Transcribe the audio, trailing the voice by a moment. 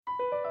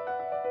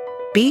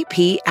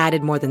BP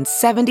added more than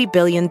 $70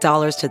 billion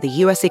to the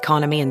U.S.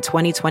 economy in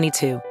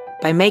 2022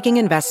 by making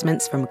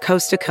investments from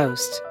coast to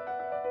coast.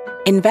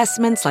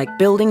 Investments like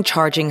building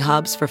charging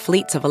hubs for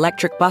fleets of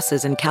electric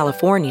buses in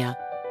California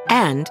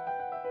and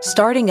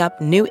starting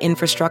up new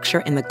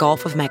infrastructure in the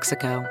Gulf of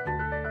Mexico.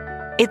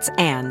 It's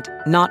and,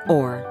 not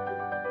or.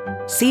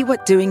 See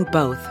what doing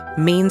both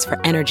means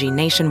for energy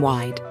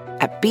nationwide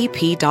at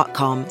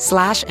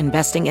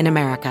bp.com/investing in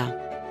America.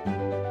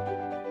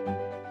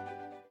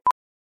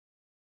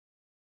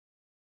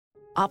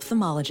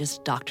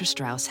 Ophthalmologist Dr.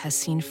 Strauss has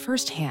seen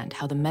firsthand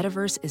how the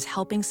metaverse is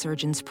helping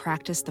surgeons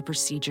practice the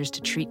procedures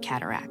to treat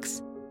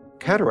cataracts.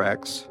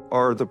 Cataracts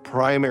are the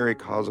primary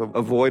cause of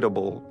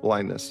avoidable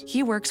blindness.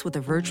 He works with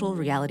a virtual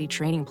reality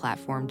training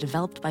platform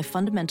developed by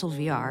Fundamental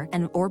VR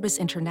and Orbis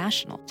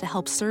International to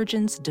help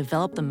surgeons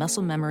develop the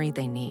muscle memory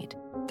they need.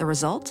 The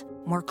result?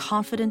 More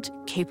confident,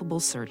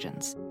 capable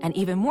surgeons. And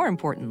even more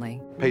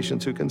importantly,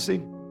 patients who can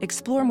see.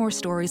 Explore more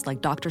stories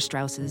like Dr.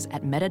 Strauss's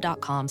at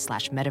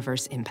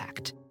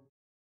meta.com/metaverseimpact.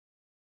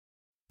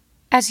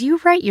 As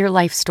you write your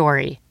life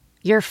story,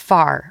 you're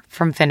far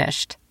from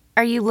finished.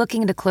 Are you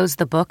looking to close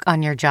the book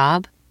on your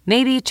job?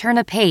 Maybe turn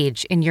a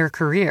page in your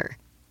career?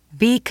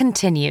 Be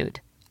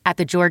continued at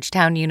the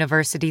Georgetown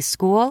University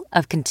School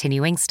of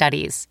Continuing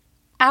Studies.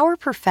 Our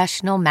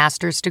professional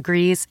master's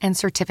degrees and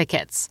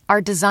certificates are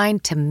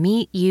designed to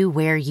meet you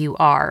where you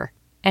are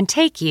and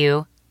take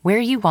you where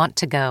you want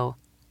to go.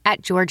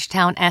 At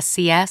Georgetown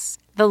SCS,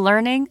 the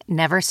learning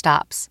never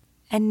stops,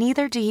 and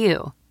neither do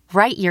you.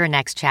 Write your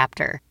next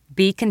chapter.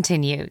 Be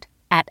continued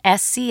at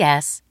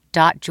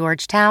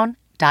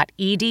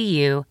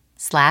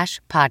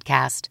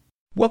scs.georgetown.edu/podcast.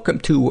 Welcome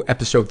to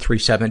episode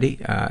 370,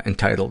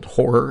 entitled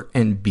Horror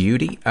and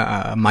Beauty.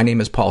 My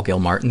name is Paul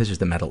Gilmartin. This is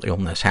the Mental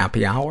Illness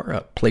Happy Hour,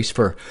 a place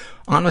for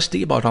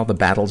honesty about all the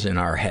battles in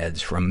our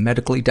heads, from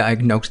medically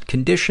diagnosed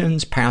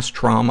conditions, past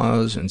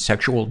traumas, and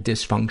sexual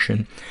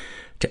dysfunction,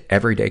 to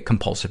everyday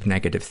compulsive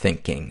negative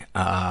thinking.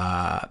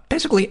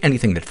 Basically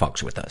anything that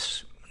fucks with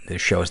us.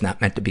 This show is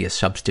not meant to be a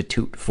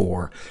substitute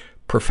for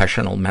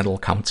professional mental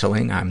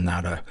counseling. I'm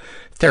not a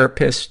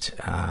therapist.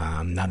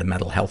 I'm not a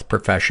mental health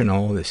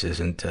professional. This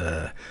isn't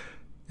a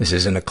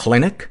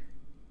clinic.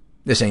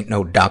 This ain't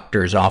no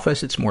doctor's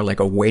office. It's more like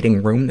a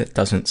waiting room that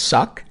doesn't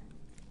suck.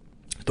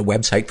 The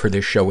website for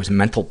this show is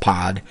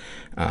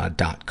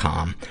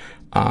mentalpod.com.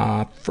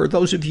 For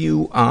those of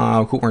you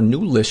who are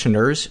new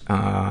listeners,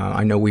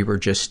 I know we were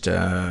just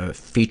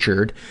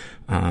featured,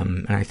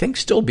 and I think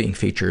still being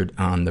featured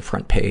on the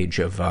front page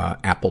of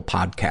Apple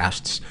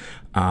Podcasts.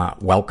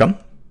 Welcome.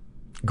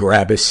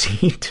 Grab a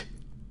seat.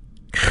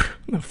 What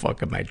the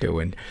fuck am I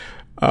doing?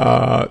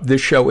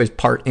 This show is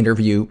part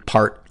interview,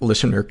 part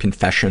listener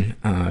confession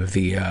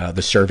via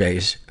the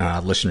surveys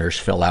listeners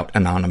fill out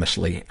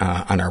anonymously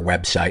on our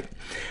website.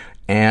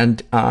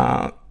 And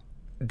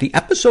the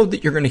episode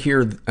that you're going to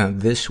hear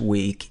this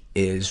week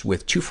is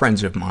with two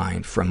friends of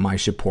mine from my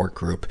support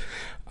group.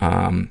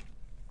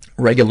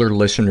 Regular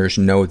listeners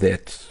know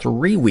that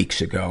 3 weeks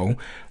ago,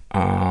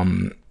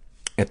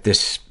 at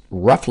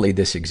roughly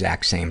this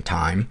exact same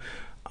time,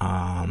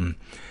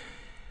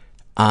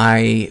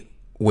 I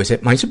was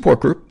at my support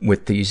group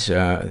with these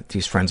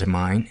friends of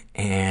mine,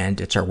 and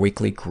it's our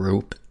weekly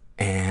group,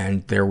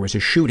 and there was a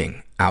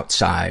shooting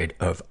outside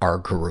of our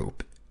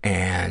group.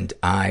 And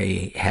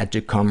I had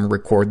to come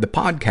record the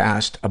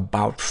podcast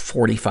about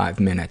 45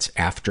 minutes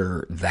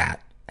after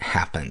that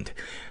happened.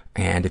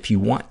 And if you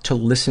want to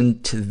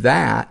listen to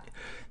that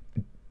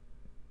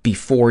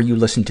before you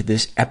listen to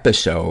this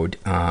episode,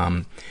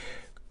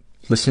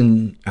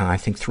 listen, I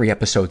think 3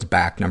 episodes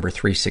back, number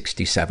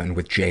 367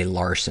 with Jay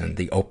Larson.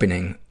 The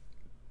opening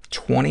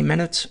 20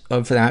 minutes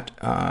of that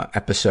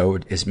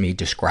episode is me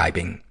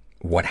describing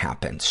what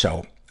happened.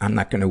 So I'm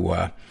not going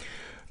to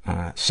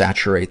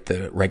saturate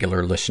the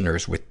regular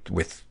listeners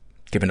with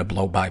giving a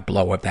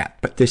blow-by-blow of that.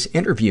 But this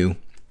interview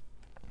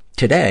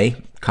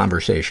today,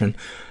 conversation,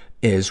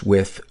 is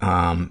with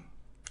 2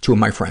 of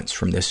my friends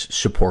from this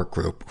support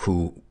group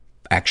who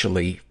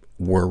actually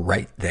were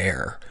right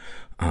there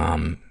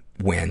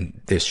when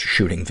this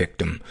shooting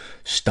victim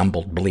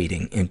stumbled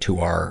bleeding into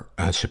our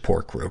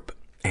support group.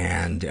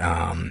 And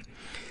I'm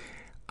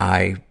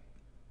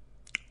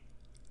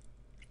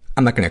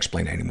not going to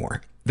explain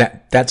anymore.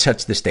 That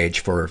sets the stage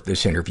for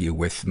this interview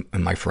with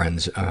my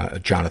friends,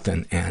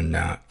 Jonathan and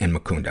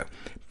Mukunda.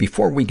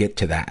 Before we get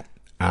to that,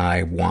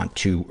 I want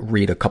to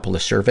read a couple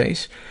of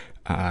surveys.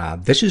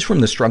 This is from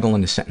the Struggle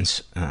in a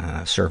Sentence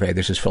survey.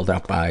 This is filled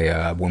out by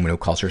a woman who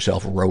calls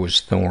herself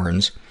Rose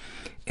Thorns.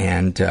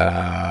 And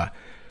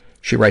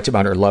she writes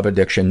about her love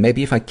addiction.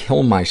 Maybe if I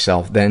kill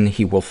myself, then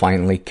he will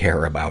finally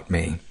care about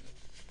me.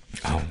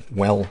 Oh,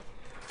 well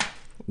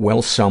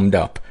summed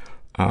up.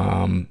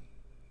 The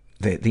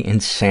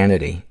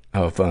insanity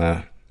of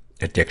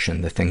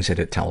addiction, the things that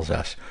it tells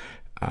us.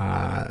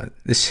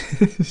 This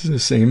is the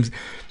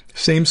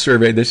same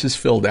survey. This is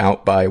filled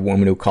out by a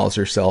woman who calls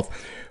herself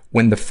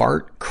When the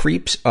Fart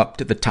Creeps Up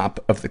to the Top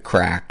of the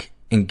Crack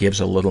and Gives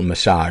a Little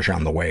Massage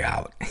on the Way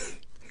Out.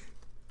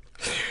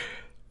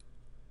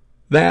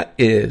 That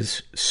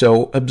is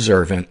so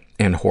observant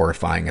and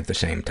horrifying at the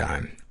same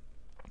time.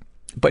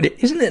 But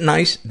isn't it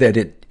nice that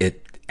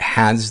it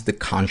has the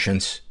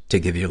conscience to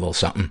give you a little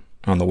something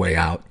on the way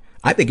out?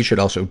 I think it should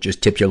also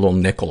just tip you a little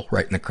nickel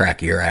right in the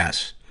crack of your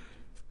ass.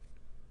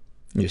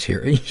 You just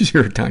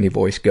hear a tiny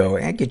voice go,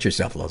 get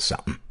yourself a little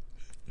something.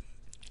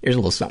 Here's a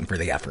little something for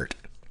the effort.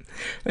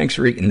 Thanks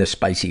for eating this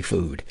spicy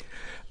food.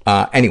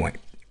 Anyway,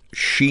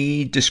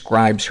 she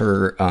describes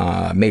her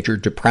major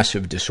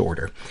depressive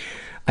disorder.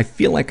 I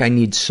feel like I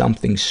need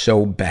something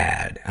so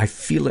bad. I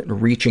feel it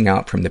reaching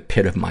out from the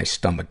pit of my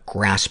stomach,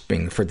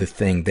 grasping for the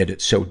thing that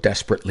it so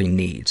desperately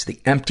needs.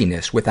 The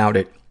emptiness without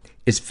it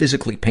is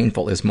physically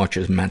painful as much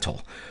as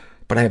mental.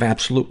 But I have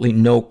absolutely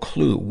no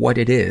clue what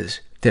it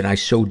is that I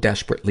so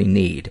desperately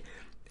need,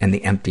 and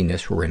the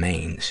emptiness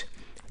remains.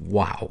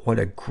 Wow, what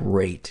a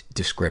great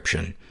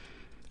description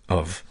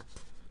of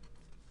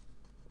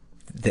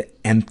the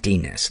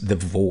emptiness, the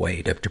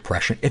void of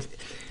depression.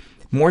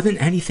 More than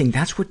anything,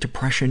 that's what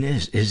depression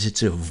is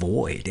it's a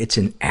void. It's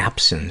an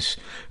absence.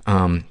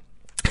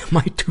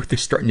 My tooth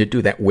is starting to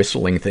do that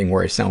whistling thing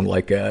where I sound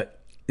like a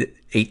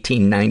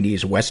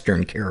 1890s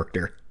Western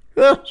character.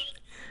 Who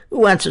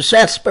wants a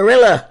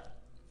sarsaparilla?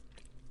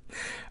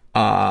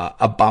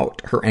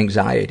 About her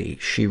anxiety,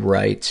 she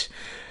writes,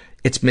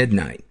 it's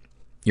midnight.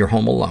 You're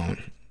home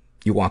alone.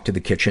 You walk to the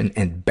kitchen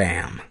and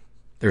bam,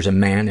 there's a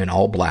man in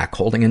all black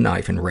holding a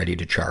knife and ready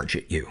to charge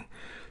at you.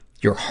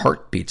 Your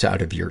heart beats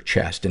out of your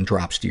chest and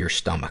drops to your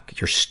stomach.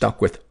 You're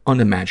stuck with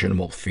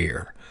unimaginable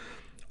fear.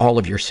 All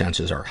of your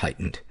senses are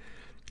heightened.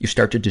 You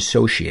start to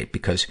dissociate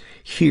because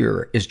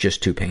here is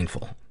just too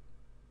painful.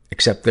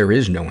 Except there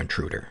is no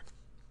intruder.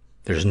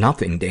 There's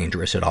nothing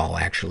dangerous at all,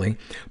 actually,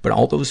 but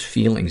all those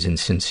feelings and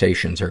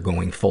sensations are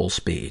going full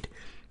speed.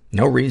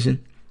 No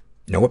reason,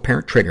 no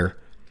apparent trigger,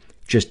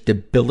 just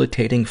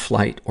debilitating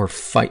flight or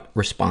fight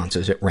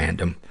responses at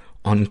random,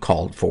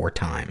 uncalled for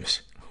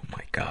times. Oh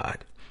my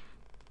God.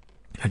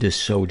 That is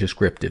so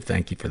descriptive.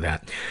 Thank you for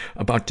that.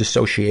 About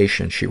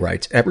dissociation, she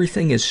writes,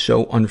 everything is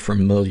so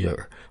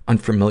unfamiliar.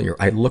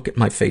 I look at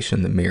my face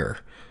in the mirror,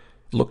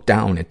 look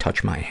down and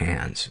touch my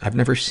hands. I've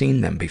never seen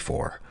them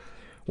before.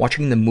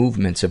 Watching the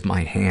movements of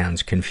my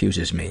hands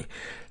confuses me,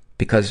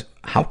 because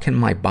how can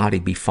my body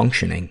be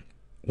functioning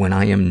when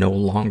I am no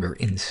longer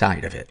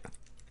inside of it?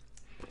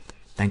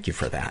 Thank you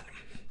for that.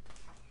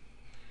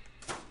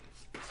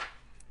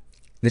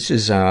 This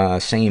is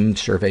same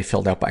survey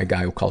filled out by a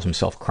guy who calls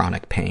himself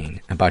Chronic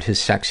Pain. About his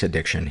sex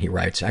addiction, he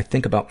writes, I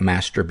think about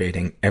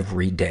masturbating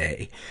every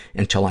day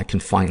until I can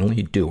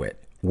finally do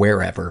it,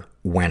 wherever,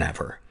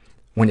 whenever.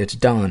 When it's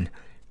done,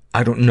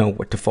 I don't know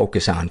what to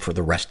focus on for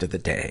the rest of the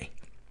day.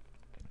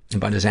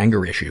 About his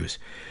anger issues.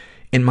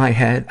 In my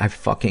head, I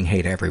fucking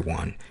hate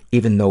everyone,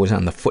 even those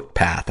on the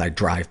footpath I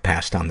drive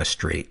past on the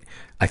street.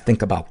 I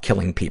think about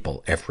killing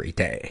people every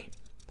day.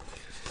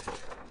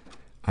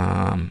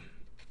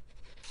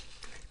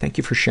 Thank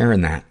you for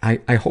sharing that.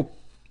 I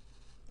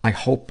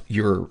hope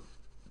you're,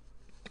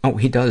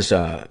 he does,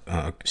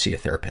 see a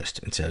therapist,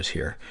 it says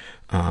here.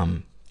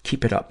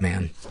 Keep it up,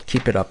 man.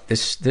 Keep it up.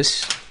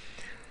 This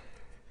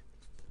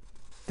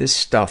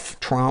stuff,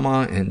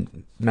 trauma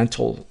and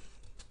mental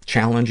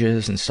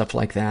challenges and stuff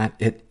like that,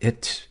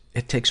 it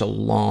takes a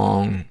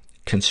long,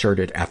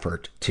 concerted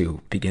effort to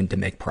begin to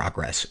make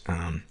progress,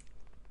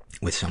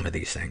 with some of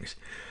these things.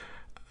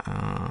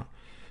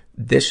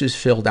 This is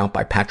filled out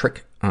by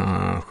Patrick,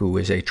 who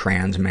is a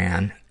trans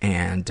man,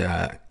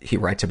 and he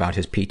writes about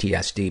his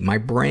PTSD. My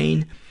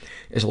brain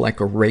is like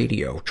a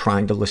radio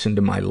trying to listen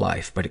to my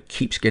life, but it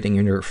keeps getting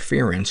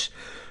interference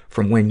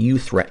from when you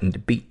threaten to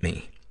beat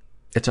me.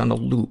 It's on a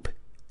loop,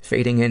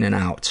 fading in and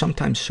out,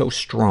 sometimes so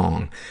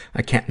strong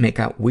I can't make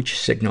out which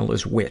signal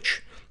is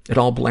which. It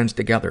all blends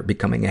together,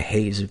 becoming a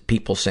haze of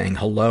people saying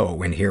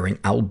hello and hearing,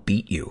 I'll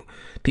beat you.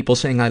 People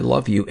saying I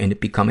love you, and it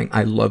becoming,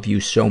 I love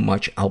you so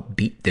much, I'll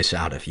beat this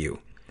out of you.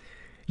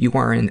 You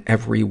are in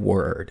every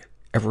word,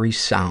 every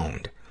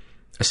sound.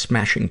 A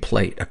smashing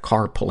plate, a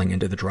car pulling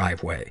into the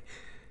driveway.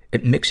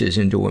 It mixes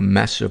into a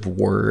mess of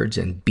words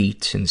and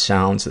beats and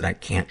sounds that I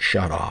can't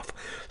shut off.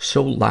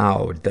 So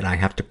loud that I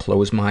have to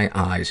close my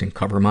eyes and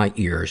cover my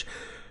ears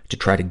to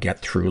try to get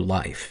through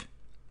life.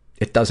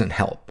 It doesn't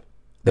help.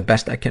 The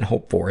best I can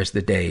hope for is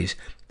the days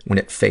when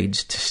it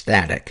fades to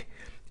static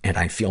and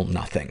I feel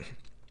nothing.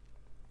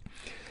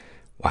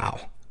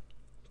 Wow.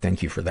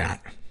 Thank you for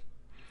that.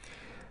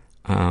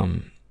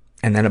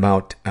 And then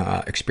about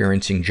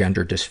experiencing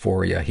gender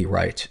dysphoria, he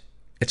writes,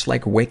 it's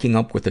like waking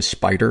up with a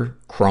spider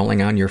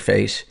crawling on your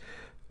face,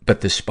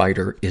 but the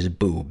spider is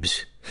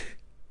boobs.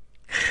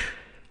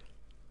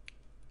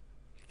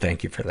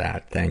 Thank you for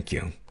that. Thank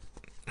you.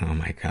 Oh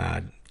my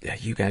God. Yeah,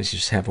 you guys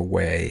just have a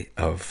way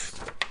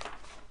of,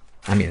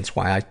 it's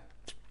why I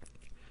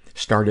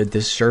started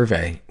this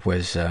survey,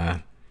 was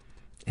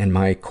in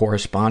my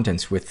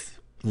correspondence with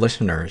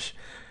listeners,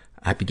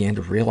 I began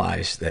to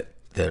realize that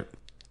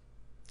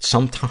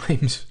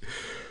sometimes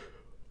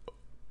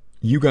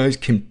you guys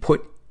can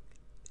put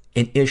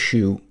an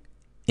issue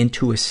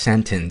into a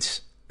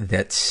sentence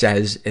that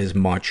says as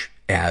much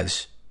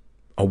as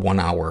a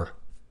 1-hour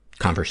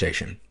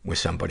conversation with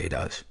somebody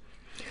does.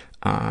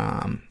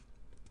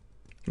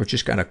 We've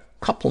just got a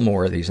couple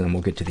more of these, and then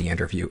we'll get to the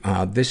interview.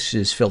 This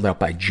is filled out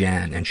by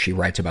Jen, and she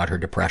writes about her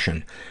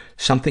depression.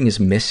 Something is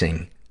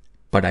missing,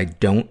 but I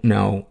don't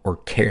know or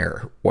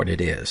care what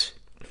it is.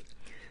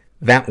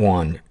 That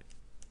one,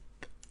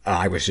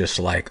 I was just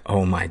like,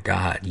 oh my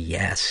God,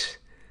 yes.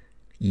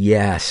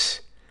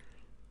 Yes.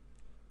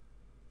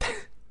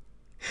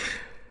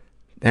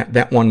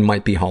 That one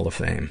might be Hall of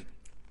Fame.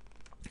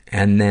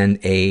 And then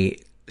a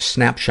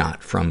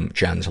snapshot from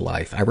Jen's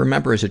life. I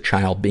remember as a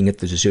child being at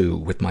the zoo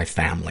with my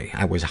family.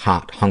 I was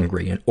hot,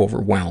 hungry, and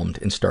overwhelmed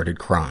and started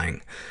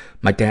crying.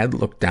 My dad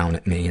looked down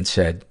at me and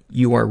said,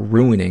 "You are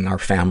ruining our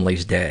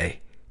family's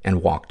day,"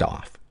 and walked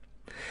off.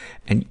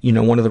 And, you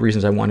know, one of the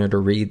reasons I wanted to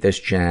read this,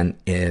 Jen,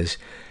 is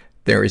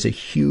there is a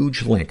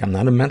huge link. I'm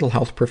not a mental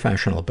health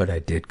professional, but I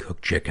did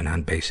cook chicken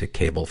on basic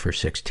cable for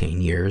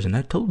 16 years, and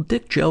I told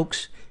dick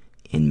jokes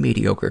in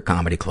mediocre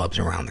comedy clubs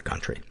around the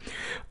country.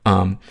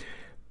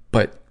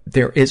 But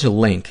there is a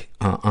link,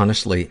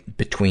 honestly,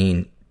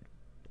 between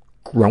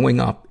growing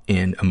up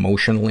in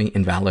emotionally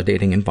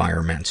invalidating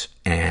environments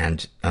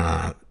and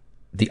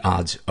the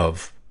odds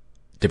of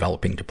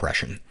developing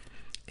depression.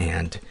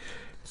 And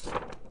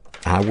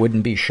I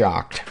wouldn't be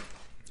shocked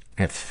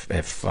if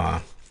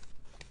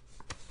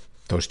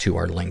those two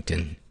are linked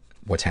in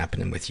what's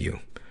happening with you.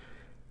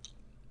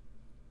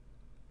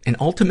 And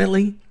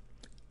ultimately,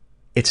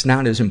 it's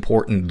not as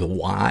important the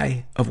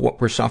why of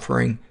what we're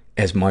suffering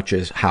as much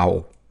as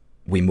how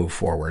we move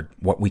forward,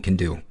 what we can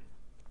do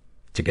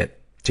to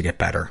get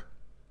better,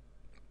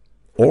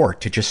 or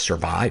to just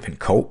survive and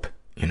cope,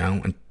 you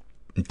know,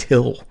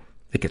 until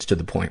it gets to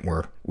the point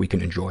where we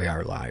can enjoy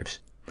our lives.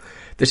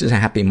 This is a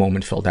happy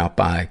moment filled out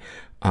by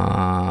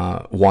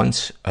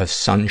Once a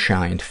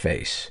Sunshined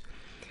Face.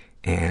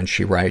 And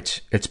she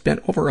writes, "It's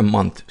been over a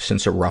month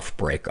since a rough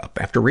breakup.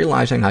 After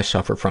realizing I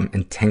suffer from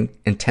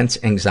intense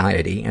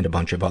anxiety and a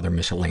bunch of other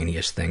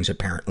miscellaneous things,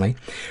 apparently,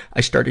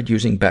 I started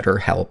using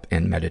BetterHelp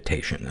and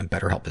meditation." And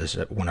BetterHelp is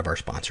one of our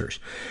sponsors.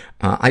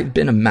 "I've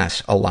been a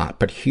mess a lot,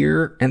 but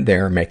here and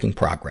there making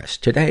progress.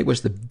 Today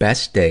was the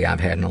best day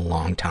I've had in a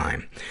long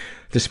time.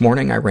 This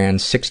morning I ran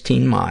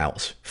 16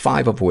 miles,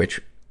 five of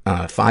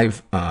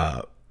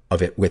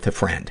it with a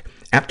friend.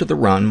 After the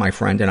run, my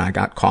friend and I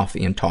got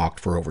coffee and talked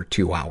for over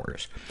 2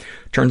 hours.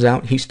 Turns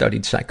out he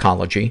studied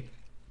psychology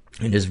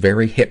and is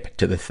very hip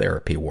to the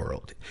therapy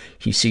world.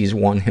 He sees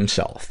one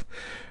himself.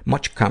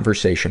 Much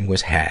conversation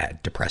was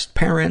had. Depressed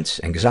parents,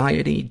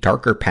 anxiety,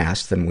 darker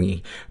past than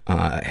we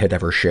had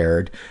ever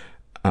shared,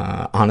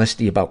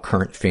 honesty about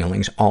current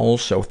feelings, all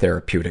so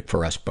therapeutic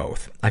for us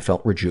both. I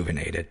felt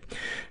rejuvenated.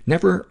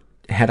 Never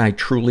had I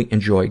truly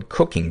enjoyed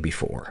cooking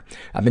before.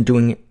 I've been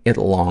doing it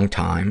a long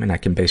time, and I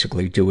can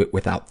basically do it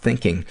without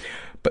thinking.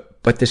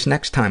 But this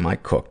next time I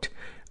cooked,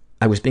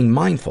 I was being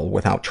mindful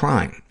without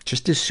trying.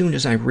 Just as soon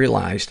as I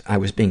realized I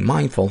was being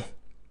mindful,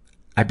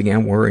 I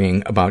began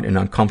worrying about an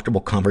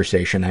uncomfortable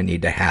conversation I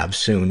need to have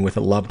soon with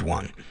a loved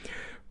one.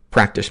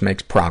 Practice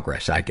makes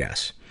progress, I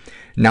guess.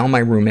 Now my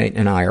roommate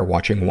and I are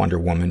watching Wonder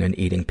Woman and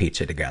eating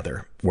pizza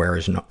together,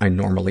 whereas I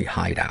normally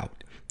hide out.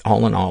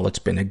 All in all, it's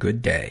been a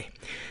good day.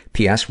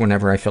 P.S.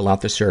 Whenever I fill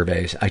out the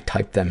surveys, I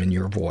type them in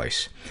your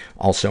voice.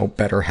 Also,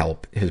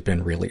 BetterHelp has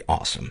been really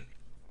awesome."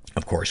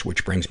 Of course,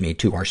 which brings me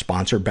to our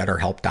sponsor,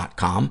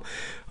 BetterHelp.com,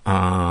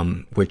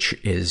 which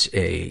is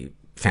a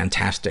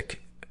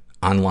fantastic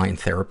online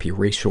therapy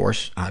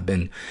resource. I've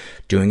been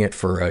doing it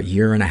for a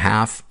year and a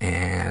half,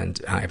 and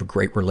I have a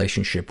great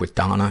relationship with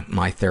Donna,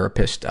 my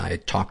therapist. I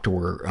talk to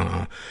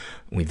her,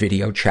 we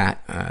video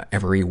chat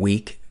every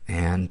week.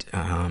 And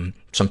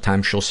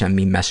sometimes she'll send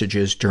me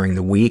messages during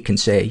the week and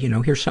say, you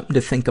know, here's something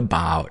to think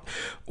about,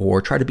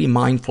 or try to be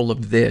mindful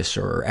of this,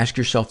 or ask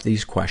yourself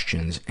these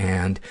questions.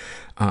 And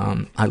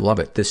I love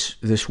it.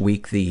 This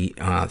week, the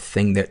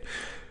thing that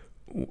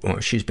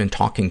she's been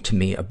talking to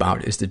me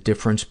about is the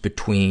difference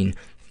between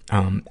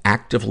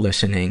active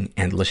listening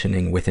and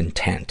listening with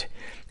intent.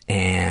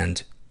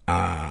 And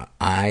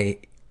I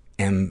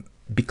am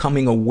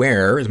becoming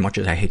aware, as much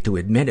as I hate to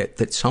admit it,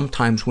 that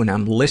sometimes when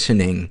I'm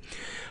listening,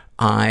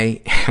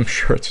 I'm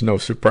sure it's no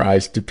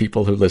surprise to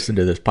people who listen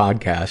to this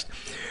podcast,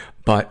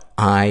 but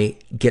I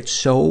get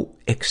so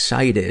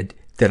excited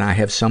that I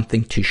have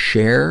something to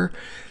share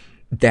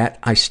that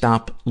I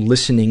stop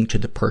listening to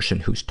the person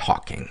who's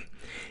talking.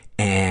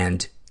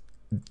 And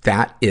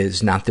that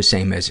is not the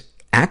same as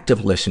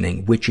active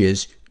listening, which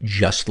is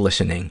just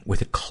listening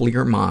with a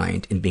clear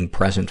mind and being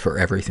present for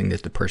everything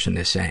that the person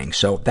is saying.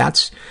 So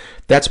that's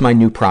my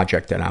new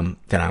project that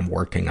I'm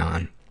working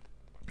on.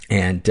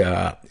 And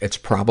it's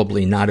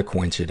probably not a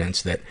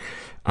coincidence that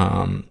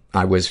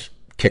I was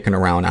kicking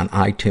around on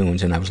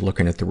iTunes and I was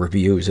looking at the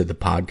reviews of the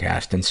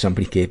podcast, and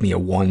somebody gave me a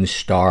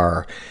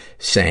 1-star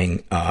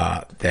saying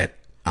that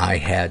I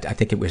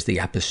think it was the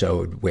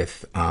episode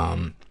with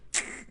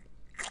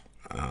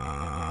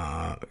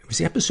it was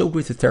the episode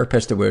with the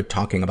therapist that we were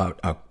talking about,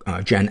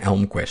 Jen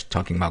Elmquist,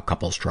 talking about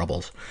couples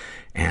troubles.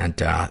 And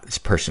this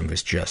person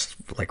was just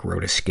like,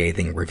 wrote a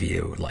scathing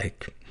review,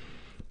 like,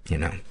 you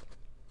know,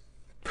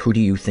 who do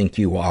you think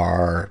you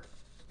are,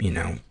 you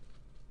know,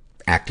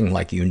 acting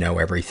like you know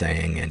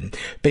everything, and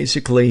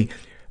basically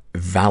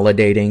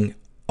validating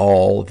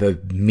all the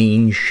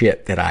mean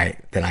shit that I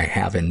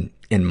have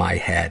in my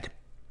head.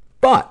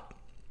 But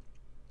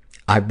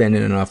I've been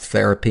in enough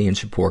therapy and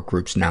support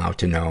groups now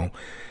to know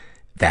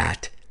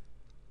that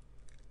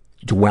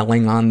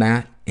dwelling on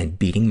that and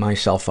beating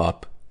myself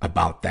up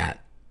about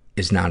that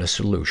is not a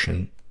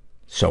solution.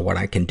 So what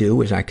I can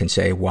do is I can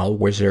say, well,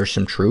 was there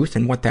some truth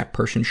in what that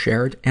person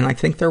shared? And I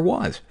think there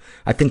was.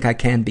 I think I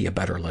can be a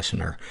better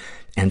listener.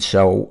 And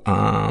so,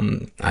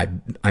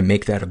 I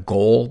make that a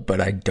goal, but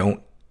I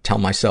don't tell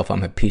myself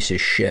I'm a piece of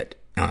shit,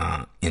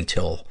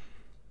 until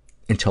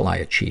I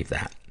achieve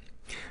that.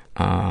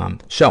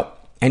 So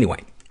anyway,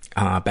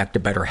 back to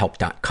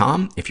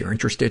BetterHelp.com. If you're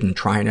interested in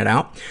trying it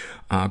out,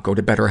 go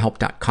to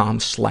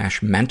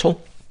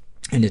BetterHelp.com/mental.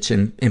 And it's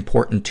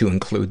important to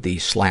include the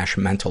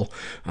 /mental,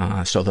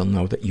 so they'll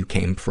know that you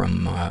came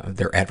from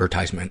their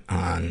advertisement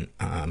on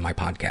my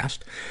podcast.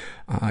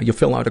 You'll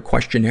fill out a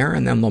questionnaire,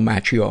 and then they'll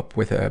match you up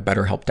with a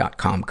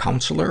BetterHelp.com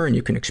counselor, and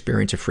you can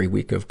experience a free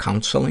week of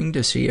counseling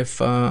to see if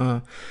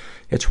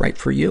it's right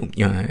for you.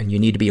 And you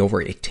need to be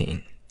over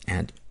 18,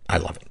 and I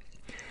love it.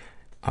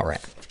 All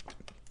right.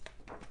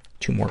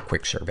 2 more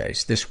quick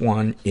surveys. This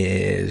one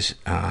is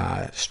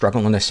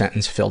struggle in a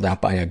sentence filled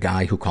out by a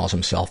guy who calls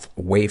himself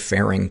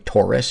Wayfaring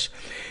Taurus,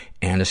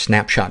 and a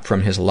snapshot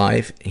from his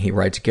life. He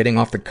writes, getting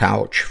off the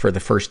couch for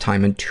the first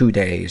time in 2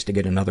 days to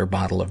get another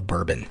bottle of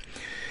bourbon.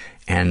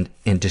 And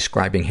in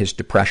describing his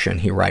depression,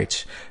 he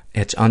writes,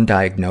 it's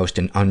undiagnosed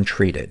and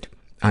untreated.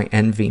 I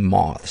envy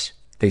moths.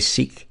 They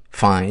seek,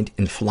 find,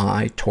 and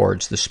fly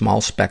towards the small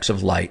specks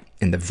of light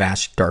in the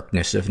vast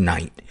darkness of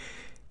night,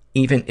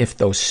 even if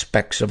those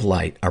specks of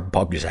light are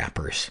bug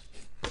zappers.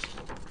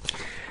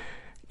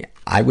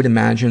 I would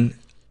imagine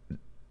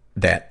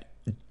that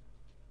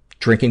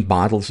drinking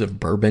bottles of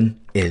bourbon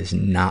is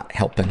not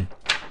helping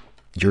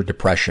your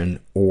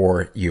depression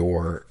or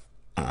your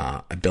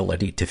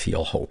ability to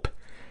feel hope.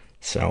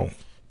 So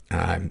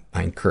I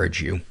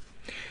encourage you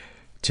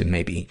to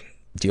maybe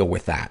deal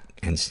with that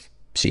and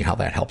see how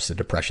that helps the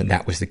depression.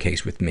 That was the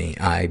case with me.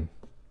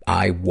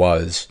 I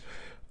was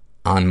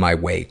on my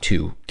way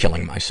to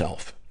killing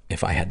myself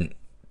if I hadn't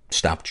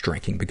stopped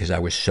drinking, because I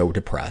was so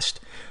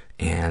depressed.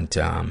 And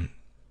on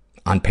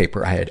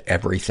paper, I had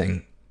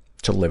everything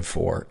to live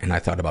for, and I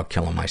thought about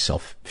killing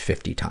myself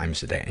 50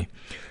 times a day.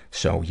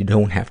 So you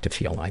don't have to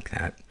feel like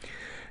that.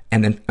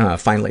 And then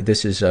finally,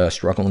 this is a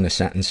struggle in a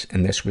sentence,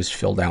 and this was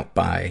filled out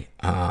by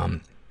Oh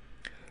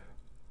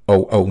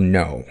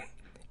No.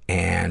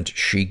 And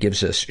she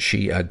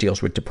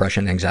deals with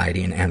depression,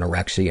 anxiety, and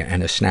anorexia,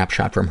 and a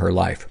snapshot from her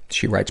life.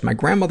 She writes, my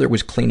grandmother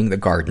was cleaning the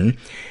garden,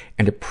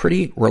 and a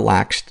pretty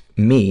relaxed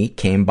me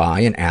came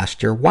by and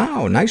asked her,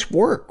 wow, nice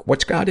work.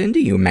 What's got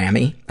into you,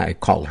 Mammy? I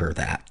called her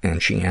that.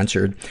 And she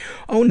answered,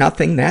 oh,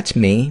 nothing. That's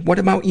me. What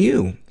about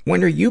you?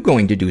 When are you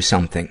going to do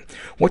something?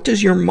 What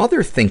does your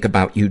mother think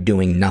about you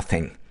doing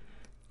nothing?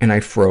 And I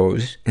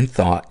froze and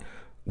thought,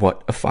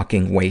 what a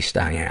fucking waste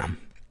I am.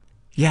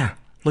 Yeah.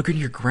 Look at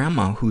your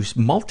grandma who's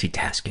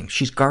multitasking.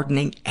 She's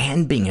gardening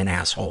and being an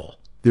asshole.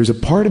 There's a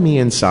part of me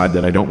inside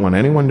that I don't want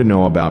anyone to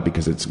know about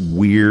because it's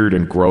weird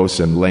and gross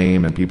and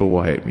lame and people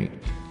will hate me.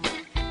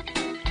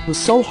 It was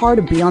so hard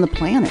to be on the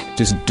planet.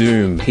 Just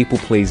doom,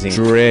 people-pleasing,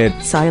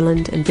 dread.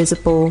 Silent,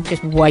 invisible,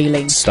 just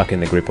wailing. Stuck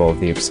in the grip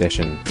of the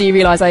obsession.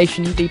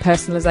 Derealization,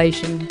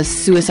 depersonalization.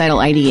 Suicidal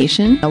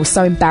ideation. I was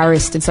so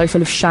embarrassed and so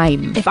full of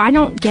shame. If I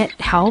don't get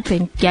help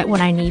and get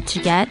what I need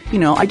to get... You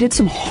know, I did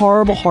some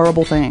horrible,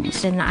 horrible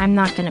things. Then I'm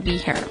not going to be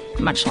here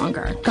much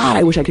longer. God,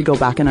 I wish I could go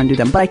back and undo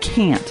them, but I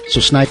can't. So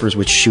snipers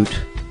would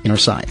shoot in our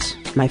sides.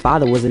 My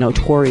father was a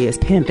notorious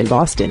pimp in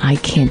Boston. I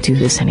can't do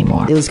this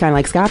anymore. It was kind of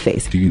like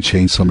Scarface. You can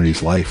change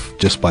somebody's life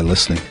just by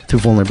listening. Through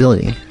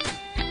vulnerability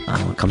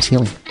comes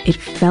healing. It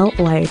felt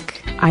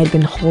like I'd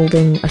been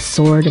holding a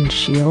sword and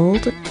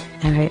shield,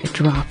 and I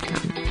dropped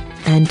them.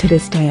 And to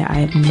this day, I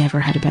have never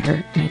had a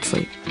better night's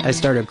sleep. I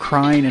started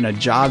crying in a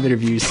job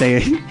interview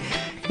saying,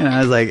 and I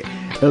was like,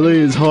 LA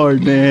is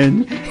hard,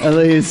 man.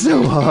 LA is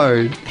so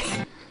hard.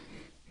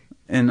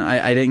 And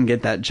I didn't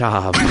get that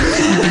job.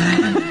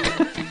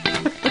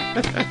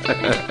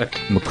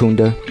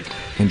 Mukunda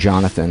and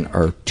Jonathan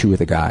are 2 of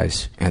the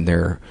guys, and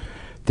they're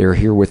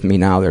here with me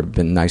now. They've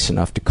been nice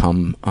enough to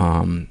come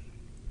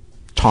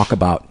talk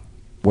about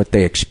what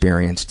they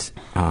experienced.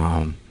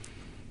 I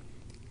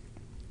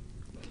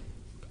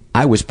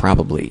was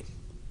probably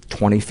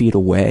 20 feet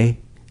away,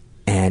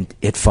 and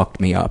it fucked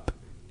me up.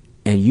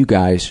 And you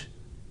guys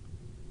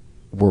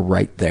were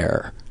right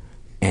there.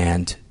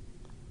 And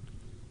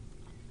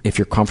if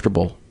you're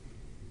comfortable,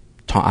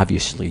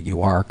 obviously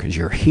you are because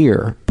you're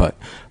here, but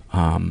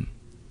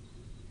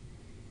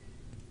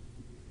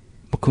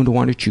Mukunda,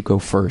 why don't you go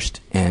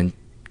first and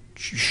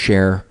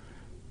share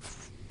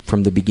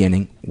from the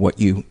beginning what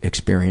you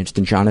experienced,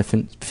 and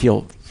Jonathan,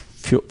 feel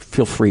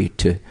free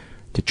to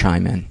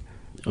chime in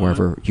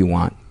wherever you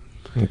want.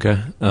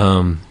 Okay.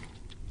 I'll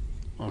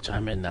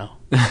chime in now.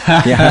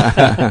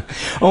 Yeah.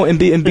 Oh, and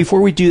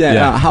before we do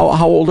that,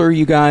 how old are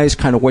you guys?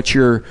 Kind of what's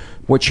your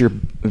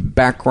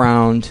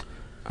background?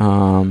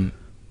 You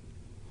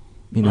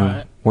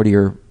know, what are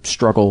your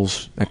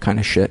struggles? That kind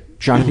of shit.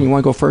 Jonathan, you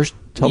want to go first?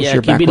 Tell us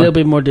your background. Be a little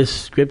bit more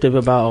descriptive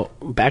about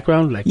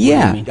background. Like,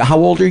 how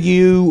old are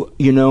you?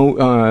 You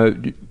know,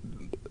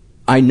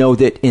 I know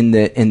that in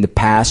the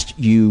past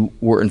you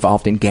were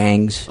involved in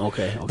gangs.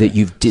 Okay. That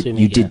you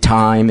did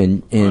time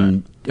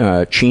in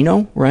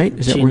Chino, right?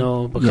 Is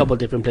Chino, a couple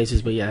different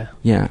places, but yeah.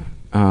 Yeah.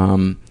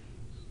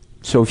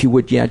 So if you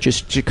would,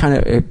 just kind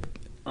of.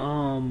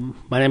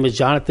 My name is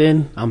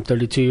Jonathan. I'm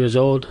 32 years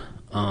old.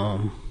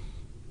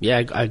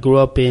 I grew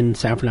up in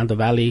San Fernando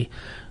Valley.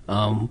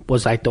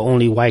 Was like the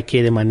only white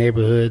kid in my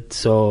neighborhood,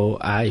 so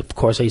I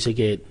used to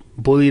get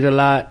bullied a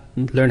lot,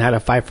 learn how to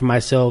fight for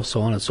myself,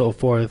 so on and so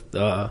forth.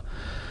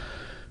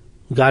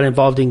 Got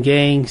involved in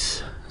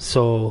gangs,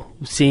 so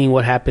seeing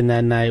what happened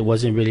that night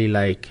wasn't really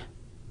like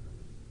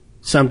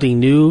something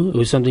new. It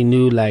was something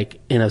new,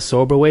 like in a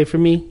sober way for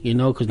me, you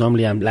know, because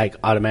normally I'm like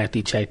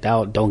automatically checked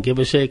out, don't give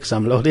a shit because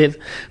I'm loaded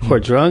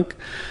or drunk.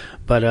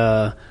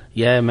 But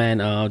yeah,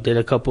 man, did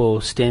a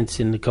couple stints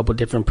in a couple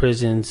different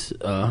prisons,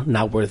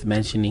 not worth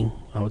mentioning,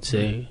 I would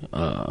say.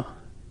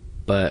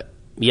 But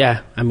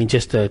yeah, I mean,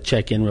 just to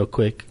check in real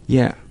quick.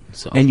 Yeah.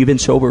 So. And you've been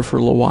sober for a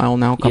little while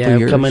now, a couple of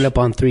years? Yeah, coming up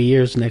on 3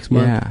 years next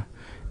month. Yeah.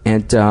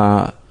 And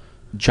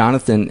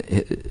Jonathan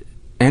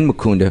and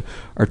Mukunda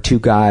are two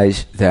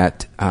guys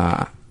that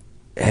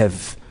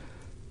have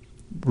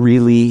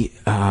really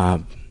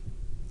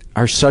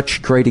are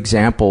such great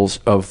examples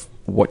of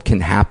what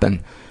can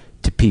happen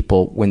to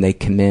people when they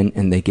come in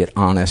and they get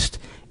honest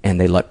and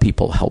they let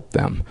people help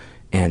them,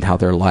 and how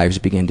their lives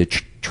begin to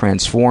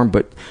transform,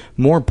 but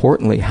more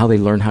importantly, how they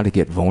learn how to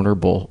get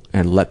vulnerable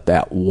and let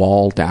that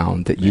wall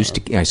down that used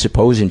to, I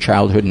suppose, in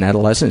childhood and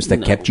adolescence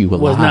that kept you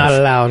alive. Was not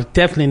allowed.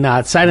 Definitely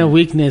not. Silent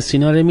weakness, you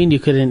know what I mean? You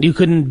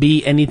couldn't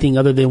be anything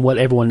other than what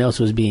everyone else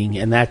was being,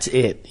 and that's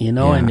it, you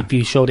know? Yeah. And if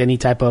you showed any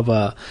type of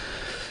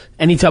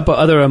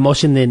other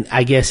emotion than,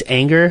 I guess,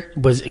 anger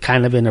was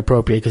kind of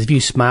inappropriate, because if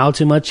you smile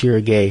too much, you're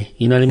a gay.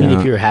 You know what I mean? Yeah.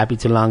 If you're happy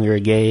too long, you're a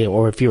gay.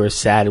 Or if you were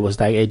sad, it was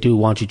like, hey, dude,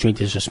 why don't you drink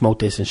this or smoke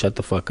this and shut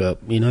the fuck up?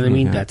 You know what I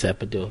mean? That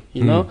type of deal,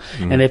 you know?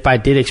 And if I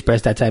did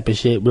express that type of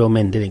shit, real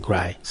men didn't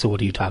cry. So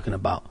what are you talking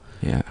about?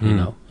 Yeah. You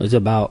know, it was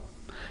about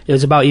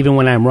even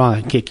when I'm wrong,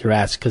 I can kick your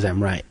ass because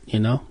I'm right, you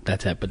know? That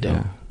type of deal.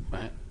 Yeah.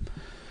 Right.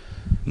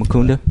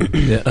 Mukunda?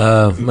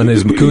 My name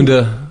is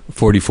Mukunda.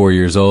 44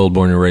 years old,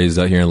 born and raised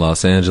out here in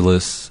Los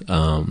Angeles.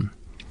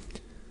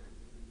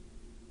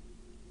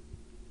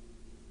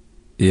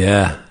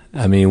 Yeah,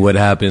 I mean, what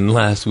happened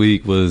last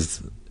week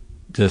was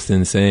just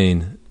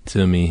insane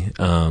to me.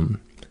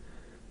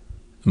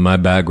 My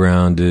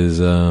background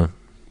is, I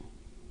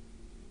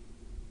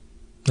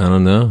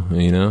don't know,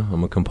 you know,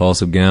 I'm a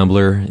compulsive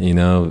gambler, you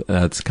know,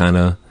 that's kind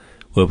of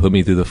what put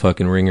me through the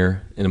fucking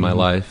ringer in my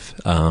life.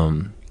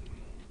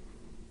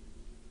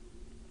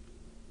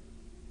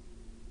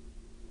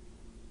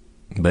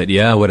 But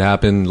yeah, what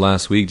happened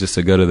last week, just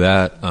to go to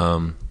that,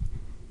 you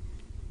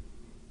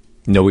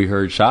know, we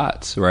heard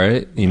shots,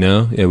 right? You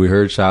know, yeah, we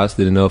heard shots.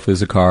 Didn't know if it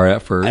was a car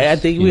at first. I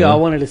think we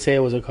all wanted to say it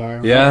was a car.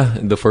 Right? Yeah,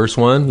 the first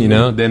one, you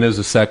know. Then there was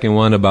a second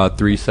one about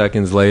 3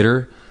 seconds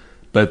later.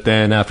 But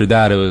then after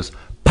that, it was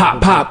pop,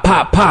 pop,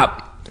 pop,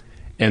 pop.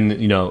 And,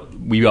 you know,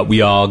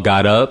 we all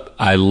got up.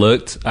 I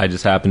looked. I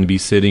just happened to be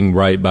sitting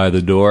right by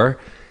the door.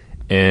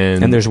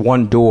 And there's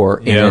one door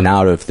in and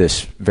out of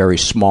this very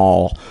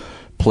small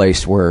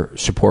place where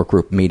support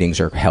group meetings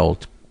are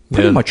held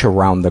pretty much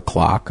around the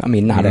clock. I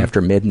mean, not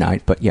after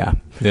midnight, but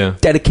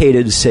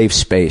dedicated safe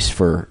space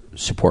for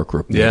support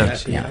group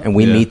meetings. Yeah. And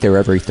we meet there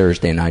every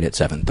Thursday night at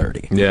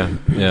 7:30.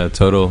 Yeah.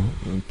 Total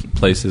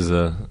place is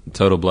a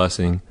total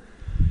blessing.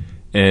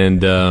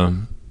 And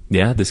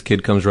this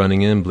kid comes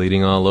running in,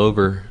 bleeding all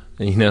over,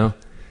 you know,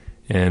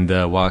 and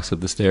walks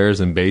up the stairs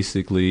and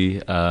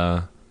basically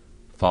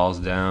falls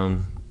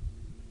down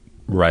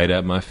right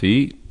at my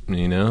feet,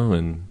 you know,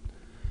 and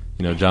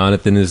you know,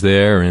 Jonathan is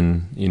there,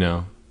 and you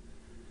know,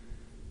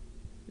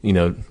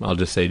 I'll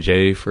just say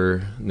Jay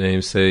for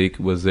namesake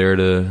was there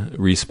to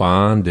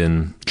respond,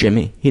 and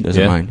Jimmy, he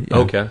doesn't mind. Yeah.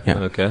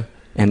 Okay.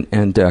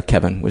 And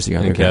Kevin was the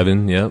other. And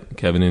Kevin, guy.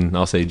 Kevin, and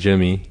I'll say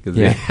Jimmy.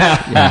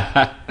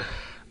 I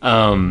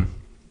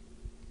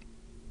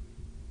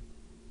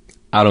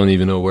don't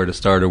even know where to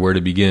start or where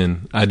to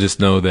begin. I just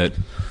know that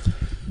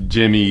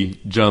Jimmy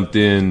jumped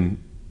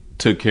in,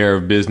 took care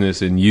of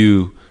business, and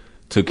you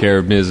took care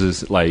of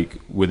business, like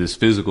with his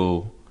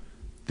physical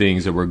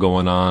things that were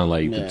going on,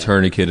 like the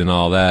tourniquet and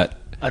all that.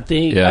 I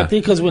think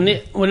because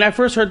when I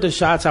first heard the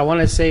shots, I want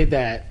to say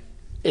that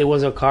it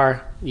was a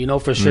car, you know,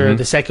 for sure.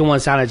 The second one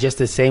sounded just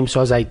the same,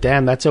 so I was like,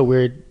 damn, that's a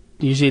weird.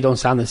 Usually don't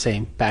sound the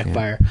same.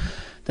 Backfire.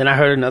 Then I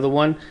heard another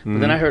one. But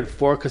then I heard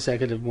 4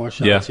 consecutive more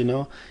shots, you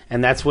know?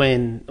 And that's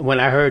when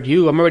I heard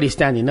you, I'm already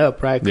standing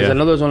up, right? Because I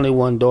know there's only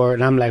one door.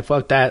 And I'm like,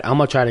 fuck that. I'm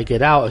going to try to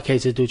get out in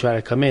case this dude try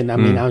to come in. I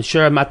mean, I'm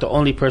sure I'm not the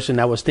only person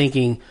that was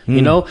thinking,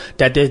 you know,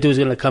 that this dude's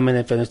going to come in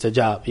and finish the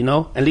job, you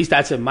know? At least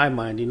that's in my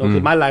mind, you know?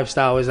 'Cause my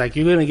lifestyle is like,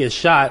 you're going to get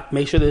shot.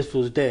 Make sure this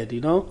fool's dead,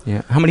 you know?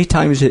 Yeah. How many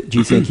times do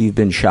you think you've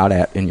been shot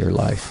at in your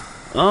life?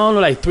 I don't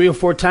know, like 3 or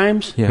 4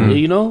 times,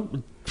 you know?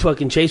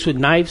 Fucking chased with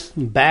knives,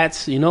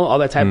 bats, you know, all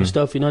that type of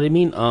stuff. You know what I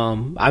mean?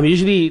 I'm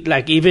usually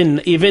like,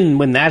 even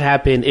when that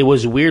happened, it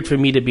was weird for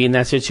me to be in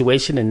that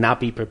situation and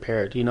not be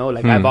prepared. You know,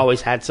 like I've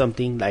always had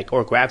something like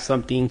or grabbed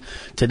something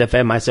to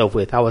defend myself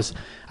with.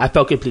 I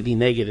felt completely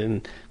naked.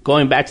 And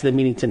going back to the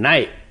meeting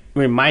tonight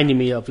reminded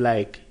me of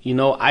like, you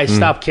know, I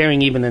stopped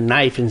carrying even a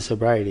knife in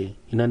sobriety.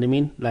 You know what I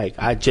mean? Like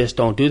I just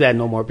don't do that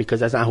no more because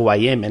that's not who I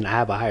am, and I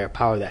have a higher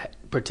power that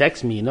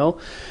protects me, you know.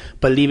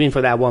 But leaving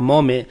for that one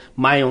moment,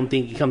 my own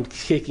thinking comes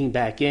kicking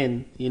back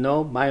in, you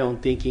know, my own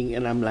thinking,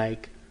 and I'm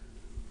like,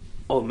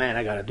 oh man,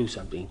 I gotta do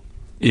something.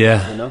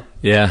 Yeah, you know.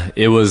 Yeah,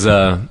 it was.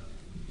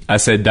 I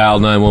said dial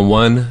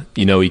 911.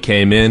 You know, he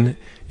came in,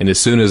 and as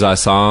soon as I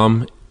saw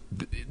him,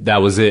 that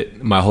was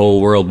it. My whole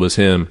world was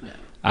him. Yeah.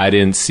 I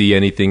didn't see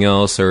anything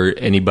else or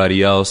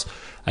anybody else.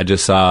 I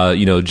just saw,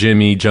 you know,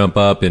 Jimmy jump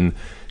up and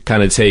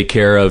kind of take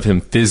care of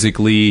him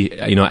physically,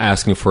 you know,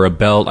 asking for a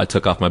belt. I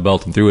took off my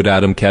belt and threw it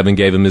at him. Kevin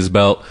gave him his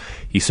belt.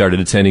 He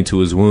started attending to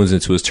his wounds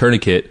and to his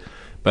tourniquet.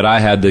 But I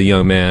had the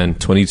young man,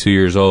 22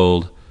 years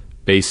old,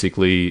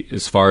 basically,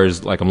 as far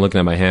as, like, I'm looking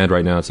at my hand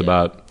right now, it's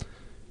about,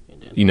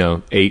 you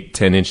know,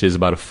 8-10 inches,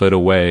 about a foot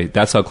away.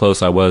 That's how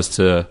close I was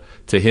to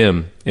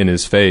him in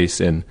his face.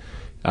 And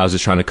I was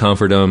just trying to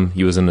comfort him.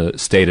 He was in a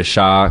state of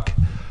shock.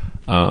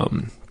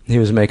 He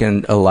was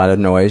making a lot of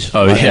noise.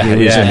 Oh, yeah.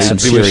 He was in some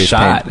he was serious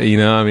shot. pain. You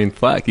know, I mean,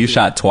 fuck. You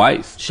shot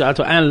twice.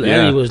 And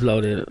he was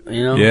loaded,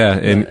 you know? Yeah,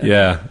 and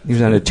He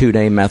was on a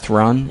 2-day meth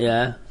run.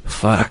 Yeah.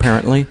 Fuck.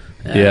 Apparently.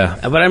 Yeah.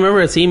 But I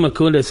remember seeing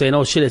Makunda saying,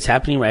 oh shit, it's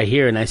happening right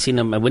here. And I seen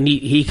him when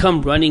he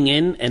come running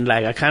in, and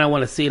like I kind of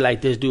want to see like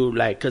this dude,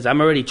 like, because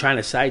I'm already trying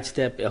to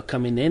sidestep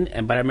coming in,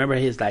 but I remember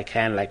his like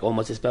hand like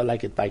almost, it felt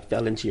like it like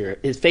fell into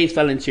his face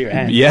fell into your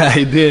hand. Yeah,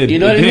 he did. You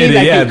know what I mean?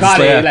 Like you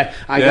caught it, like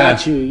I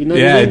got you. You know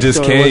what I mean? It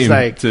just came. It was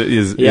like, to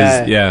his,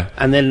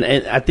 And then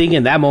I think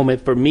in that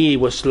moment for me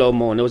it was slow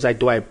mo, and it was like,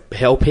 do I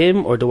help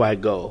him or do I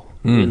go?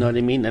 You know what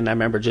I mean? And I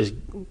remember just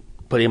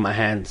putting my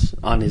hands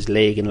on his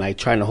leg and like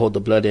trying to hold the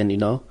blood in, you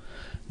know.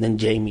 Then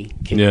Jamie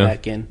kicked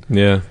back in.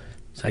 Yeah.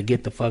 So I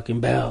get the fucking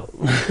belt.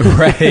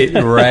 Right.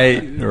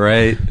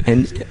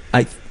 And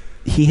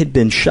he had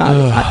been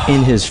shot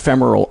in his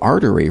femoral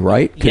artery,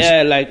 right?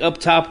 Yeah, like up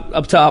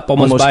top,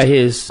 almost by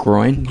his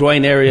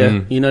groin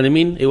area. You know what I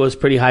mean? It was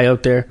pretty high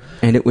up there.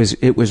 And it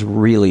was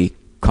really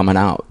coming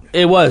out.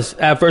 It was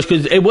at first,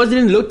 because it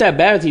didn't look that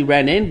bad as he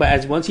ran in, but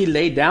as once he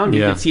laid down,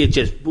 you could see it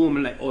just boom,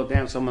 and like, oh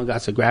damn, someone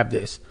got to grab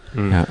this.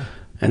 Yeah.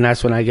 And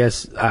that's when I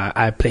guess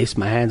I placed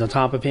my hands on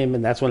top of him,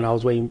 and that's when I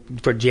was waiting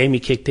for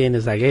Jamie kicked in.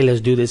 It's like, hey, let's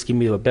do this. Give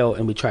me a belt,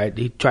 and he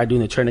tried doing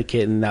the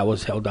tourniquet, and that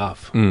was held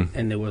off.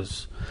 And it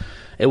was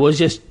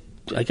just,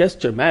 I guess,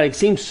 dramatic. It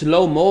seemed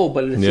slow mo,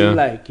 but it seemed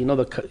like, you know,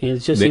 it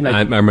just seemed like.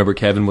 I remember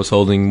Kevin was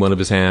holding one of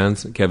his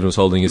hands. Kevin was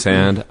holding his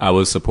hand. I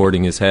was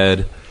supporting his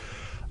head.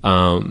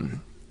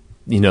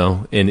 You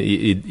know, and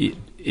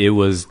it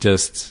was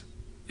just,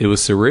 it was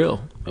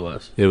surreal.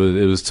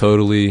 It was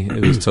totally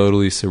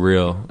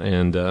surreal.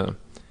 And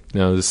you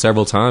know,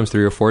 several times,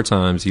 3 or 4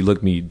 times, he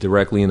looked me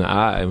directly in the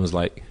eye and was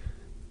like,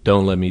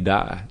 "Don't let me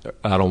die.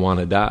 I don't want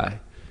to die."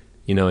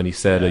 You know, and he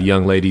said a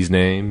young lady's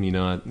name, you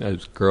know,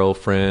 his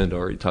girlfriend,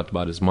 or he talked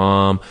about his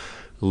mom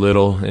a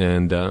little,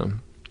 and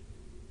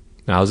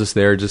I was just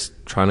there,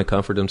 just trying to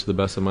comfort him to the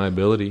best of my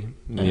ability.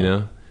 You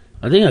know.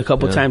 I think a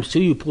couple times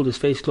too, you pulled his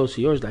face close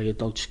to yours, like,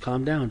 "Don't, just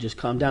calm down,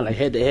 like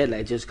head to head,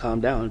 like just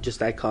calm down, just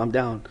like calm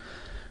down."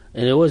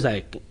 And it was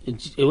like,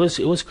 it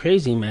was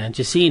crazy, man.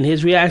 Just seeing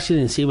his reaction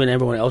and seeing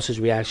everyone else's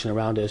reaction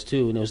around us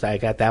too. And it was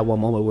like at that one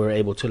moment we were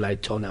able to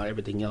like tone out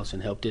everything else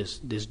and help this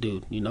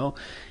dude, you know.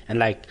 And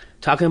like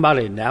talking about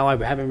it now, I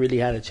haven't really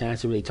had a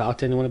chance to really talk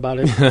to anyone about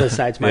it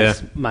besides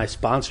my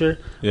sponsor,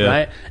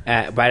 right?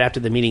 Right after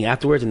the meeting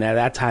afterwards, and at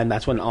that time,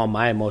 that's when all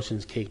my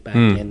emotions kicked back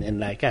in.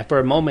 And like for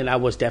a moment, I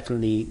was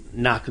definitely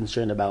not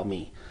concerned about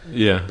me.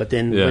 Yeah. But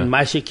then when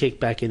my shit kicked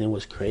back in, it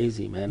was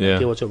crazy, man.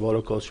 Like, it was a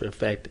roller coaster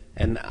effect.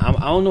 And I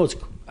don't know,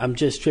 I'm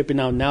just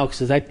tripping out now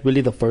because it's like really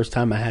the first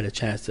time I had a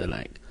chance to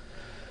like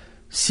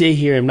sit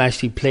here and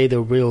actually play the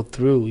real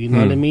through. You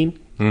know what I mean?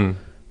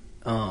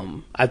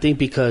 I think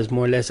because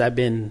more or less I've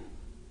been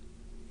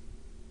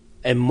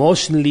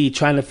emotionally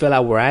trying to fill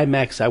out where I'm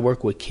at, because I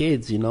work with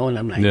kids, you know, and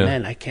I'm like,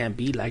 man, I can't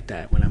be like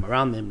that when I'm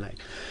around them. Like,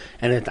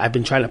 and I've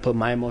been trying to put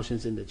my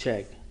emotions into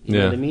check. You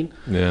know what I mean?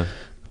 Yeah.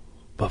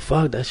 But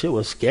fuck, that shit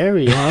was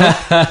scary,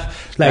 huh?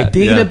 Like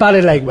thinking about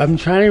it, like I'm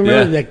trying to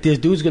remember, like this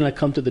dude's gonna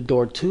come to the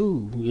door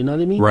too. You know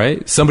what I mean?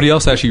 Right. Somebody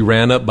else actually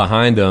ran up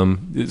behind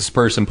him. This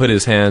person put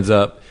his hands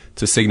up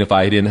to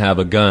signify he didn't have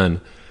a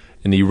gun,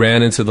 and he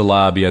ran into the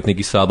lobby. I think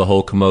he saw the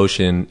whole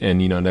commotion,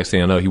 and you know, next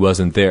thing I know, he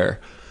wasn't there.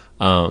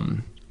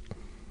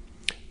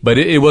 but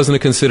it wasn't a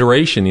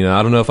consideration. You know,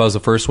 I don't know if I was the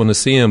first one to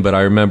see him, but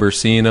I remember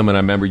seeing him, and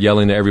I remember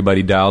yelling to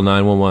everybody, dial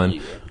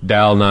 911,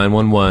 dial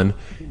 911.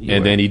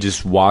 And then he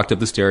just walked up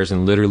the stairs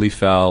and literally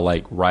fell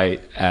like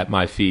right at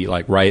my feet,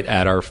 like right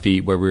at our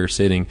feet where we were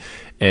sitting.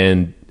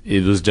 And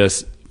it was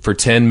just, for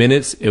 10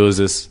 minutes, it was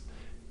just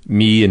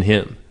me and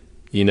him,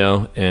 you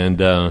know? And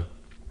I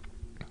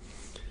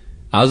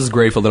was just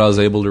grateful that I was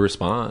able to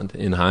respond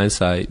in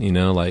hindsight, you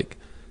know? Like,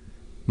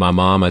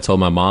 I told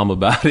my mom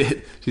about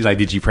it. She's like,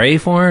 did you pray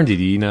for him? Did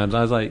you, you know? And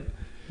I was like,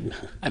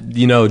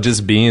 you know,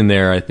 just being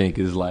there, I think,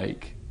 is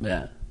like,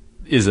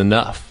 is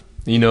enough.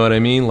 You know what I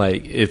mean?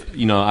 Like, if,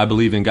 you know, I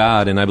believe in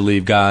God, and I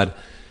believe God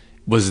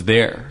was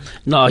there.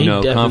 No, he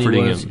definitely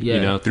comforting was, him, you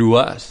know, through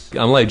us.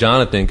 I'm like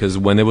Jonathan, because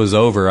when it was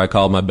over, I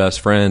called my best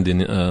friend,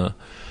 and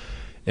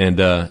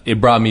it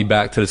brought me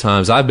back to the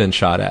times I've been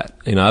shot at.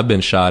 You know, I've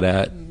been shot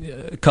at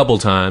a couple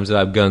times. I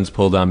have guns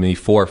pulled on me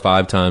 4 or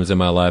 5 times in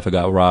my life. I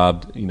got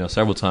robbed, you know,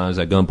 several times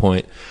at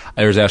gunpoint.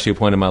 There was actually a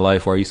point in my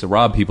life where I used to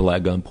rob people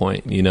at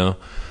gunpoint, you know.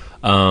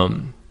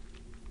 And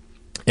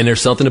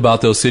there's something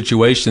about those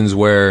situations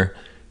where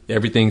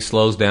everything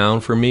slows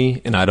down for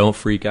me and I don't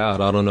freak out.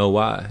 I don't know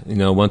why. You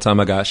know, one time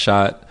I got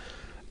shot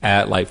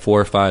at like 4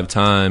 or 5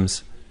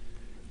 times,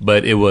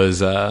 but it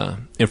was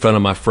in front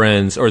of my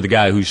friends, or the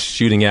guy who's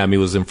shooting at me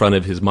was in front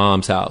of his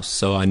mom's house.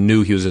 So I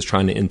knew he was just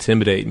trying to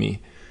intimidate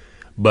me.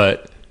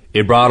 But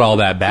it brought all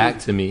that back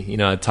to me. You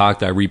know, I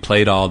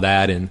replayed all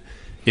that, and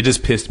it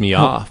just pissed me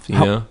off, you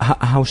know?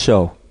 How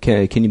so?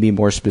 Can you be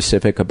more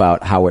specific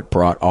about how it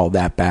brought all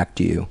that back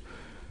to you?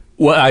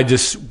 Well,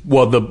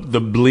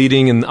 the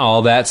bleeding and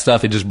all that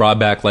stuff, it just brought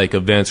back like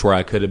events where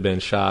I could have been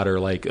shot, or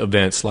like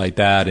events like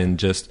that, and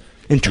just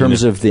in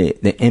terms of the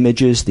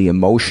images, the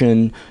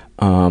emotion.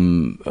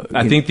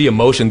 I think the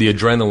emotion, the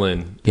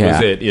adrenaline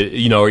was it,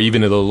 you know, or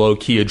even the low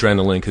key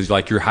adrenaline, because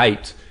like you're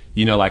hyped,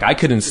 you know, like I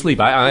couldn't sleep.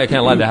 I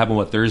can't let that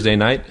happen. Thursday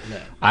night?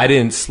 No. I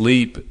didn't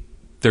sleep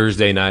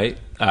Thursday night.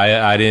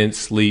 I didn't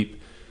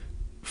sleep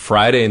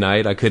Friday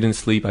night. I couldn't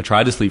sleep. I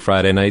tried to sleep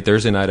Friday night.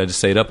 Thursday night, I just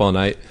stayed up all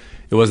night.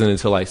 It wasn't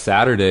until like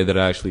Saturday that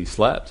I actually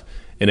slept.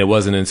 And it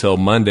wasn't until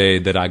Monday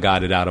that I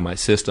got it out of my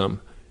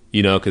system,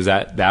 you know, because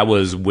that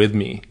was with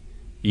me,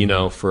 you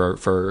know, for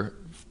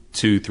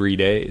 2-3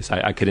 days.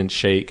 I couldn't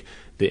shake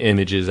the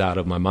images out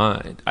of my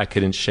mind. I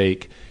couldn't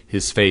shake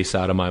his face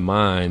out of my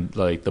mind,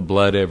 like the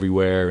blood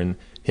everywhere and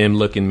him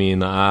looking me in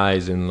the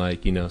eyes and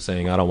like, you know,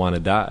 saying, I don't want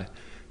to die.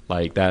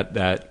 Like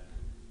that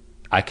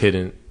I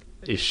couldn't,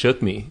 it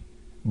shook me.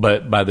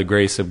 But by the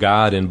grace of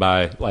God and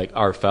by like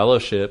our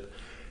fellowship,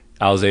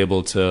 I was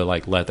able to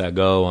like let that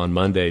go on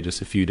Monday,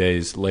 just a few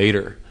days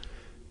later.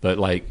 But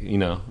like, you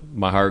know,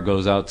 my heart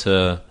goes out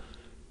to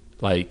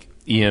like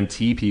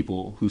EMT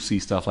people who see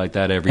stuff like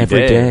that every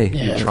day.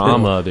 Yeah. The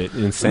trauma of it,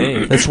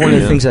 insane. That's one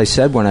of the things I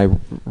said when I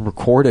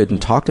recorded and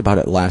talked about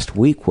it last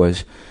week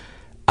was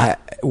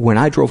when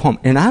I drove home,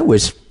 and I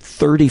was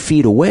 30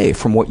 feet away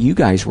from what you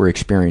guys were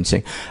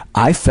experiencing,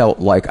 I felt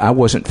like I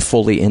wasn't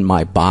fully in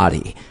my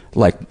body.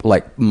 Like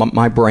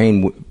my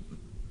brain,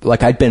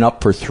 like I'd been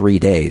up for 3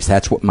 days.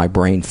 That's what my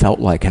brain felt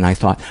like. And I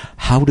thought,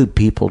 how do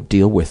people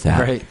deal with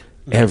that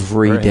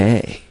every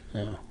day?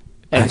 Yeah.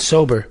 And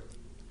sober.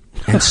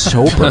 And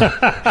sober.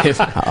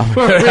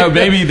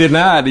 Maybe you did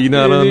not. You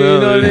know, I don't know.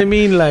 You know what I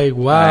mean? Like,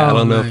 wow. I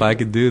don't know if I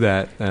could do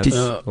that.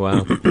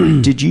 Wow.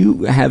 Did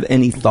you have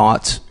any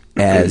thoughts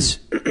as,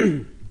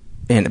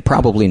 and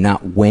probably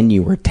not when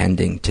you were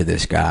tending to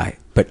this guy,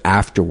 but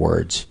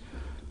afterwards,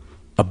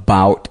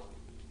 about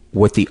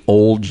what the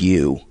old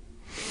you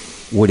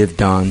would have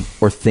done,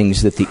 or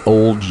things that the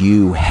old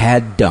you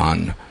had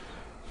done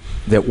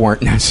that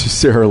weren't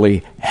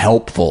necessarily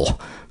helpful,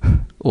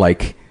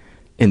 like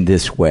in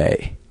this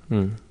way,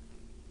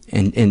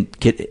 and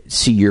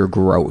see your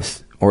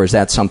growth? Or is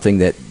that something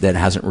that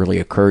hasn't really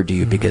occurred to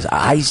you? Because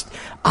I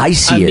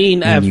see it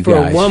in you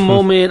guys. For one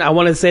moment, I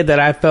want to say that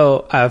I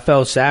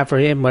felt sad for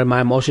him, but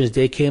my emotions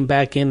did came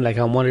back in. Like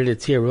I wanted to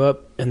tear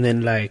up, and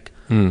then like,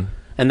 and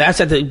that's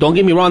don't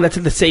get me wrong. That's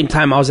at the same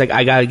time I was like,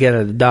 I gotta get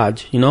out of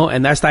Dodge, you know.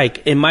 And that's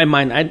like in my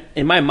mind. I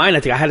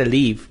think I had to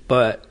leave,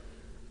 but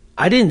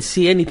I didn't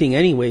see anything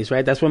anyways.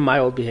 Right? That's when my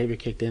old behavior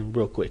kicked in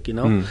real quick, you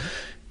know.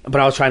 But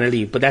I was trying to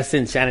leave. But that's the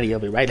insanity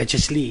of it, right? Like,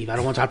 just leave. I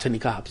don't want to talk to any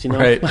cops, you know?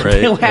 I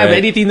don't have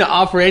anything to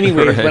offer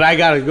anyways, but I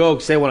got to go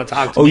because they want to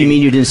talk to me. Oh, you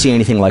mean you didn't see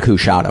anything like who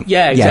shot him?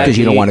 Yeah, exactly. Yeah, because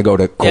you don't want to go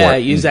to court. Yeah,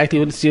 you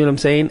exactly see what I'm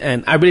saying?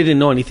 And I really didn't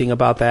know anything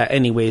about that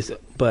anyways,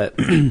 but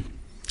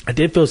I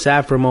did feel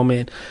sad for a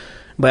moment.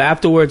 But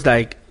afterwards,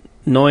 like,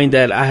 knowing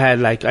that I had,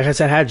 like I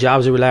said, I had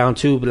jobs to rely on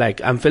too, but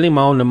like I'm feeling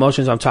my own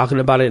emotions, I'm talking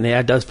about it, and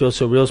it does feel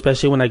surreal,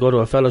 especially when I go to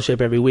a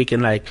fellowship every week.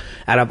 And like,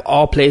 out of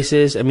all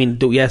places, I mean,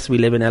 yes, we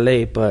live in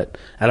LA, but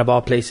out of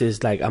all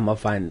places, like I'm gonna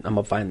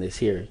find this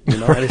here, you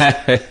know.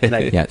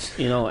 Like, yes,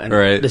 you know, and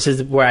this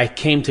is where I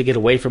came to get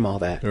away from all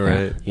that,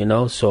 right? You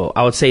know, so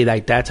I would say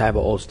like that type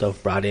of old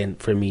stuff brought in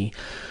for me.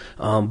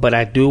 But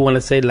I do want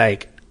to say,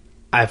 like,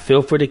 I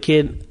feel for the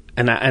kid.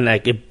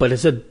 But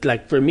it's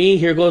for me,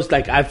 here goes,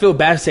 I feel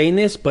bad saying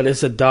this, but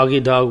it's a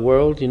dog-eat-dog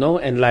world,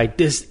 and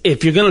this,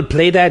 if you're going to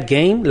play that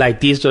game,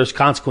 there's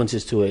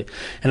consequences to it.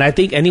 And I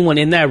think anyone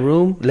in that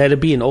room, let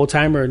it be an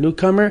old-timer or a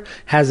newcomer,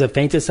 has the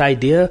faintest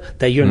idea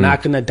that you're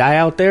not going to die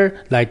out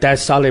there.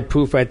 That's solid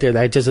proof right there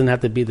that it doesn't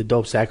have to be the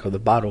dope sack or the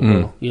bottle,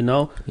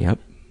 bro, Yep.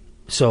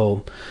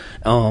 So,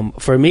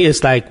 for me,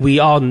 it's we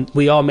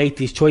all make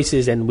these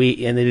choices, and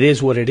it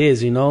is what it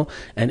is, and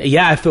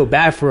yeah, I feel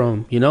bad for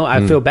him,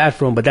 I feel bad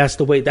for him, but that's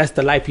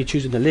the life you're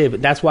choosing to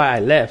live. That's why I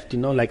left,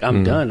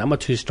 I'm done. I'm a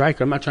 2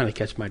 striker. I'm not trying to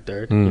catch my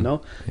third, Yeah.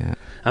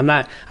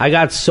 I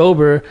got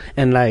sober,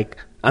 and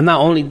I'm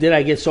not only did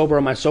I get sober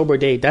on my sober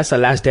day, that's the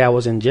last day I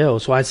was in jail.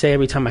 So I say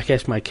every time I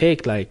catch my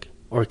cake,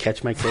 or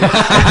catch my cake.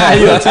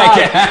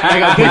 I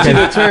got to get you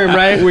the term,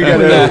 right? We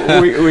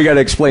gotta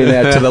explain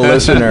that to the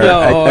listener.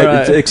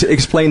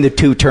 Explain the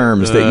 2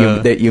 terms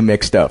that you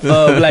mixed up.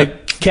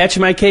 Catch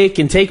my cake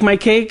and take my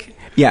cake.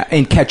 Yeah,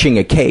 and catching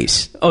a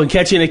case. Oh, and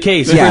catching a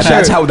case. Yeah,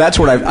 that's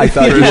what I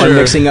thought you were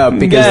mixing up.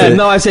 Because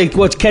I say,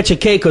 catch a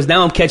cake, because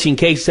now I'm catching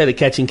cakes instead of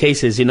catching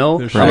cases, I'm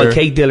a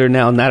cake dealer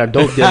now, not a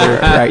dope dealer.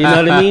 Right. You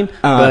know what I mean?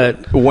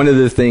 But one of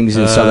the things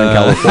in Southern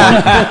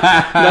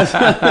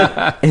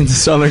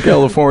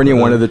California,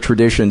 one of the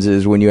traditions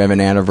is when you have an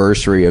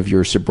anniversary of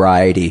your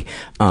sobriety,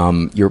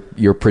 your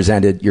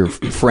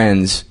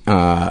friends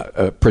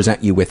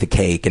present you with a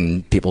cake,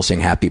 and people sing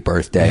happy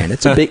birthday, and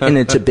it's a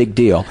big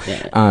deal.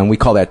 Yeah. We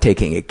call that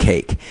taking a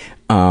cake.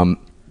 And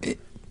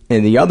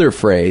the other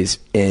phrase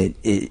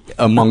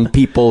among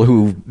people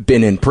who've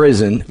been in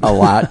prison a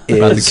lot is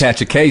about to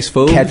catch a case,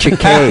 fool. Catch a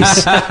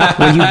case.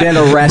 When you've been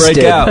arrested.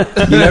 Break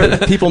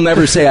out. People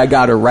never say I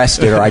got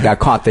arrested or I got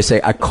caught. They say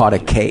I caught a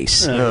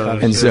case.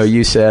 So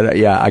you said,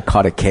 I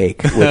caught a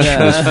cake, which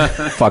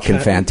was fucking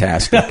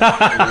fantastic.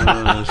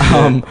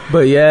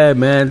 But yeah,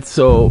 man.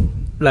 So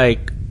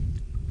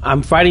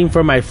I'm fighting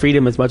for my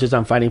freedom as much as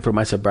I'm fighting for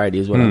my sobriety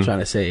is what I'm trying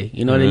to say.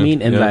 You know what I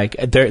mean? And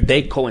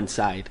they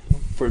coincide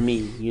for me.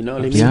 You know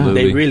what I mean? Yeah.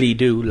 They really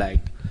do. I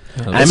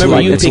remember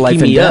you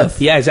picking me up.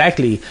 Yeah,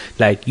 exactly.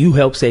 You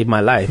helped save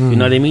my life. You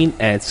know what I mean?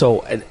 And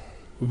so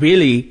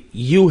really,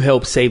 you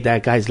helped save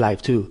that guy's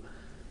life too.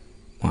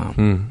 Wow.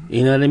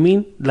 You know what I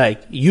mean?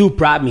 You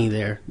brought me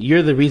there.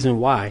 You're the reason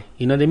why.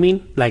 You know what I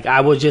mean? I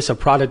was just a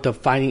product of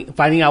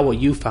finding out what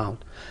you found.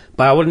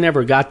 But I would have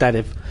never got that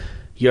if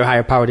your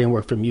higher power didn't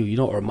work from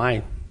you, or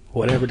mine,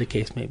 whatever the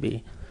case may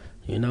be,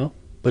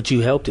 but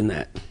you helped in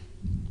that.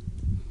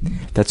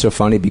 That's so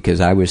funny,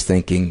 because I was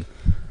thinking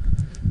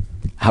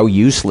how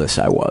useless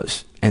I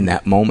was in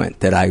that moment,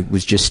 that I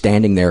was just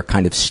standing there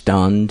kind of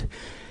stunned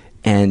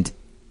and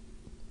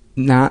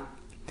not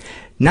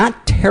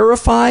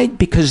terrified,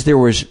 because there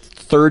was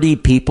 30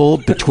 people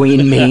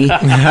between me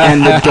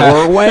and the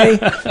doorway.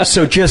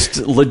 So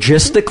just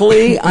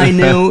logistically, I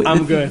knew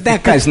I'm good.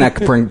 That guy's not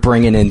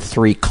bringing in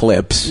 3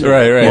 clips.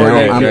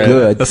 Right. I'm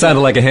good. That sounded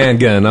like a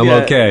handgun. I'm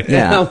okay.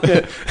 Yeah.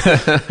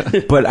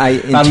 But I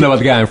don't know about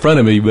the guy in front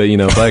of me, but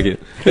fuck it.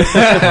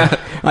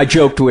 I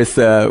joked with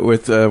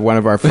one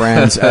of our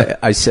friends.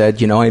 I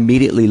said, I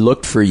immediately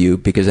looked for you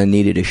because I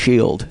needed a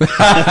shield.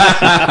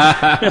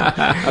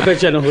 I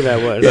bet you I know who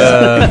that was.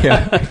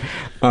 Yeah.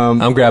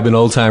 I'm grabbing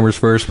old timers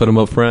first, put them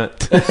up front.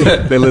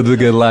 They lived a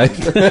good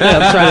life.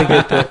 I'm trying to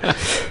get there.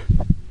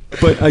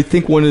 But I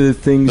think one of the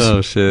things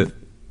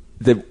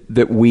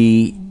that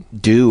we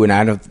do, and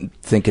I don't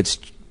think it's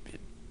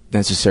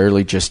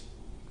necessarily just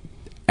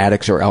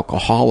addicts or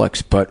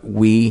alcoholics, but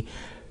we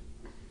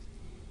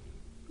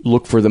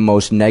look for the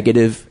most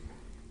negative,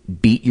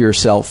 beat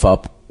yourself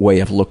up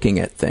way of looking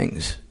at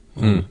things.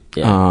 Yeah.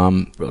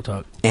 Real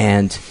talk.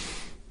 And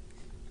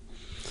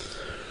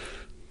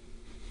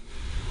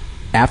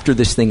after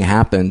this thing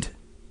happened,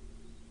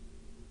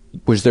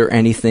 was there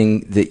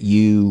anything that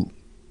you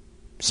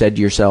said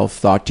to yourself,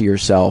 thought to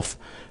yourself?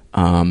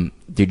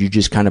 Did you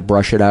just kind of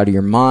brush it out of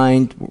your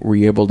mind? Were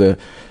you able to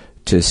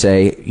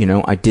say,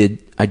 I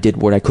did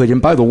what I could?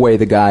 And by the way,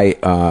 the guy,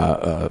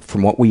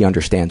 from what we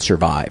understand,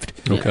 survived.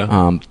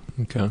 Okay.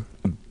 Okay.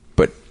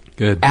 But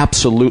good.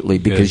 Absolutely,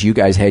 because you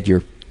guys had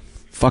your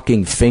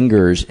fucking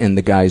fingers in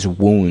the guy's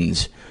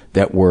wounds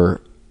that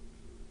were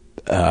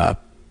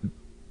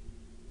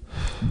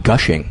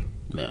gushing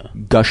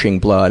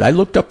blood. I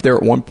looked up there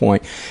at one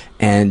point,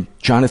 and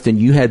Jonathan,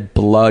 you had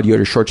blood. You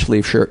had a short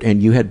sleeve shirt,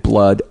 and you had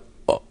blood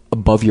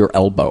above your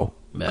elbow,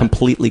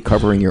 completely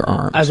covering your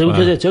arms.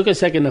 Because it took a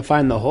second to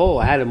find the hole.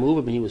 I had to move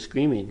him, and he was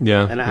screaming.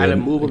 Yeah, and I had to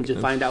move him to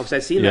find out, because I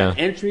seen that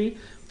entry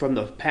from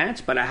the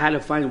pants, but I had to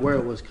find where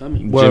it was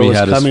coming. Jimmy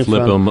had to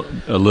flip him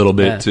a little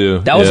bit too.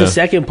 That was the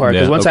second part,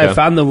 because once I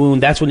found the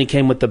wound, that's when he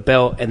came with the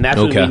belt, and that's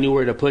when we knew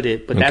where to put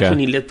it. But that's when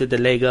he lifted the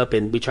leg up,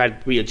 and we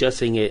tried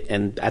readjusting it,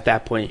 and at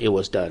that point, it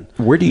was done.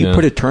 Where do you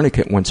put a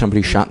tourniquet when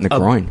somebody's shot in the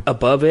groin?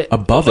 Above it.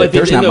 Above it.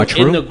 There's not much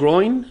room. In the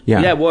groin?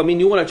 Yeah. Well,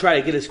 you want to try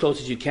to get as close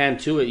as you can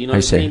to it. You know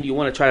what I mean? You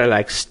want to try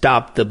to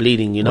stop the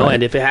bleeding. Right.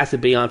 And if it has to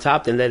be on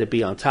top, then let it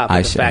be on top.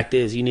 But the fact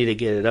is, you need to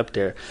get it up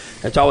there.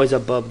 It's always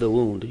above the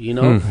wound.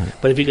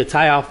 But if you could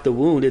tie off the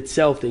wound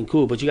itself, then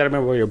cool. But you got to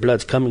remember where your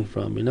blood's coming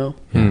from.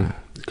 Yeah.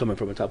 coming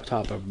from the top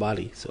of our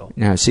body. So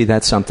now, see,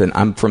 that's something.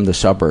 I'm from the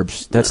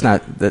suburbs. That's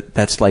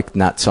that's like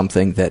not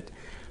something that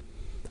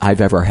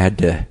I've ever had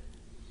to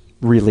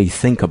really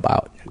think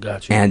about.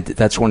 Gotcha. And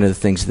that's one of the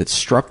things that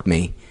struck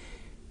me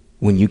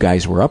when you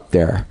guys were up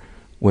there,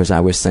 was I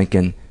was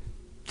thinking,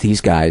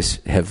 these guys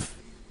have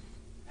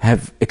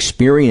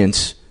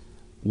experience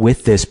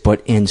with this,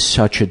 but in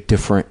such a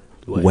different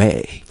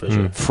way. For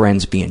sure.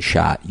 Friends being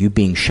shot, you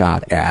being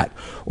shot at,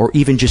 or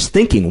even just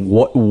thinking,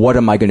 what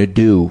am I going to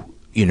do?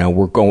 You know,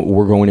 we're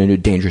going into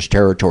dangerous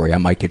territory. I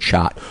might get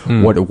shot.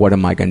 What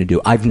am I going to do?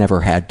 I've never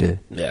had to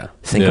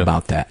think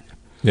about that.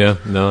 Yeah,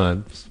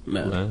 no,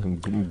 I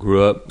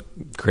grew up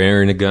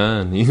carrying a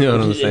gun. You know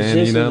what I'm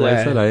saying? You know, like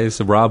I said, I used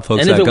to rob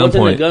folks at gunpoint. And if it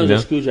wasn't a gun, it was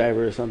a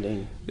screwdriver or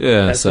something.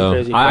 Yeah,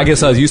 so I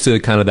guess I was used to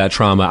kind of that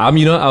trauma. I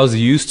was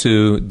used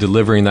to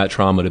delivering that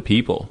trauma to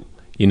people.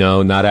 You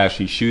know, not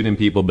actually shooting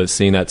people, but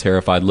seeing that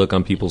terrified look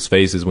on people's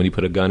faces when you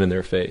put a gun in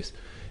their face.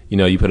 You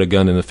know, you put a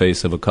gun in the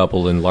face of a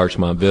couple in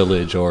Larchmont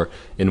Village or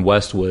in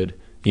Westwood.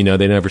 You know,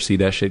 they never see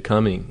that shit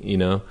coming, you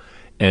know?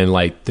 And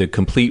like the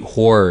complete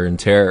horror and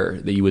terror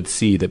that you would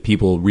see, that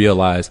people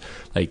realize,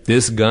 like,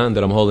 this gun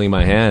that I'm holding in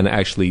my hand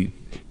actually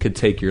could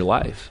take your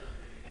life.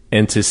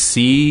 And to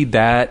see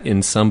that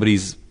in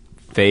somebody's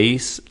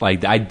face,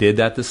 like I did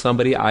that to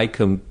somebody, I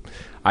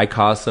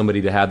caused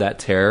somebody to have that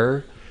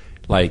terror,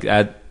 like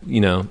that, you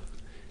know,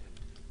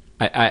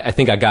 I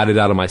think I got it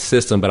out of my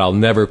system, but I'll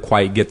never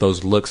quite get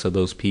those looks of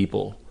those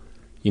people.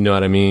 You know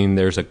what I mean?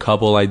 There's a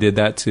couple I did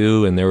that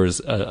to, and there was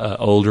a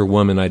older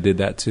woman I did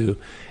that to,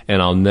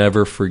 and I'll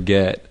never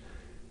forget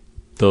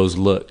those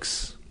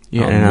looks.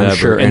 Yeah,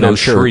 and those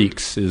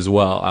shrieks as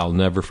well. I'll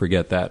never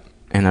forget that.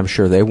 And I'm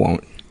sure they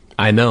won't.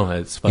 I know,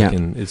 it's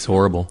fucking, it's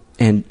horrible.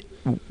 And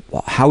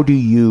how do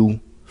you,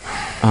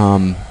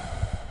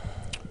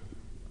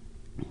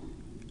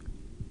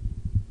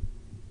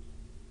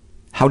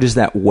 how does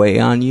that weigh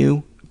on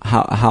you?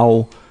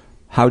 How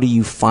do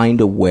you find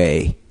a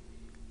way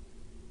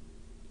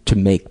to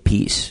make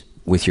peace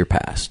with your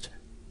past,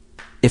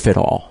 if at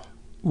all?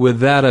 With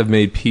that, I've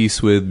made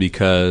peace with,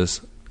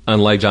 because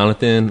unlike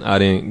Jonathan, I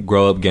didn't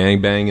grow up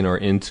gangbanging or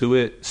into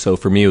it. So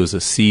for me, it was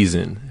a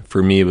season.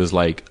 For me, it was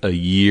like a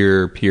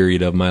year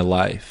period of my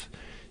life,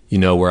 you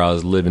know, where I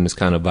was living this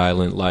kind of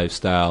violent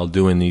lifestyle,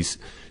 doing these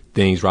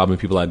things, robbing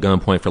people at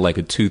gunpoint for like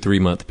a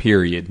 2-3 month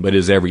period. But it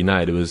was every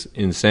night. It was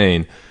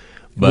insane.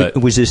 But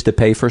was this to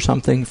pay for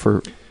something?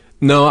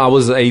 No, I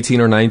was 18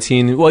 or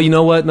 19. Well, you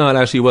know what? No, it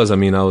actually was. I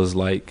mean, I was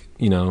like,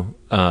 you know,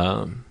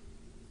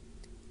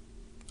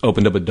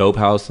 opened up a dope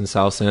house in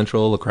South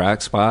Central, a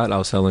crack spot. I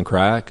was selling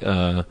crack.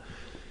 And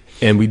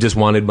we just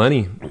wanted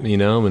money, you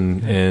know,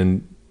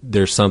 and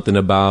there's something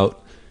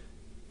about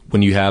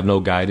when you have no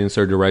guidance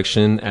or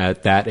direction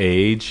at that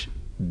age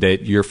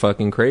that you're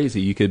fucking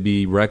crazy. You could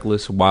be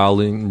reckless,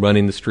 wilding,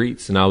 running the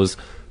streets. And I was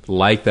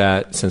like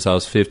that since I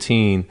was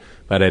 15.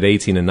 But at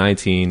 18 and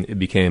 19, it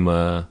became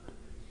a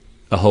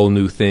whole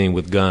new thing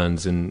with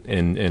guns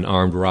and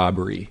armed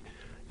robbery.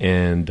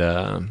 And,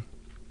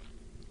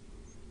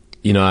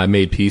 you know, I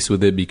made peace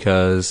with it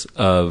because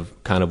of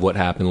kind of what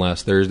happened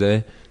last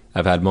Thursday.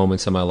 I've had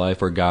moments in my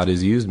life where God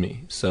has used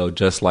me. So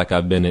just like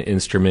I've been an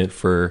instrument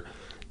for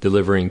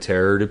delivering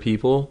terror to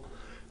people,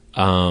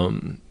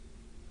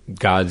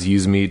 God's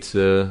used me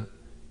to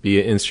be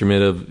an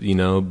instrument of, you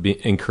know,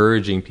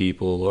 encouraging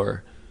people.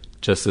 Or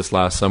just this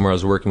last summer, I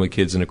was working with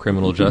kids in the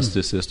criminal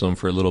justice system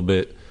for a little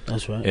bit.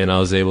 That's right. And I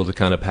was able to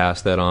kind of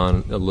pass that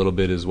on a little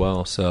bit as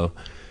well. So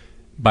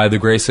by the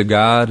grace of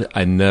God,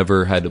 I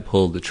never had to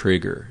pull the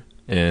trigger.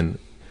 And,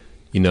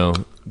 you know,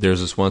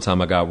 there's this one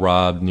time I got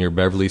robbed near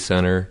Beverly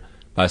Center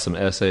by some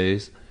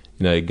essays.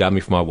 You know, it got me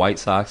for my White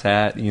Sox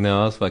hat. You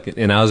know, I was fucking,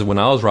 and when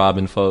I was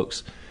robbing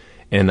folks,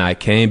 and I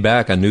came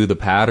back, I knew the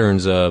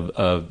patterns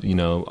of you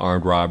know,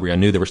 armed robbery. I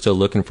knew they were still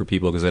looking for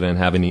people because I didn't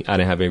have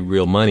any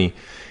real money.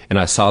 And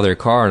I saw their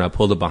car, and I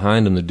pulled up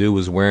behind them. The dude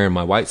was wearing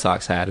my White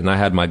Sox hat, and I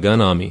had my gun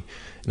on me.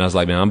 And I was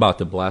like, man, I'm about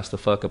to blast the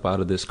fuck up out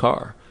of this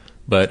car.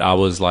 But I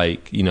was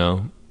like, you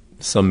know,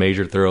 some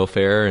major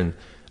thoroughfare, and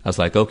I was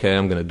like, okay,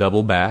 I'm going to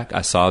double back.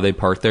 I saw they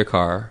parked their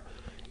car,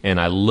 and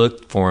I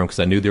looked for them because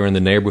I knew they were in the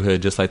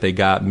neighborhood just like they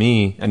got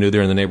me. I knew they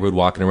were in the neighborhood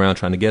walking around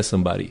trying to get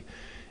somebody.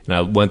 And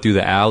I went through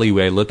the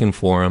alleyway looking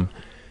for them,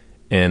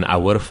 and I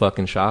would have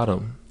fucking shot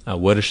them. I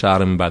would have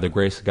shot him. By the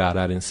grace of God,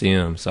 I didn't see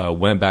him. So I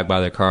went back by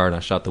their car, and I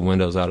shot the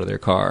windows out of their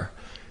car.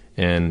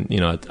 And, you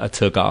know, I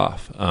took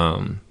off.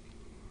 And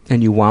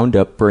you wound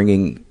up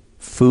bringing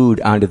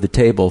food onto the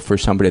table for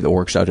somebody that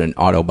works at an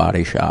auto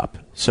body shop.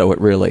 So it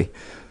really...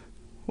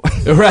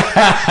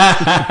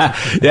 Yeah,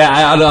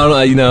 I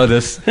don't, you know,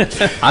 this.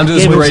 I'm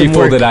just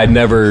grateful that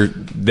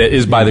that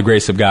is by the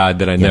grace of God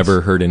that I never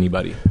hurt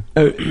anybody.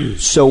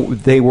 So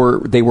they were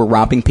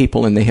robbing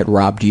people, and they had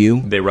robbed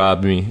you? They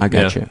robbed me. I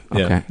got you.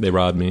 Okay. Yeah, they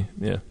robbed me.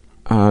 Yeah.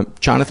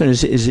 Jonathan,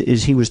 as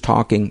he was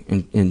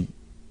talking and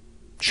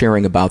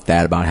sharing about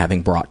that, about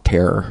having brought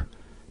terror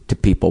to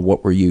people,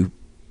 what were you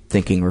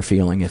thinking or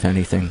feeling, if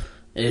anything?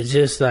 It's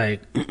just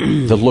like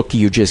the look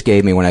you just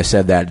gave me when I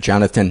said that.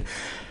 Jonathan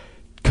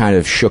kind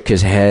of shook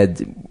his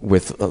head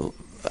with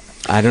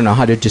I don't know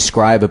how to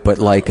describe it, but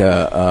like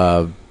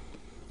I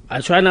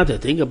try not to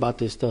think about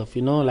this stuff,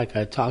 you know. Like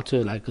I talk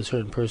to like a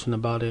certain person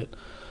about it,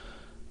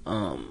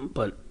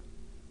 but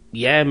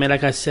yeah, man.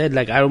 Like I said,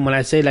 like when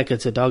I say like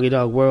it's a dog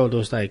world,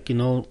 it's like, you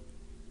know,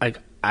 like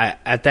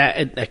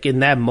like in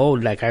that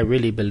mode, like I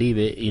really believe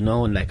it, you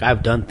know, and like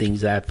I've done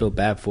things that I feel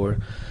bad for,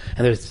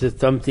 and there's just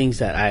some things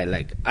that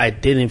I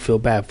didn't feel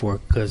bad for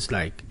because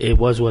like it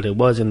was what it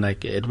was, and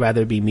like it'd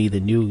rather be me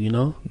than you, you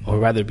know, or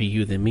rather be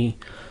you than me.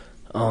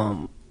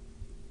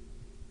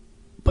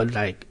 But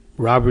like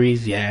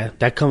robberies, yeah,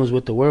 that comes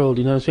with the world,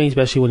 you know what I'm saying?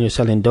 Especially when you're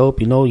selling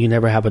dope, you know, you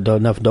never have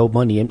enough dope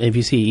money. If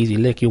you see easy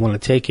lick, you want to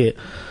take it.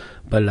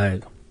 But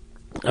like,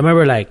 I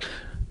remember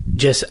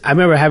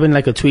having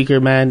like a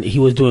tweaker, man. He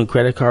was doing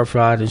credit card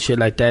fraud and shit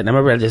like that. And I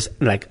remember I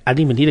didn't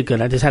even need a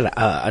gun. I just had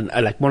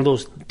like one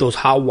of those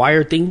hot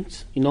wire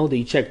things, you know, that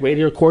you check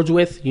radio cords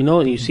with, you know,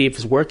 and you see if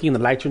it's working and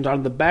the light turns on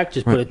in the back,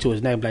 just put it to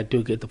his neck, like,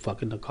 dude, get the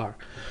fuck in the car.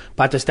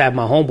 About to stab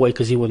my homeboy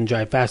because he wouldn't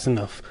drive fast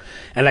enough.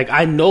 And like,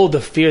 I know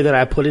the fear that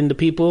I put into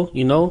people,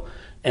 you know,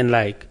 and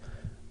like,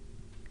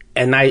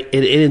 and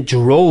it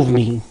drove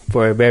me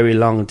for a very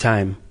long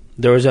time.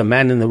 There was a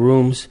man in the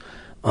rooms,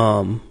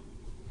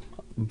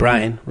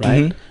 Brian,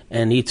 right? Mm-hmm.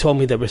 And he told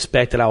me the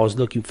respect that I was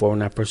looking for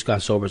when I first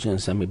got sober was going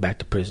to send me back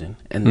to prison.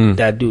 And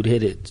that dude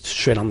hit it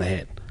straight on the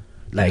head.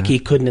 Like, he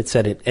couldn't have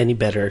said it any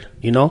better,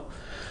 you know?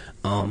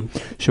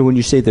 So when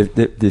you say that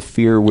the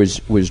fear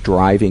was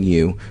driving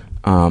you,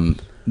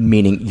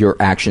 meaning your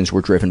actions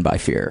were driven by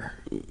fear?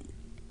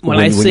 What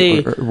I'm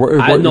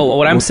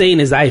saying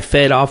is I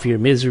fed off your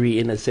misery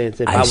in a sense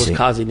if I was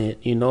causing it,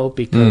 you know,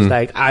 because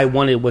like I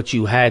wanted what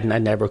you had and I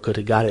never could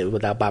have got it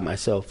without by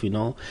myself, you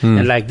know.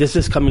 And like this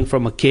is coming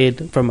from a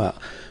kid,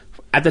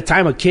 at the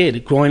time a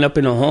kid growing up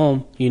in a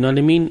home, you know what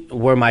I mean,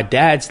 where my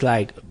dad's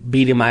like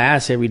beating my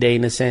ass every day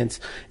in a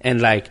sense,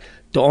 and like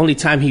the only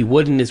time he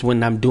wouldn't is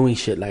when I'm doing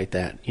shit like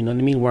that, you know what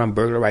I mean, where I'm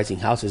burglarizing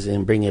houses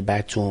and bringing it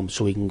back to him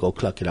so he can go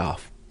cluck it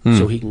off,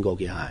 so he can go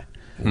get high.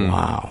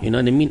 Wow. You know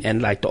what I mean?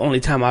 And like the only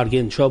time I would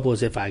get in trouble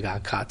is if I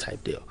got caught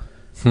type deal.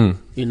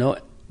 You know?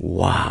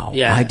 Wow.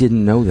 Yeah. I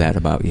didn't know that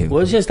about you.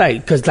 Well, it's just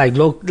like, cause like,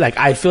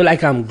 I feel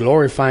like I'm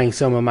glorifying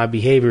some of my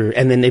behavior,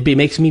 and then it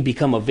makes me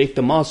become a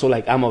victim also.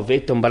 Like I'm a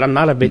victim, but I'm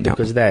not a victim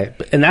because of that.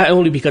 And not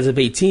only because of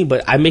 18,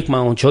 but I make my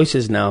own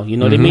choices now. You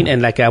know what I mean?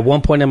 And like at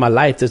one point in my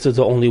life, this is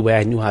the only way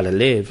I knew how to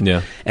live.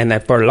 Yeah. And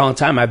that for a long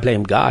time, I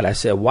blamed God. I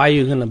said, why are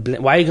you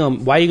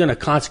gonna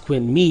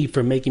consequent me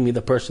for making me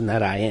the person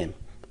that I am?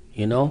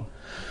 You know?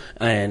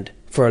 And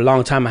for a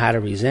long time, I had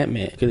a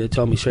resentment because it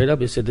told me straight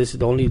up. It said, this is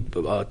the only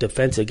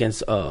defense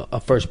against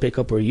a first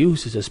pickup or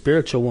use is a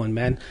spiritual one,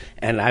 man.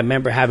 And I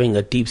remember having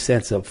a deep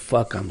sense of,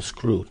 fuck, I'm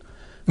screwed.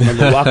 I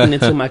remember walking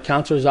into my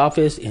counselor's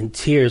office in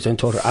tears and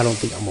told her, I don't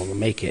think I'm going to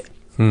make it.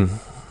 You know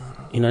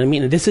what I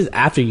mean? And this is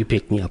after you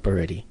picked me up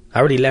already. I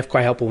already left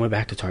Cry Help and went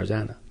back to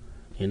Tarzana,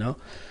 you know?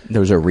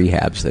 Those are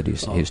rehabs that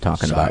he's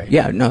talking about.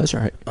 Yeah, no, that's all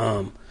right.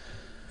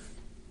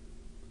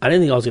 I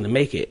didn't think I was going to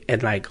make it.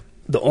 And like,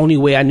 the only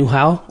way I knew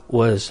how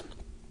was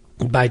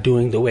by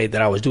doing the way that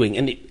I was doing.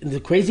 And the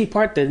crazy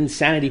part, the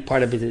insanity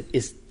part of it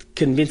is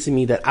convincing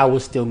me that I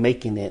was still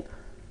making it,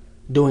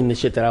 doing the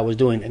shit that I was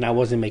doing, and I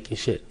wasn't making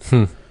shit.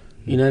 You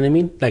know what I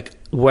mean? Like,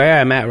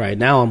 where I'm at right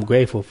now, I'm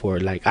grateful for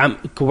it. Like,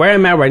 where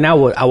I'm at right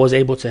now, I was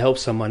able to help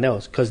someone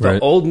else. Because the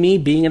old me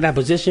being in that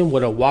position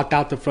would have walked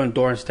out the front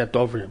door and stepped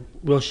over him.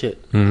 Real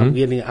shit.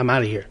 I'm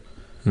out of here.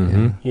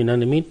 You know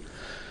what I mean?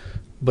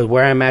 But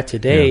where I'm at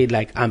today,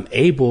 like, I'm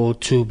able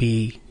to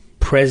be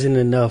present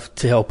enough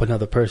to help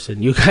another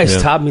person. You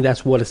guys taught me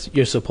that's what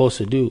you're supposed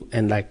to do,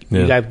 and like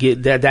you guys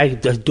get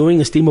that doing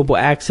esteemable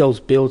acts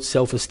builds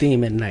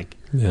self-esteem, and like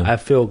I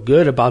feel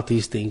good about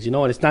these things, you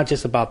know. And it's not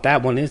just about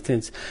that one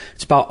instance;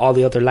 it's about all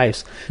the other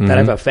lives that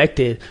I've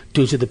affected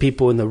due to the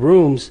people in the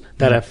rooms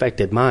that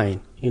affected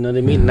mine. You know what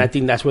I mean? And I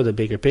think that's where the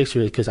bigger picture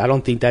is, because I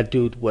don't think that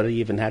dude would have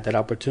even had that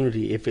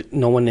opportunity if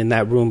no one in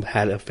that room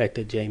had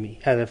affected Jamie,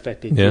 had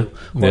affected you,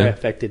 or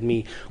affected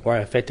me, or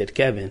affected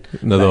Kevin.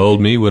 No, the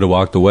old me would have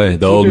walked away.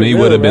 The old me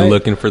would have been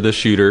looking for the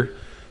shooter.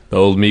 The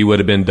old me would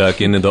have been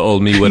ducking, and the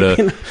old me would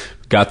have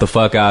got the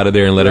fuck out of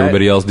there and let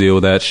everybody else deal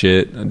with that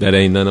shit. That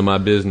ain't none of my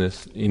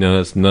business. You know,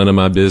 it's none of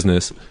my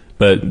business.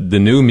 But the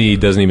new me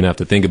doesn't even have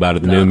to think about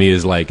it. The new me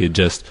is like, it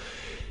just,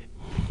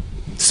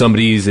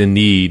 somebody's in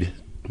need.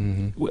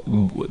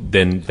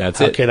 Then that's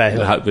it.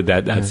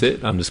 That's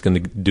it. I'm just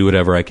going to do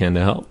whatever I can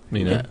to help.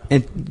 You know.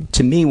 And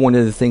to me, one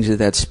of the things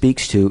that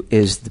speaks to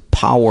is the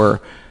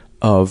power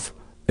of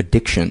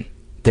addiction.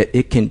 That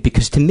it can,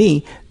 because to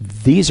me,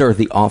 these are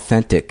the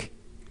authentic.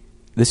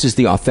 This is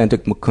the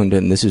authentic Mukunda,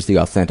 and this is the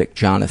authentic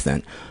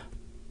Jonathan.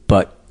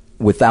 But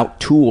without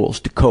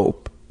tools to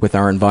cope with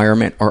our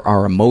environment or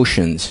our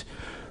emotions,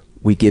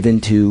 we give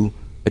into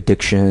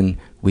addiction.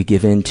 We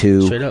give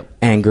into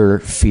anger,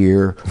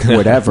 fear,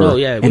 whatever.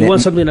 We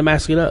want something to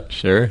mask it up.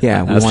 Sure.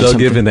 Yeah, I still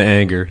give in to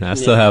anger. I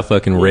still have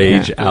fucking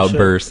rage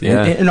outbursts.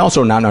 And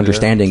also not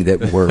understanding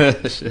that we're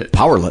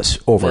powerless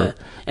over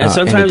And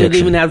sometimes it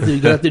even have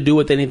to do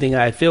with anything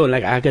I feel.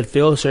 Like I could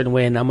feel a certain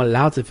way, and I'm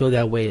allowed to feel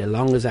that way as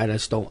long as I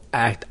just don't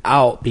act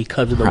out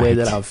because of the way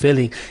that I'm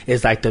feeling.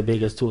 It's like the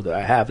biggest tool that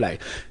I have.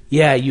 Like,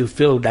 yeah, you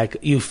feel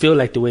like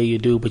the way you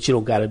do, but you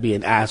don't got to be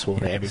an asshole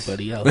to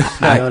everybody else.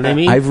 You know what I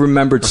mean? I've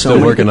remembered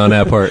still working on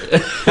that part.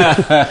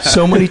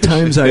 So many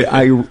times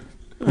I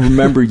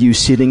remember you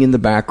sitting in the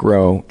back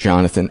row,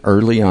 Jonathan,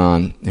 early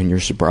on in your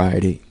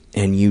sobriety,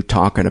 and you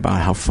talking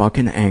about how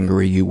fucking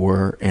angry you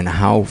were and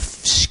how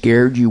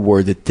scared you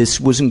were that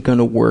this wasn't going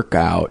to work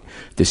out,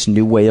 this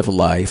new way of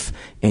life,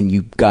 and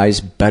you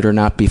guys better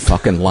not be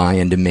fucking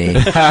lying to me.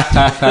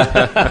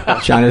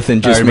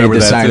 Jonathan just made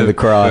the sign of the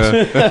cross.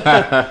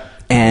 Yeah.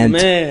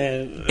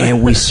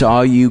 And we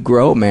saw you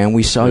grow, man.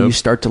 We saw you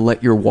start to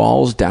let your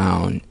walls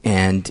down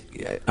and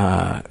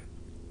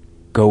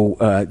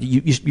go.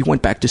 You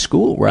went back to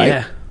school, right?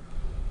 Yeah.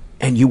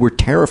 And you were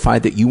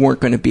terrified that you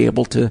weren't going to be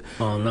able to.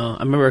 Oh no!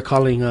 I remember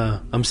calling.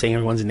 I'm saying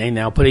everyone's name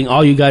now, putting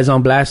all you guys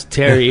on blast.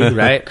 Terry,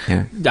 right?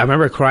 Yeah. I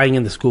remember crying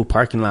in the school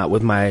parking lot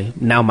with my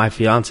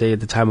fiance at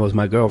the time. It was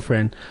my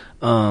girlfriend,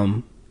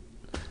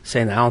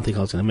 saying I don't think I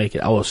was going to make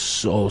it. I was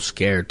so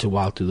scared to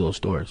walk through those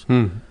doors.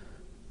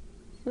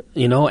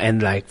 You know,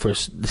 and like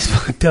it's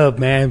fucked up,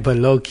 man, but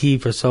low key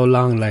for so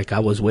long, like I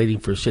was waiting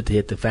for shit to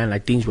hit the fan.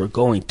 Like things were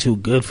going too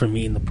good for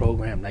me in the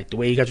program. Like the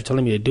way you guys were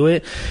telling me to do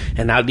it,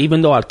 and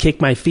even though I'd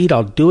kick my feet,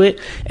 I'll do it,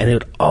 and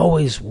it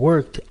always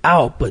worked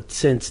out. But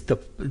since the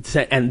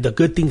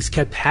good things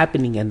kept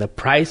happening, and the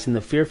price and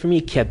the fear for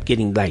me kept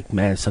getting like,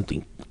 man,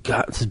 something.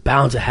 God, this is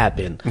bound to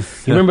happen.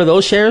 You remember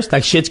those shares?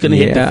 Like shit's gonna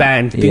hit the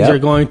fan. Things are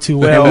going too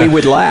well. And we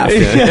would laugh.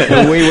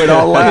 And we would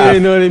all laugh. You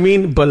know what I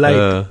mean? But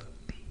like.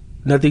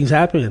 Nothing's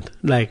happened.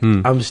 Like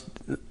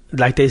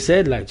like they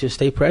said, like just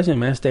stay present,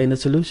 man. Stay in the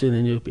solution,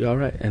 and you'll be all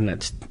right. And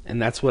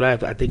that's what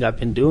I think I've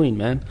been doing,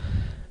 man.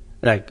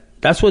 Like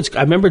that's what's.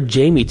 I remember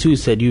Jamie too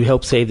said you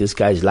helped save this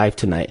guy's life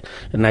tonight,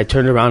 and I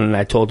turned around and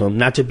I told him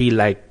not to be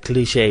like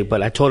cliche,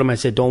 but I told him I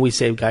said, don't we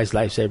save guys'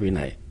 lives every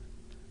night?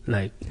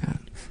 Like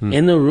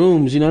in the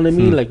rooms, you know what I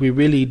mean? Like we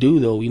really do,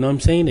 though. You know what I'm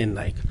saying? And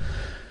like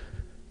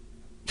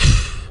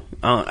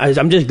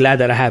I'm just glad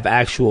that I have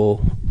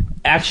actual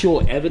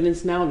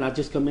evidence now, not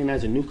just coming in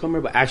as a newcomer,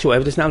 but actual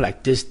evidence now,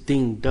 like this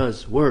thing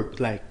does work.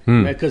 Like,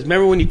 because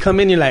remember when you come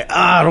in, you're like,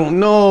 I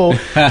don't know.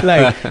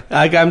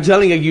 like I'm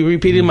telling you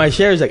repeated my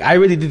shares. Like I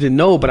really didn't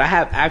know, but I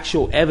have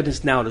actual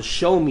evidence now to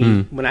show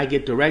me when I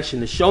get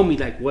direction, to show me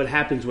like what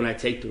happens when I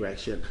take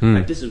direction.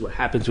 Like this is what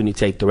happens when you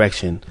take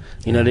direction.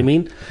 You know what I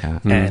mean? Yeah.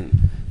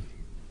 And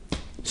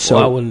so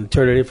I wouldn't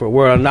turn it in for a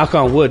world. Knock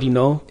on wood, you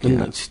know,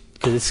 because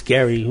it's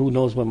scary. Who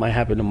knows what might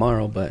happen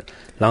tomorrow? But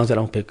as long as I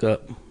don't pick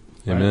up.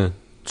 Amen.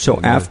 So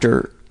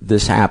after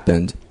this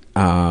happened,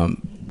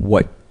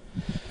 what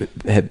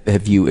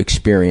have you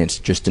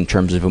experienced just in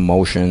terms of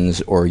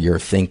emotions or your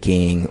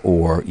thinking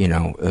or, you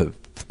know,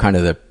 kind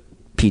of the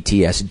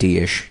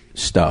PTSD-ish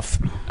stuff?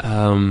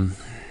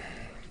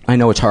 I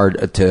know it's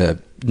hard to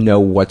know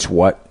what's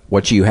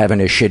you having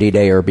a shitty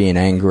day or being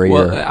angry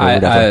or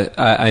whatever.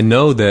 I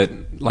know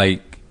that,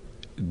 like,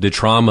 the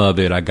trauma of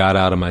it, I got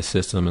out of my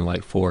system in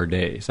like 4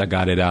 days. I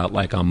got it out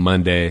like on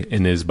Monday,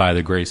 and is by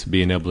the grace of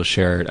being able to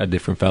share it at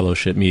different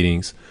fellowship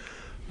meetings.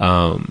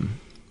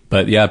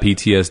 But yeah,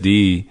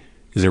 PTSD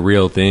is a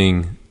real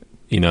thing,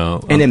 you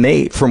know. And it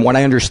may, from what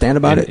I understand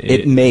about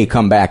it may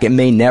come back. It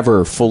may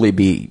never fully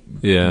be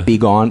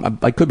gone.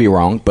 I could be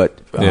wrong, but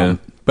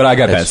but I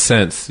got that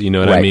sense, you know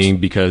what I mean?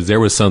 Because there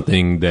was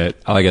something that,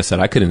 like I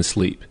said, I couldn't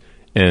sleep,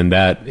 and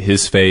that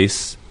his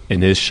face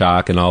and his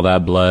shock and all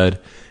that blood.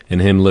 And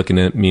him looking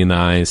at me in the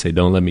eye and say,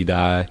 don't let me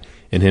die.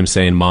 And him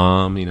saying,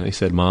 Mom, you know, he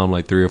said Mom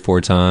like 3 or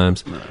 4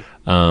 times.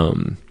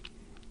 And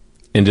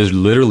just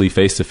literally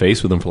face to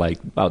face with him for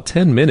like about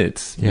 10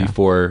 minutes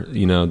before,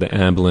 you know, the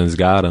ambulance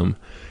got him.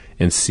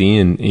 And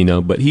seeing, you know,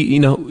 but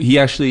he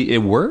actually, it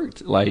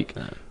worked. Like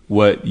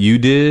what you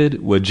did,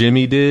 what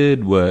Jimmy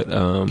did, what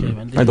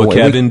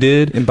Kevin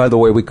did. And by the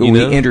way, we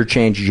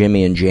interchange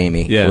Jimmy and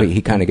Jamie. Yeah.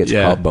 He kind of gets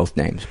called both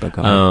names. But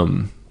go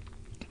ahead.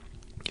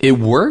 It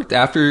worked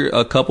after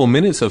a couple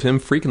minutes of him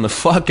freaking the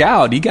fuck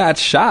out. He got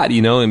shot,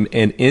 you know, and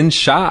in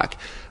shock.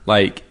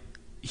 Like,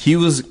 he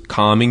was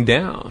calming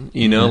down,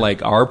 you know,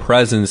 like our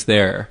presence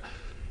there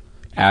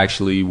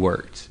actually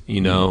worked,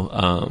 you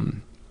know.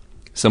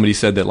 Somebody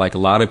said that, like, a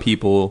lot of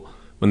people,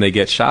 when they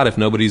get shot, if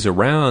nobody's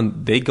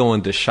around, they go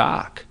into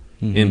shock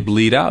and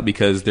bleed out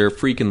because they're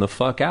freaking the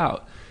fuck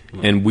out.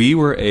 And we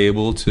were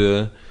able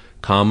to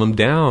calm him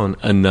down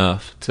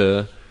enough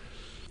to...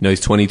 You know,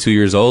 he's 22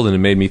 years old, and it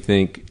made me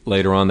think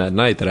later on that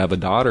night that I have a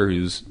daughter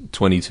who's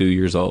 22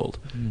 years old,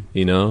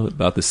 you know,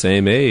 about the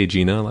same age,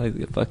 you know,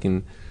 like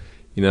fucking,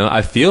 you know,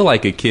 I feel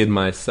like a kid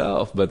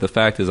myself, but the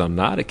fact is I'm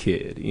not a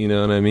kid, you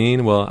know what I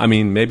mean? Well, I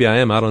mean, maybe I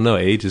am, I don't know,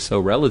 age is so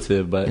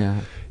relative, but,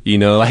 you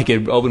know, like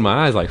it opened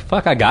my eyes like,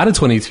 fuck, I got a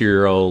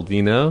 22-year-old,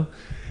 you know?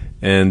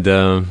 And,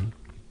 I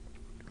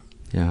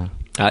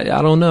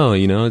don't know,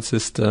 you know, it's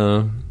just,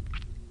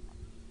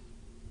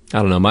 I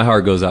don't know. My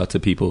heart goes out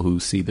to people who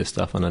see this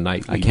stuff on a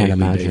nightly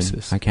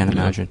basis. I can't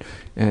imagine.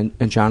 And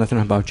Jonathan,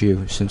 how about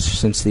you?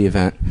 Since the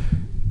event,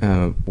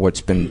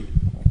 what's been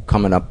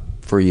coming up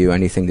for you?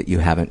 Anything that you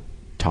haven't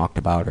talked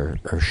about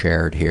or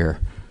shared here?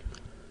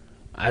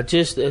 I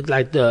just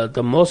like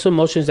the most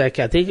emotions I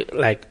think,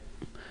 like,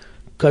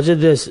 because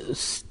of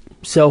this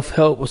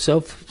self-help,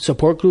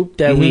 self-support group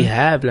that we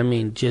have. I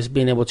mean, just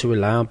being able to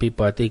rely on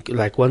people. I think,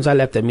 like, once I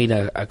left the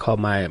meeting, I called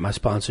my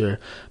sponsor.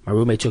 My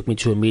roommate took me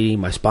to a meeting.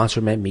 My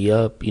sponsor met me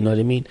up. You know what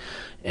I mean?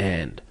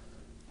 And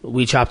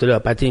we chopped it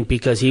up. I think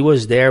because he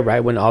was there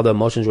right when all the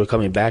emotions were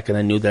coming back, and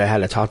I knew that I had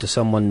to talk to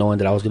someone, knowing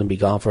that I was going to be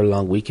gone for a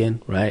long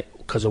weekend, right,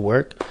 because of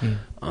work.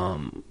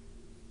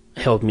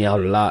 Helped me out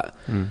a lot.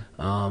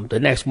 The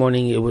next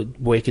morning, it was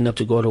waking up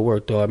to go to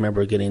work, though. I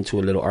remember getting into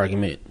a little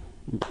argument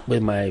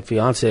with my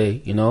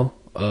fiance, you know,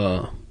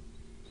 and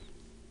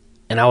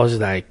I was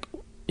like,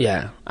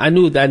 yeah, I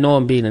know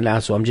I'm being an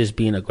asshole. I'm just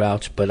being a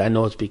grouch, but I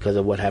know it's because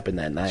of what happened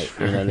that night.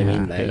 You know what I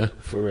mean?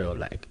 Like, for real.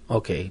 Like,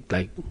 okay,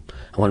 like,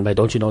 I want to be like,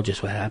 don't you know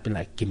just what happened?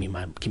 Like, give me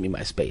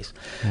my space.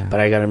 But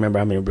I gotta remember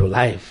I'm in real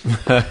life.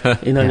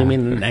 You know what I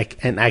mean?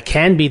 And I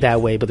can be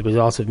that way, but the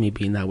results of me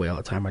being that way all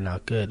the time are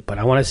not good. But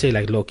I want to say,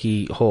 like,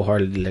 low-key,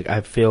 wholeheartedly, like, I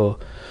feel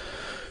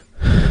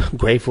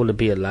grateful to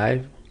be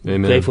alive.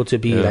 Amen. Grateful to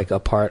be like a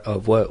part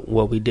of what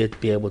we did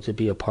be able to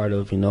be a part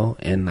of, you know,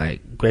 and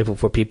like grateful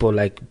for people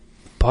like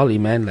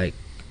Paulie, man. Like,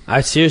 I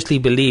seriously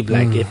believe,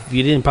 like, if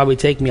you didn't probably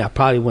take me, I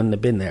probably wouldn't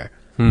have been there.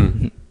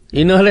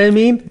 You know what I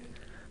mean?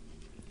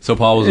 So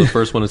Paul was the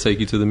first one to take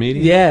you to the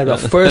meeting? Yeah, the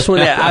first one.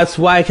 That's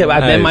why I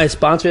met my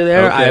sponsor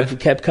there. Okay. I've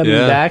kept coming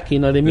back. You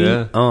know what I mean?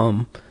 Yeah.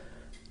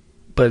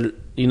 But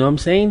you know what I'm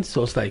saying?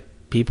 So it's like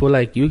people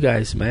like you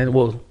guys, man.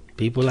 Well,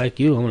 people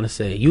like you, I want to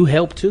say, you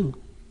help too.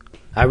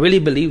 I really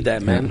believe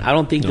that, man. I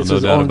don't think this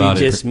was only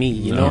just me,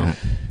 you know?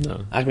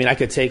 No. I mean, I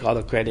could take all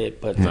the credit,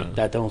 but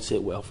that don't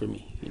sit well for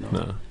me, you know?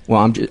 No.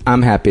 Well,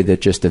 I'm happy that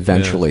just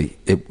eventually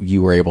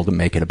you were able to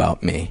make it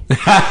about me.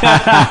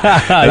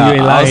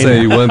 I'll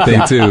say one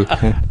thing, too.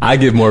 I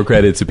give more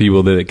credit to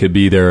people that could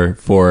be there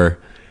for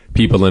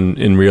people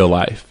in real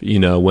life, you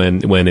know,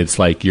 when it's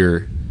like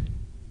you're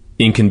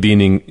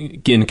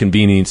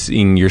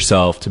inconveniencing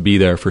yourself to be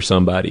there for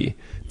somebody.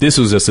 This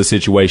was just a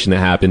situation that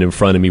happened in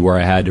front of me where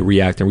I had to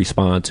react and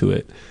respond to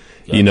it.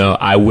 Gotcha. You know,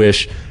 I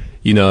wish,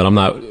 you know,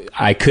 and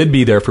I could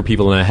be there for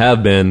people, and I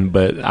have been,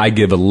 but I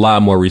give a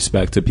lot more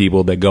respect to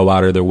people that go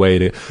out of their way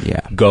to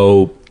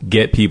go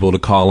get people, to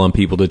call on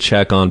people, to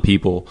check on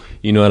people.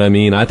 You know what I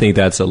mean? I think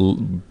that's a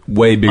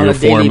way bigger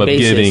form of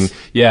giving,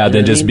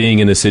 than just being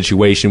in a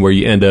situation where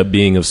you end up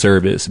being of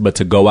service. But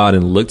to go out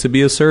and look to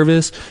be of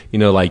service, you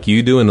know, like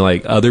you do and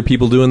like other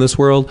people do in this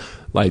world,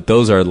 like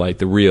those are like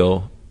the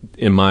real,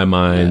 in my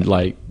mind,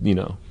 like, you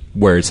know,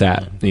 where it's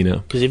at, you know.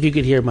 Because if you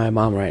could hear my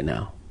mom right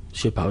now,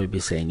 she'll probably be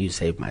saying, you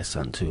saved my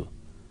son too.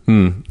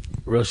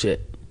 Real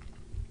shit.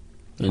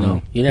 You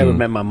know, you never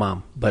met my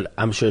mom, but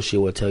I'm sure she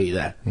will tell you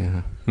that.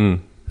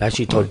 That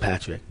she told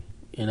Patrick,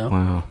 you know?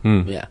 Wow.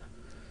 Yeah.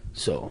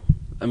 So,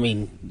 I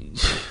mean,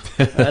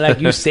 like,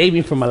 you saved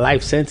me from a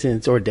life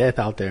sentence or death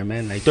out there,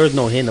 man. Like, there's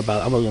no hint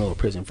about I'm going to go to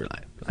prison for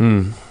life.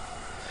 Like,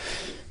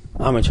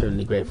 I'm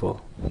eternally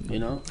grateful, you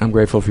know? I'm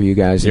grateful for you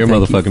guys. You're a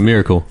motherfucking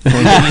miracle. So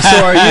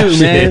are you,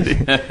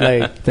 man.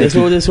 Like, that's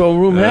what this whole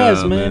room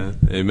has, man.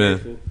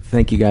 Amen.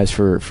 Thank you guys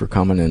for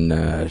coming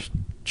and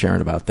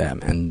sharing about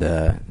that and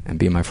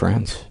being my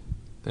friends.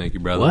 Thank you,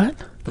 brother. What?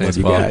 Thanks,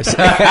 you guys.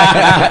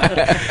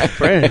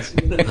 Friends.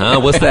 Huh?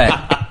 What's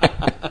that?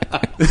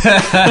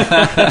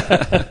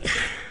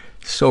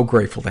 So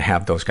grateful to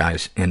have those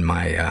guys in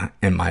my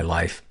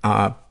life.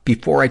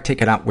 Before I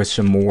take it out with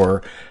some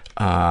more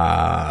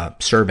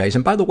surveys,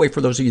 and by the way,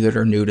 for those of you that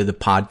are new to the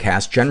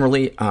podcast,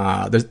 generally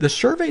the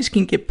surveys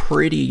can get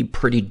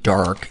pretty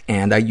dark,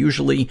 and I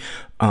usually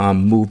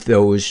move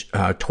those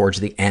towards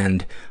the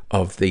end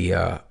of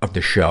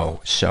the show.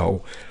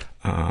 So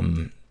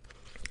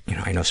you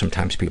know, I know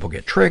sometimes people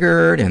get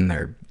triggered,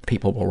 and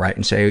people will write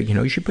and say, you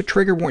know, you should put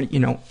trigger warning. You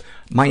know,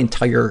 my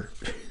entire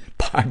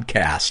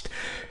podcast,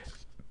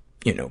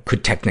 you know,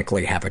 could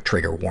technically have a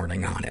trigger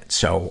warning on it.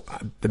 So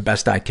the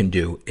best I can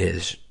do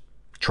is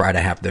try to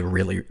have the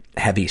really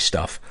heavy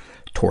stuff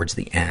towards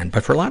the end.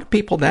 But for a lot of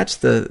people, that's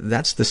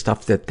the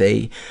stuff that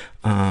they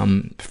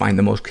find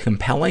the most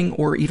compelling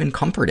or even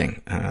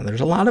comforting.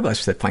 There's a lot of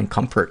us that find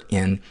comfort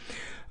in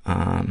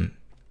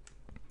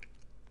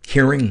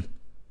hearing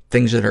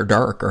things that are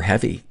dark or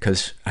heavy,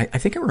 because I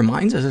think it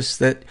reminds us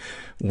that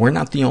we're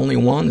not the only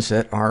ones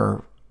that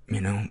are, you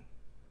know,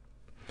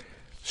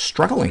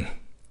 struggling.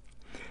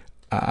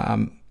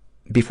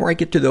 Before I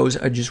get to those,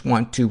 I just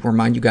want to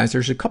remind you guys,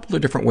 there's a couple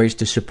of different ways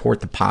to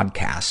support the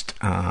podcast,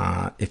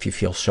 if you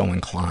feel so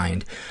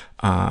inclined.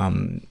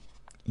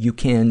 You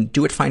can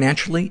do it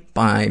financially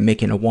by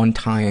making a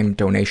one-time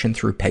donation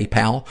through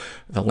PayPal.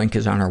 The link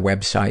is on our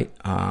website.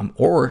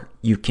 Or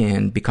you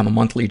can become a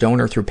monthly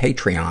donor through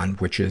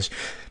Patreon, which is,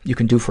 you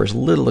can do for as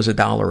little as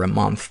 $1 a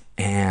month.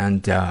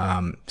 And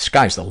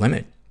sky's the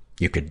limit.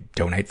 You could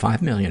donate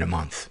 $5 million a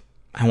month.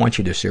 I want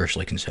you to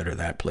seriously consider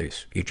that,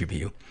 please, each of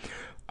you.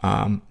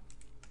 And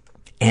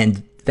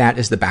that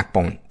is the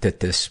backbone that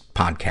this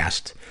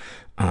podcast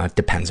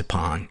depends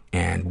upon.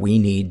 And we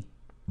need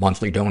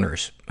monthly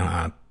donors.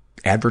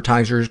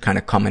 Advertisers kind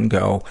of come and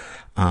go,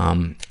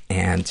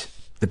 and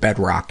the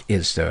bedrock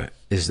is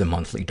the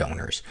monthly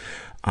donors.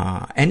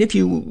 And if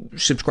you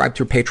subscribe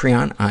through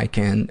Patreon, I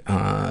can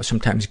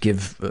sometimes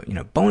give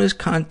bonus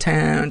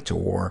content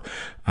or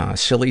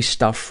silly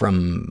stuff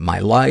from my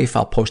life.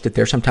 I'll post it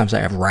there. Sometimes I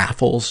have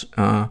raffles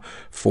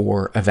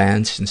for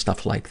events and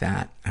stuff like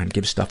that, and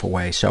give stuff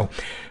away. So,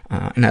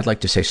 and I'd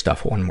like to say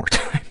stuff one more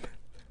time.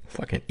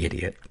 Fucking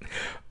idiot.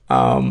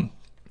 Yeah.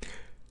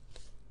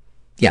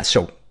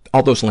 So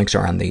all those links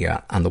are on the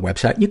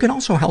website. You can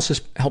also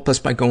help us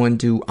by going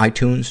to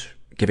iTunes,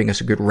 giving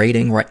us a good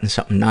rating, writing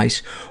something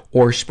nice,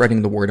 or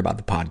spreading the word about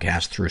the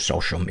podcast through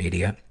social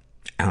media.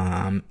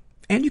 And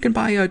you can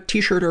buy a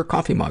t-shirt or a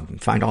coffee mug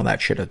and find all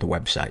that shit at the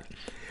website.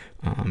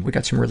 We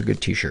got some really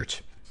good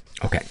t-shirts.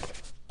 Okay.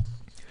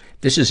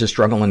 This is a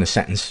struggle in a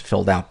sentence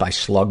filled out by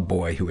Slug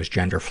Boy, who is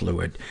gender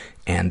fluid,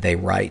 and they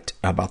write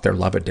about their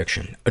love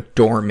addiction.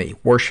 Adore me,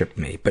 worship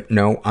me, but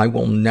no, I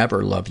will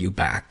never love you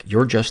back.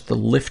 You're just the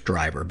Lyft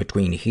driver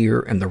between here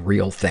and the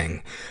real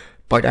thing.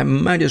 But I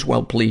might as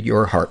well bleed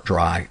your heart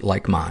dry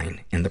like mine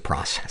in the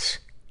process.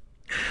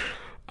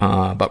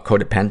 About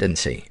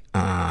codependency,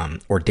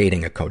 or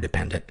dating a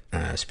codependent,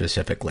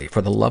 specifically.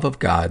 For the love of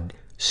God,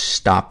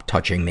 stop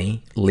touching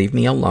me. Leave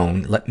me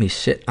alone. Let me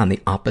sit on the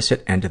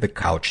opposite end of the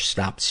couch.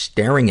 Stop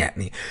staring at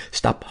me.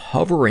 Stop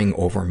hovering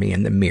over me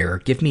in the mirror.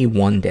 Give me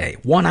 1 day,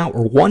 1 hour,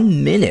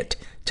 1 minute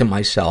to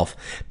myself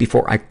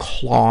before I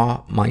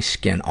claw my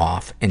skin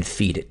off and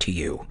feed it to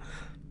you.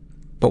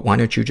 But why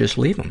don't you just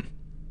leave him?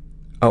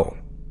 Oh,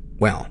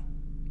 well,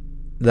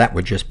 that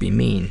would just be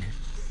mean.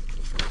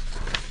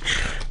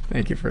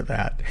 Thank you for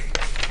that.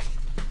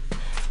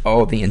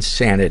 Oh, the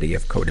insanity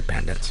of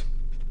codependence.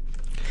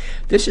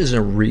 This is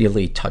a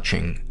really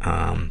touching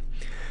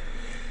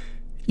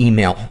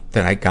email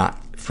that I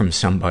got from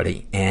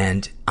somebody,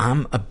 and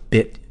I'm a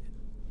bit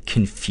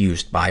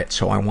confused by it,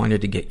 so I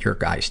wanted to get your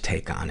guys'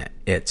 take on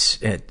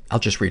it. I'll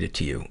just read it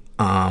to you.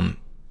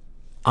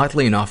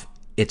 Oddly enough,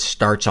 it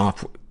starts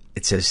off,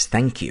 it says,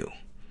 thank you.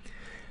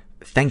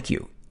 Thank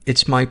you.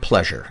 It's my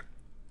pleasure.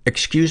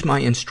 Excuse my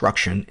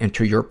instruction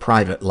into your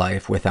private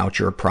life without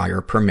your prior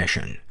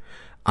permission.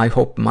 I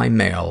hope my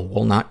mail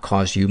will not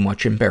cause you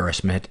much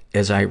embarrassment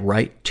as I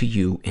write to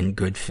you in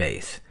good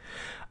faith.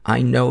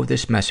 I know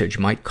this message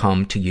might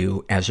come to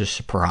you as a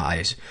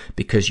surprise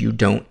because you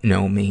don't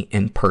know me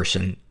in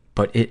person,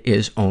 but it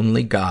is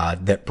only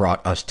God that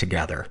brought us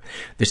together.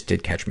 This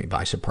did catch me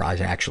by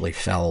surprise. I actually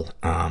fell.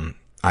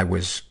 I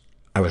was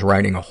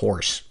riding a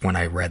horse when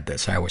I read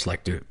this. I always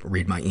like to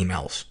read my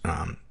emails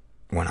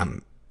when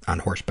I'm on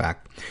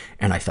horseback,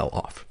 and I fell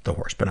off the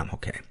horse, but I'm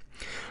okay.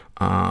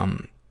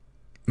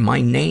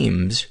 My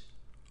names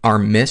are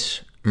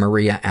Miss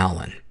Maria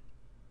Allen.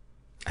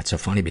 That's so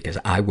funny because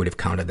I would have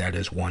counted that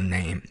as one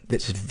name.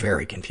 This is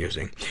very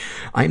confusing.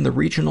 I am the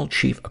regional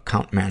chief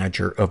account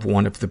manager of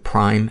one of the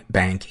prime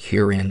bank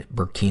here in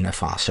Burkina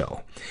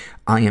Faso.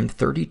 I am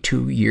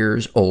 32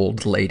 years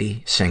old,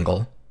 lady,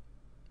 single.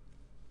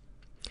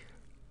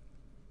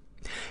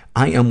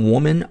 I am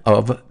woman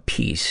of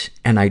peace,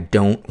 and I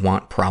don't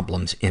want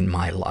problems in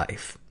my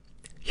life.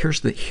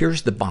 Here's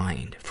the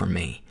bind for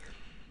me.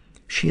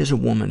 She is a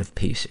woman of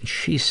peace, and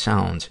she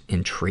sounds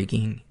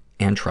intriguing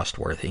and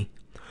trustworthy,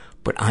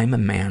 but I'm a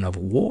man of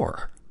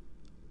war.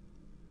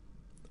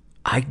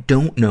 I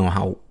don't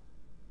know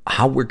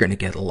how we're going to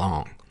get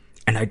along,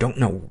 and I don't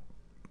know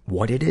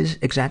what it is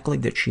exactly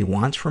that she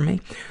wants from me,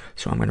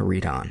 so I'm going to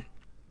read on.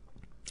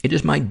 It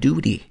is my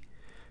duty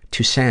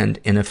to send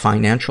in a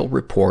financial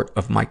report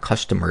of my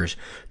customers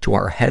to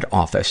our head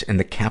office in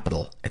the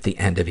capital at the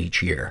end of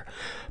each year.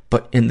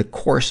 But in the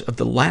course of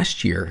the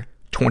last year,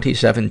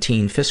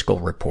 2017 fiscal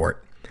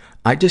report,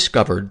 I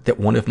discovered that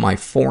one of my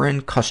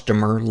foreign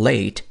customer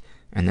late,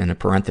 and then in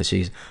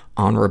parentheses,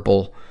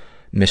 Honorable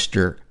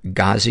Mr.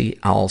 Ghazi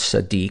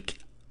Al-Sadiq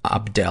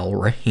Abdel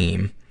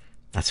Rahim,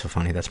 that's so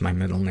funny, that's my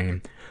middle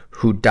name,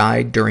 who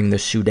died during the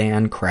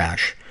Sudan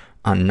crash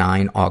on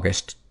 9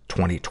 August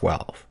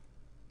 2012.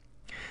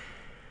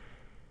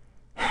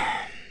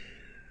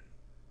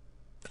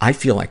 I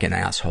feel like an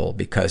asshole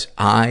because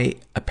I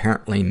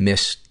apparently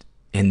missed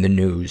in the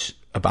news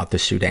about the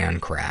Sudan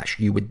crash.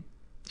 You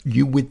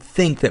would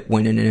think that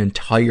when an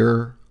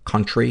entire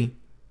country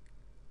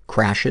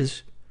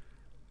crashes,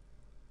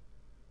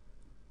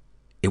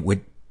 it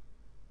would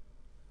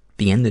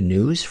be in the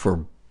news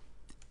for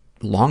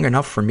long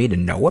enough for me to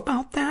know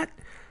about that.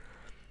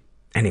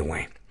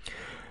 Anyway,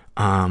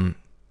 and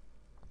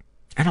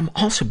I'm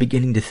also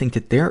beginning to think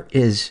that there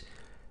is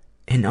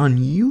an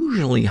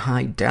unusually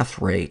high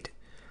death rate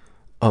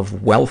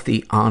of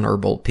wealthy,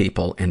 honorable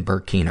people in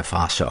Burkina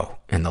Faso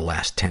in the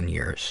last 10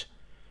 years.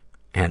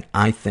 And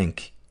I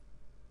think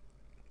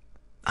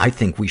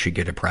we should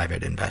get a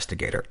private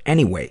investigator.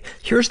 Anyway,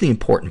 here's the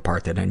important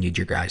part that I need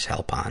your guys'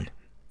 help on.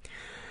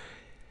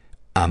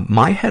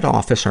 My head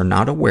office are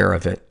not aware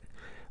of it,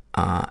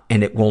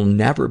 and it will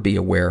never be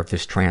aware of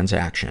this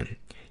transaction.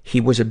 He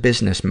was a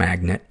business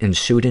magnate and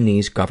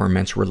Sudanese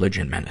government's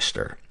religion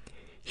minister.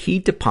 he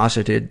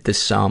deposited the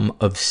sum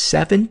of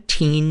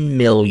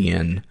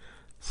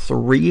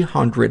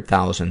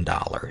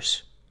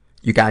 $17,300,000.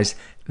 You guys,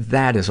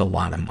 that is a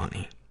lot of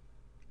money.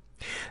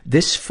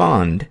 This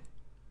fund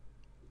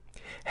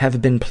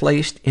have been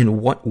placed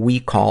in what we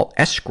call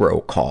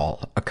escrow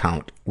call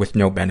account with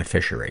no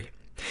beneficiary.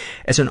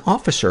 As an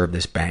officer of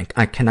this bank,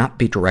 I cannot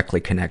be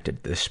directly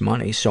connected to this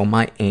money, so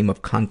my aim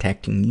of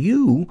contacting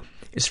you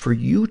is for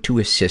you to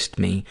assist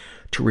me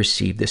to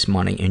receive this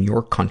money in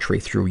your country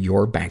through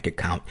your bank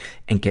account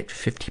and get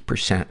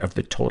 50% of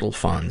the total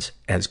funds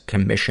as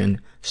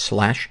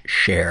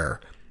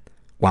commission/share,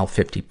 while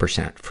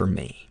 50% for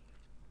me.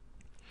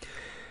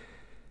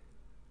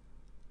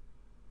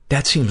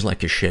 That seems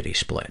like a shitty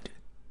split.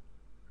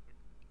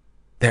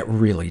 That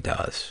really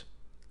does.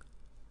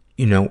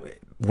 You know,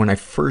 when I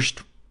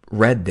first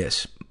read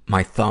this,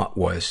 my thought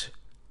was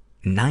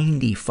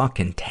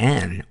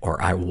 90-10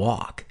 or I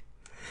walk.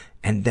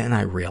 And then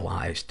I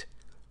realized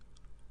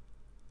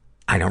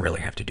I don't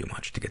really have to do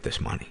much to get this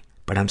money,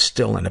 but I'm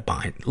still in a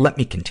bind. Let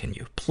me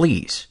continue.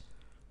 Please,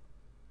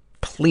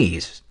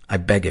 I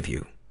beg of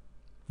you,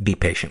 be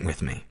patient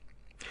with me.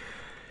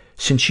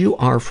 Since you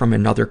are from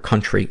another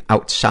country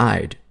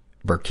outside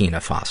Burkina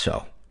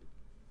Faso,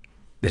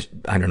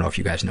 I don't know if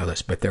you guys know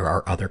this, but there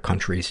are other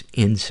countries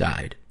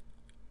inside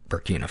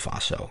Burkina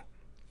Faso.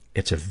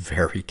 It's a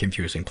very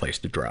confusing place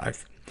to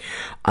drive.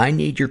 I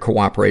need your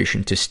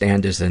cooperation to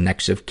stand as the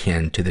next of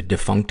kin to the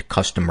defunct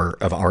customer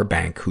of our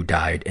bank who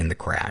died in the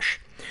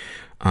crash.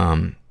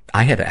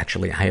 I had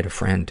a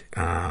friend,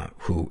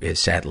 who is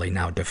sadly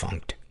now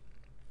defunct.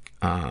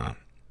 I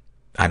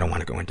don't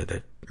want to go into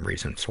the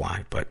reasons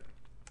why, but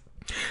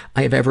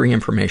I have every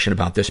information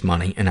about this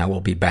money, and I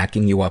will be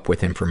backing you up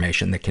with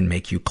information that can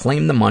make you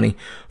claim the money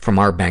from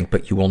our bank,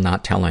 but you will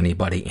not tell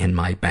anybody in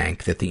my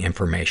bank that the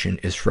information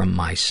is from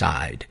my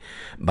side.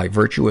 By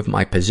virtue of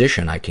my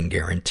position, I can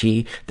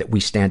guarantee that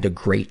we stand a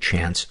great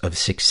chance of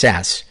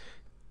success.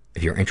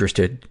 If you're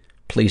interested,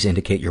 please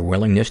indicate your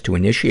willingness to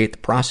initiate the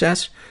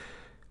process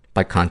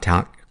by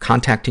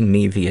contacting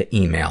me via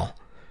email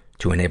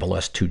to enable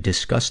us to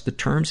discuss the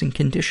terms and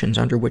conditions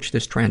under which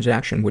this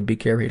transaction would be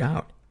carried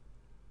out.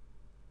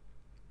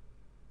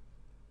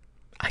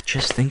 I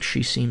just think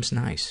she seems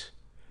nice.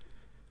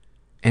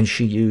 And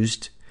she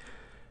used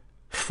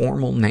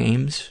formal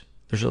names.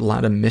 There's a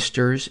lot of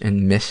Misters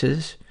and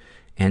Misses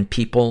and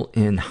people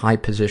in high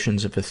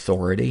positions of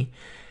authority.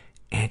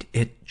 And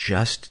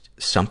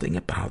something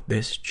about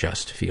this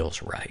just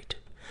feels right.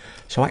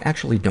 So I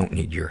actually don't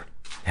need your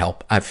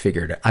help. I've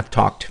figured it. I've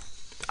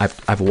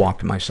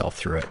walked myself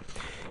through it.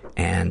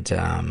 And,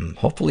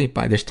 hopefully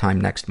by this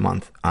time next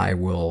month, I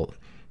will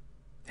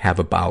have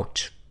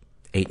about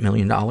 $8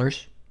 million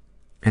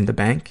in the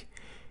bank,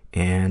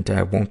 and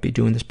I won't be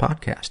doing this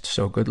podcast.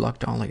 So good luck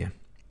to all of you.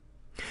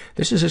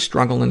 This is a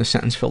struggle in a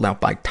sentence filled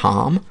out by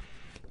Tom,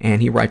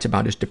 and he writes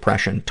about his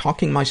depression.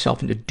 Talking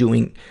myself into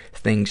doing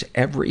things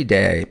every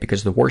day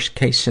because the worst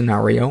case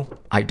scenario,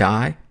 I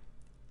die,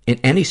 in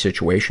any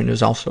situation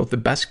is also the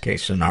best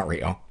case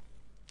scenario.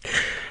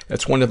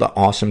 That's one of the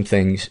awesome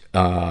things,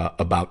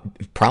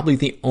 probably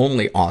the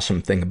only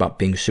awesome thing about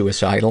being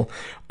suicidal.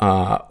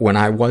 When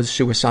I was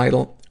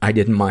suicidal, I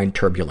didn't mind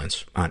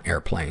turbulence on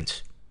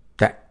airplanes.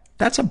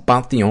 That's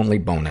about the only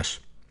bonus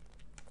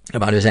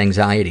about his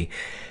anxiety.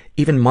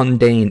 Even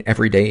mundane,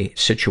 everyday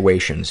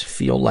situations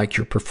feel like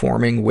you're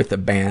performing with a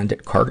band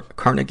at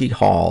Carnegie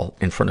Hall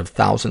in front of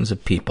thousands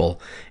of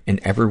people, and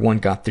everyone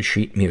got the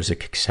sheet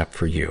music except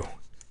for you.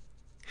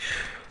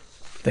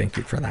 Thank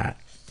you for that.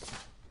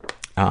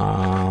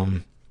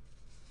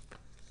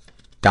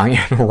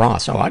 Diana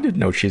Ross, I didn't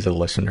know she's a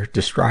listener,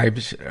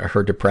 describes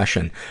her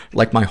depression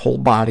like my whole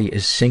body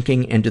is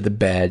sinking into the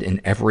bed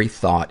and every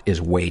thought is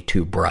way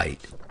too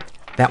bright.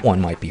 That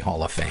one might be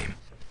Hall of Fame.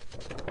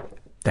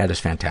 That is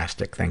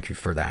fantastic. Thank you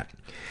for that.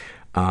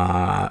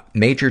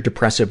 Major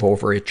depressive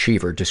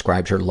overachiever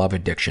describes her love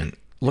addiction.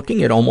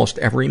 Looking at almost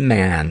every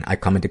man I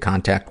come into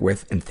contact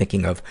with and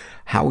thinking of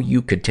how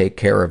you could take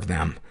care of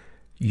them.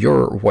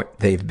 You're what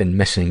they've been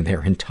missing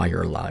their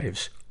entire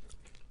lives.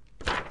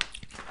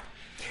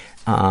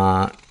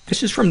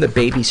 This is from the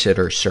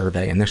babysitter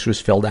survey, and this was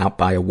filled out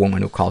by a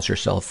woman who calls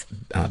herself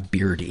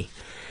Beardy.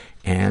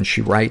 And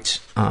she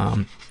writes,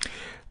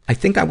 I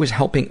think I was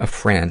helping a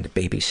friend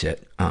babysit.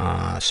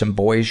 Some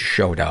boys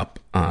showed up.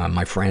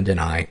 My friend and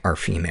I are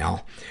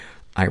female.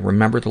 I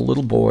remember the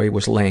little boy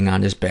was laying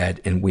on his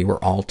bed, and we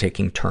were all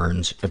taking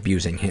turns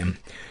abusing him,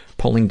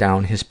 pulling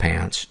down his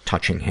pants,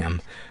 touching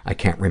him. I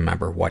can't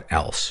remember what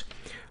else.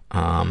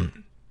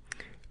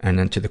 And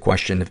then to the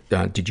question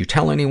of, did you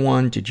tell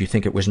anyone? Did you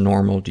think it was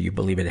normal? Do you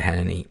believe it had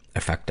any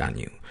effect on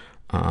you?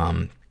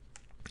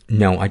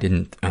 No, I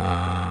didn't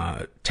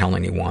tell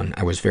anyone.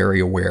 I was very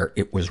aware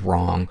it was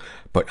wrong,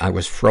 but I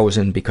was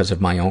frozen because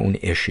of my own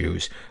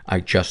issues.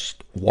 I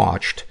just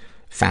watched,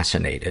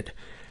 fascinated.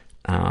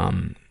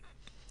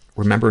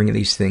 Remembering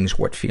these things,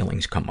 what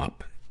feelings come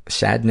up?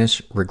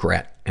 Sadness,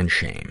 regret, and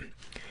shame.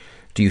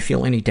 Do you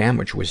feel any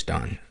damage was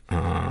done?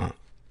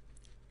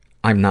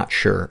 I'm not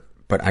sure,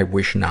 but I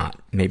wish not.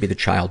 Maybe the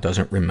child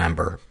doesn't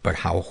remember, but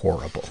how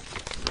horrible.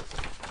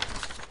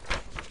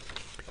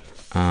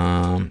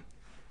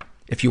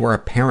 If you are a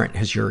parent,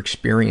 has your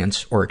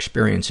experience or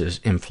experiences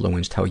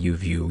influenced how you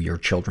view your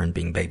children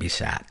being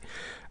babysat?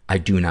 I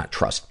do not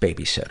trust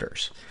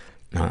babysitters.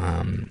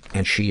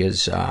 And she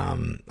is,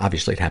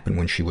 obviously it happened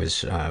when she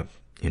was, a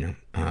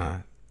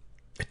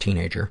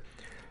teenager.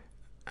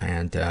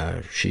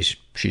 And,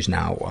 she's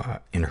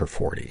now, in her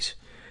 40s.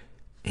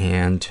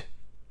 And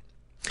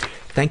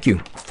thank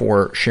you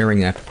for sharing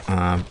that.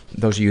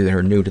 Those of you that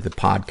are new to the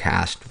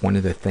podcast, one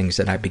of the things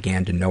that I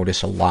began to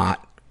notice a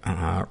lot,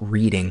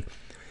 reading,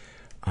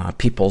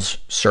 people's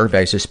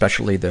surveys,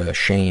 especially the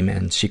shame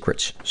and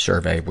secrets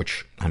survey,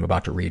 which I'm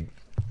about to read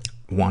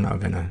one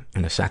of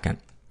in a second.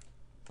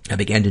 I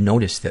began to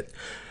notice that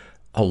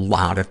a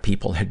lot of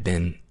people had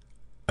been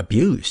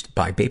abused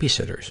by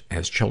babysitters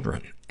as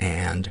children.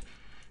 And,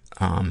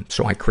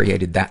 so I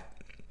created that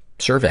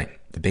survey,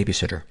 the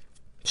babysitter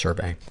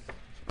survey.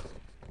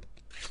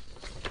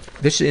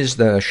 This is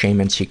the shame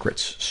and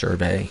secrets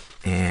survey,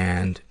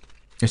 and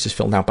this is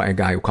filled out by a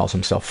guy who calls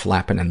himself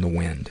Flappin' in the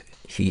Wind.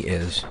 He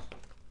is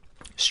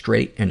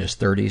straight, in his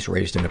 30s,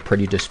 raised in a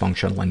pretty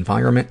dysfunctional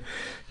environment.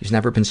 He's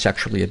never been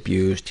sexually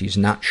abused. He's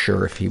not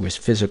sure if he was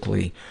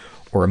physically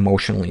or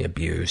emotionally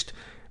abused.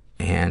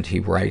 And he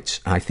writes,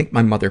 I think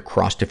my mother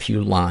crossed a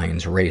few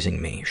lines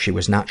raising me. She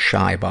was not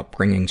shy about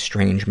bringing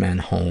strange men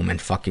home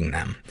and fucking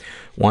them.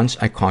 Once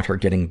I caught her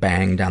getting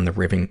banged on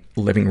the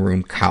living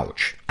room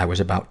couch. I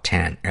was about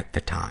 10 at the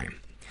time.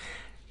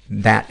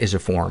 That is a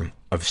form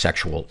of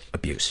sexual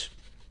abuse.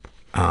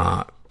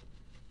 I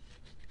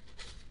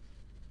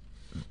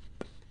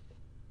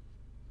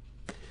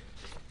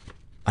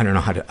don't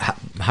know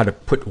how to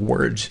put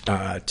words,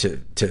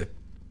 to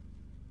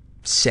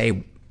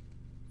say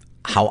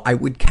how I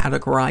would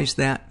categorize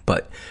that,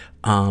 but,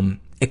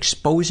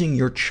 exposing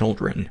your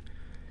children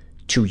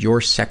to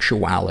your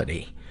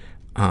sexuality,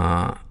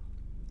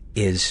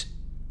 is,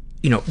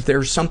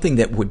 there's something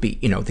that would be,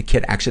 the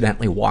kid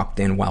accidentally walked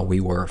in while we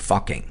were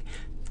fucking.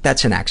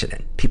 That's an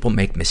accident. People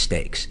make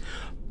mistakes.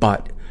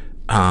 But,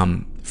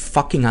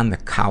 fucking on the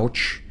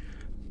couch,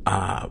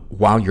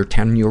 while your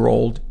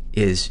 10-year-old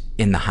is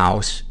in the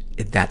house,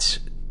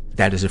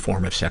 that is a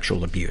form of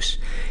sexual abuse.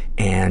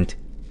 And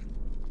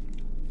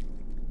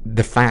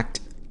the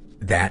fact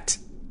that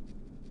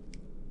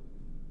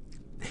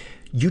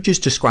you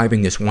just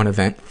describing this one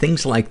event,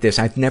 things like this,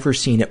 I've never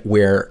seen it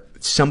where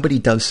somebody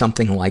does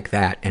something like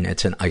that and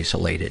it's an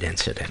isolated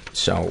incident.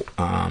 So,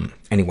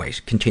 anyways,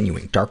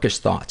 continuing.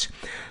 Darkest thoughts.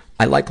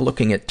 I like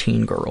looking at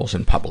teen girls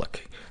in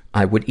public.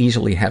 I would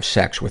easily have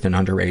sex with an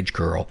underage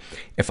girl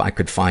if I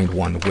could find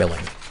one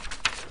willing.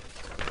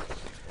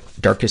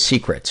 Darkest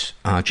secrets.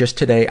 Just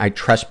today I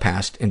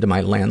trespassed into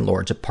my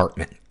landlord's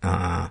apartment.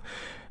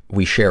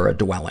 We share a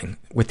dwelling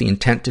with the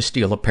intent to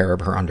steal a pair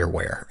of her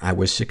underwear. I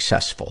was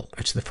successful.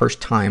 It's the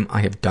first time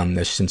I have done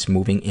this since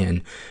moving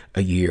in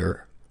a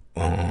year,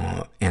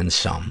 and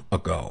some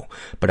ago.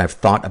 But I've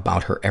thought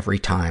about her every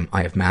time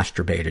I have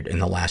masturbated in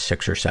the last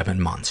 6 or 7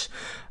 months.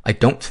 I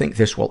don't think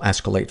this will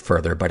escalate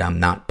further, but I'm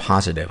not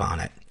positive on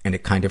it. And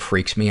it kind of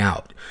freaks me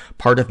out.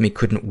 Part of me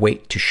couldn't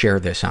wait to share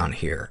this on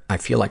here. I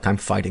feel like I'm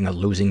fighting a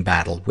losing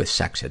battle with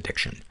sex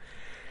addiction.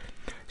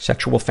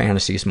 Sexual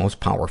fantasies most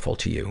powerful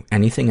to you.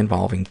 Anything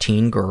involving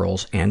teen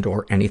girls and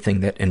or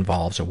anything that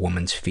involves a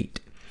woman's feet.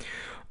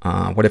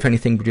 What, if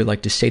anything, would you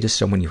like to say to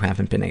someone you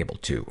haven't been able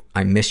to?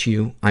 I miss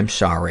you. I'm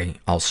sorry.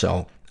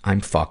 Also,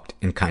 I'm fucked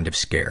and kind of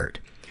scared.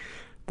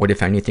 What,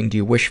 if anything, do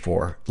you wish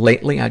for?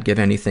 Lately, I'd give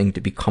anything to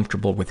be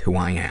comfortable with who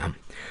I am.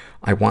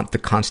 I want the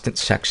constant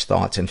sex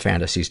thoughts and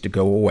fantasies to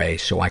go away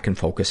so I can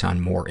focus on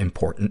more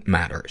important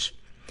matters.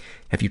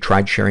 Have you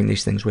tried sharing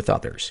these things with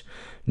others?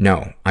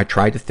 No. I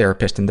tried a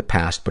therapist in the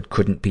past, but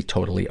couldn't be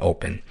totally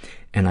open.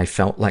 And I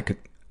felt like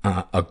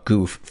a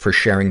goof for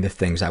sharing the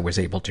things I was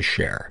able to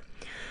share.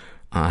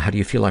 How do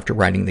you feel after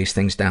writing these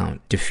things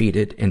down?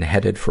 Defeated and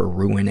headed for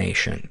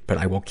ruination, but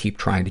I will keep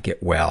trying to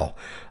get well.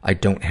 I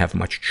don't have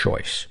much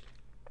choice.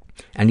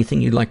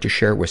 Anything you'd like to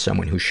share with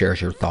someone who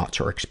shares your thoughts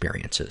or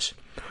experiences?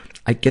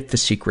 I get the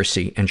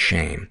secrecy and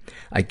shame.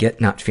 I get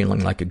not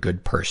feeling like a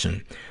good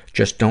person.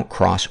 Just don't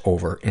cross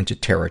over into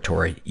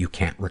territory you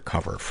can't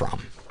recover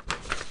from.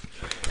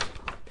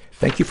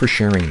 Thank you for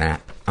sharing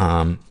that.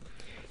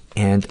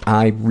 And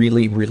I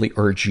really, really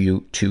urge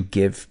you to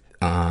give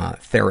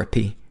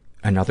therapy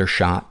another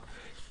shot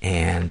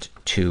and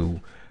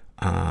to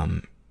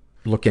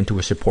look into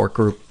a support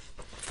group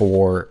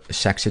for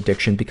sex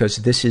addiction, because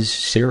this is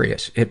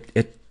serious.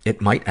 It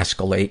might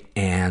escalate,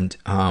 and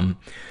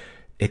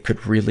it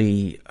could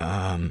really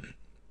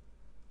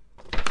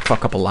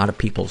fuck up a lot of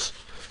people's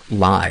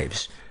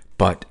lives,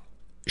 but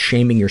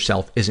shaming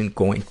yourself isn't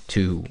going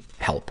to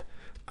help.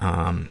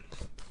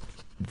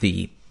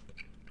 The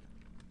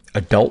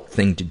adult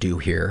thing to do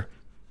here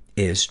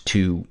is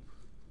to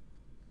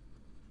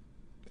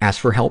ask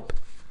for help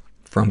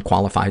from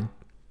qualified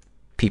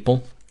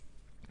people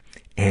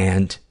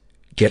and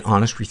get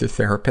honest with your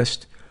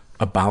therapist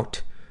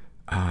about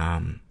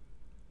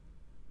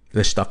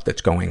the stuff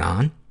that's going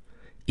on,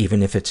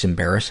 even if it's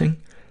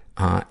embarrassing.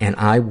 And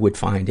I would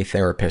find a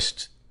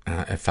therapist,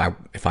 if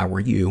I were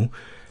you,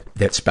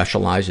 that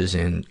specializes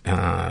in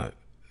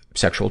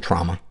sexual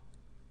trauma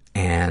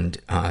and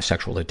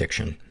sexual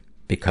addiction,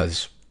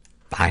 because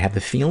I have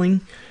the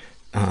feeling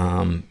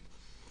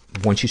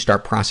once you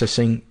start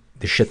processing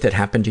the shit that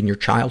happened in your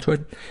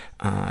childhood,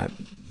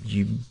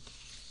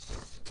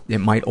 it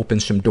might open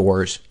some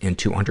doors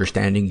into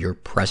understanding your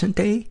present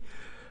day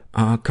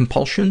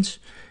compulsions,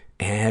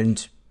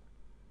 and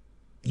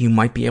you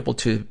might be able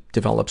to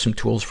develop some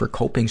tools for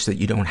coping so that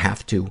you don't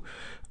have to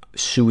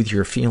soothe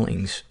your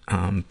feelings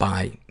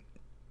by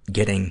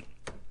getting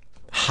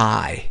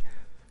high,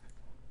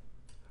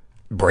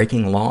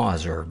 breaking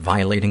laws, or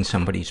violating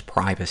somebody's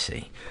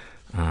privacy.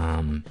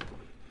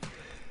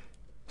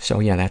 So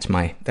yeah, that's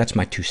my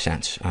 2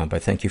 cents.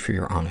 But thank you for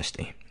your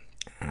honesty.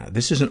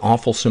 This is an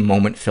awfulsome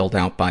moment filled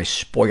out by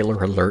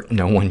spoiler alert,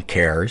 no one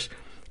cares.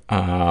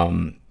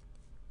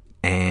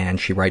 And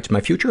she writes, my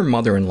future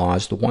mother-in-law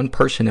is the one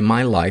person in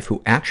my life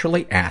who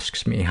actually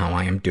asks me how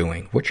I am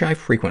doing, which I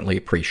frequently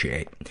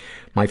appreciate.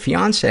 My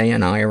fiancé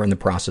and I are in the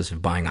process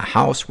of buying a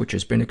house, which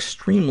has been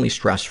extremely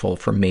stressful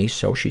for me,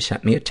 so she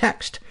sent me a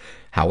text.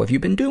 How have you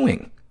been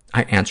doing?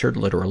 I answered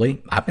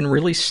literally, I've been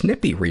really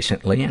snippy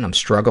recently, and I'm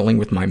struggling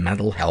with my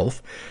mental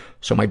health,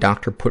 so my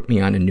doctor put me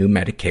on a new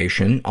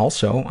medication.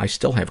 Also, I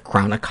still have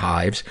chronic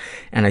hives,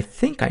 and I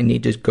think I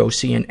need to go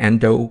see an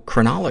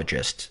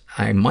endocrinologist.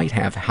 I might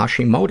have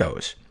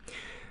Hashimoto's.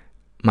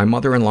 My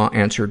mother-in-law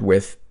answered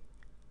with,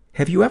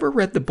 have you ever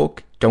read the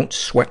book, Don't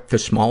Sweat the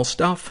Small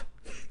Stuff?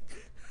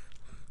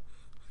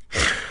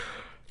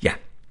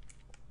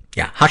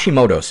 Yeah,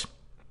 Hashimoto's.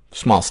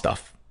 Small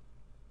stuff.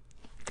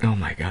 Oh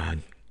my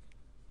God.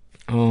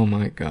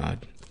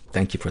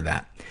 Thank you for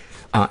that.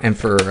 And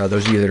for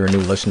those of you that are new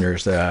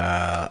listeners,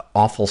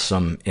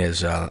 awfulsome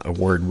is a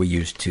word we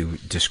use to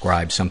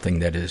describe something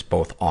that is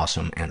both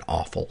awesome and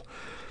awful.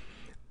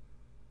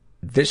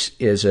 This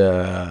is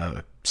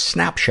a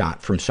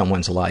snapshot from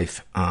someone's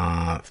life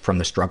from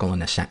the Struggle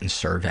in a Sentence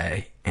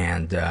survey.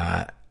 And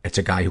it's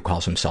a guy who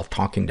calls himself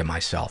Talking to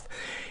Myself.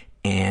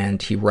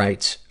 And he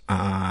writes,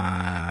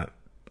 my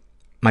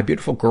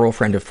beautiful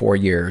girlfriend of 4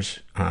 years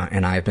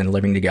and I have been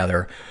living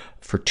together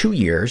for 2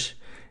 years.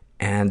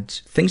 And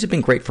things have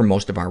been great for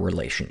most of our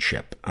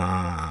relationship.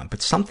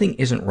 But something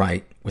isn't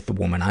right with the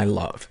woman I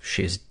love.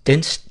 She is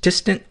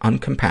distant,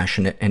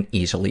 uncompassionate, and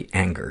easily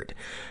angered.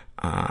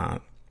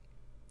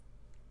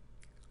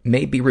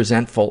 May be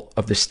resentful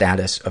of the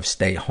status of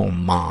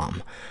stay-home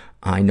mom.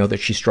 I know that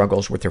she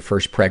struggles with her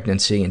first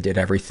pregnancy and did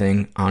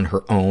everything on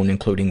her own,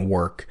 including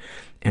work.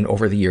 And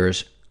over the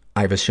years,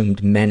 I've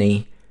assumed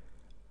many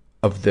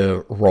of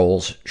the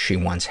roles she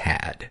once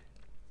had.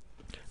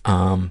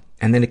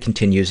 And then it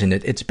continues, and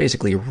it's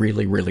basically a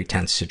really, really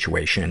tense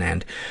situation.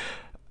 And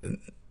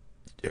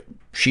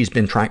he's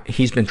been trying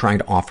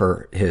to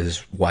offer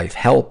his wife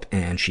help,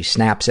 and she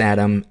snaps at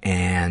him,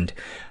 and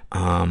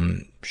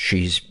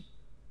she's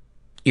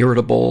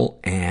irritable,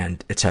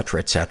 and et cetera,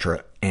 et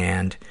cetera.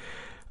 And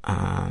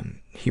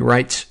he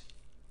writes,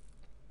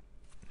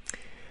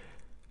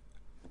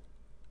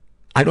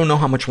 I don't know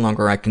how much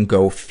longer I can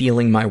go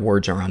feeling my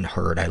words are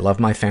unheard. I love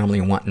my family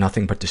and want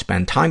nothing but to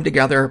spend time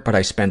together, but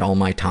I spend all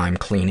my time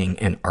cleaning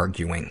and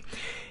arguing.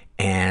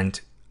 And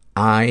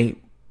I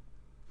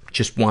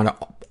just want to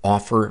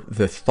offer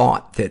the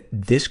thought that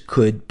this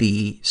could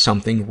be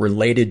something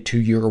related to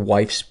your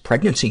wife's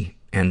pregnancy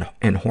and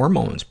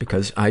hormones,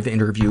 because I've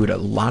interviewed a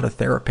lot of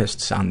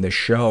therapists on this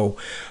show,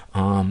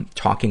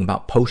 talking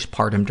about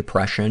postpartum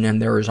depression. And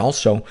there is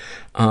also,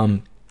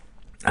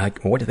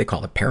 what do they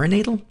call it?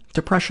 Perinatal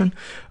depression.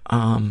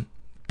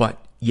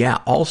 But yeah,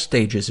 all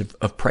stages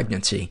of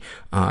pregnancy,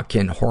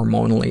 can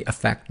hormonally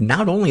affect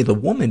not only the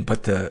woman,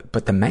 but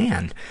the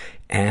man.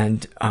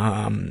 And,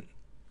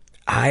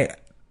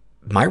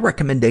 my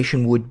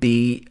recommendation would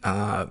be,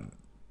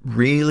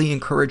 really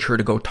encourage her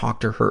to go talk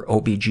to her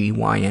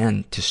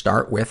OBGYN to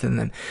start with, and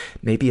then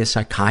maybe a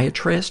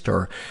psychiatrist,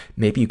 or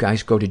maybe you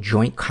guys go to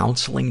joint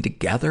counseling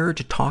together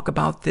to talk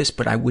about this.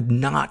 But I would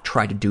not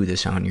try to do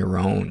this on your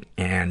own.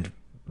 And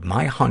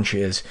my hunch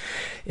is,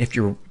 if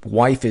your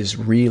wife is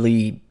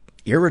really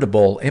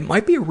irritable, it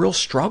might be a real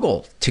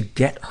struggle to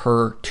get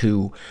her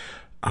to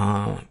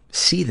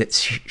see that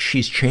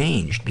she's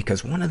changed.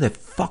 Because one of the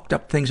fucked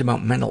up things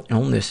about mental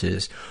illness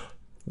is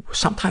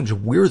sometimes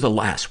we're the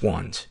last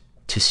ones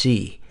to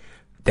see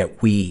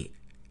that we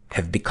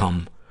have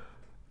become,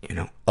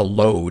 a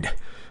load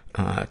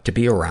to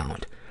be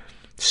around.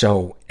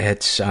 So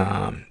it's,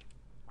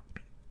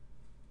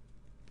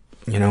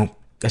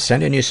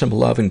 sending you some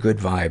love and good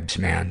vibes,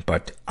 man.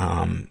 But,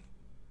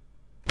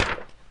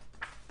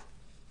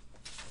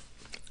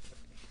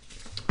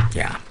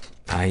 yeah,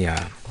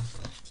 I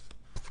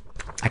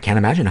can't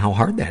imagine how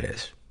hard that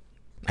is.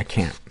 I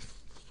can't.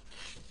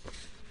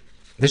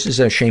 This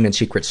is a Shame and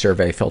Secret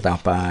survey filled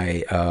out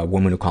by a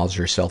woman who calls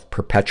herself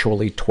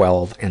Perpetually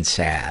 12 and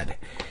Sad.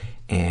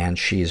 And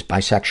she's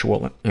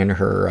bisexual in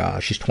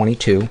her, she's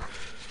 22.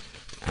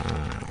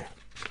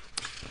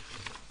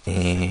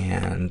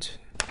 And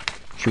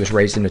she was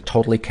raised in a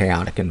totally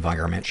chaotic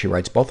environment. She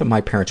writes, both of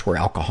my parents were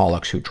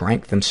alcoholics who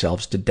drank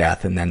themselves to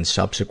death, and then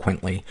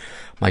subsequently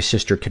my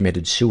sister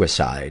committed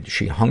suicide.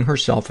 She hung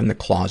herself in the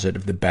closet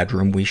of the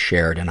bedroom we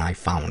shared, and I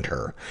found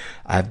her.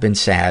 I've been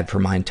sad for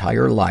my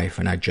entire life,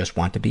 and I just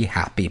want to be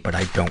happy, but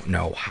I don't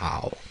know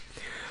how.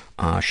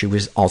 She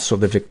was also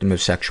the victim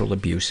of sexual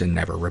abuse and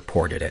never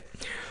reported it.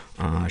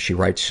 She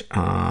writes,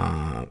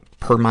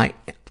 per my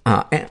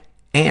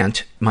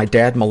aunt, my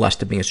dad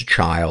molested me as a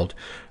child,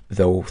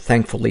 though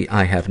thankfully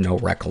I have no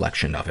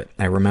recollection of it.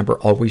 I remember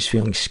always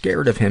feeling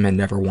scared of him and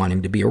never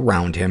wanting to be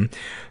around him,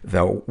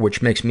 though,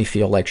 which makes me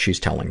feel like she's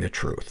telling the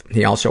truth.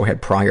 He also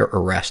had prior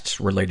arrests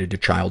related to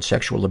child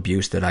sexual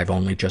abuse that I've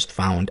only just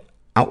found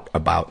out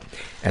about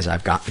as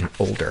I've gotten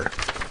older.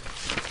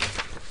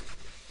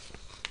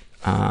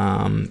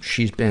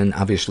 She's been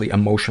obviously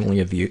emotionally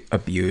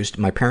abused.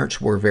 My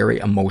parents were very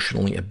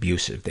emotionally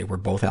abusive. They were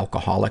both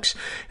alcoholics,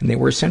 and they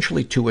were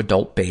essentially two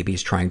adult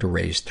babies trying to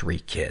raise 3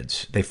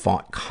 kids. They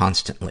fought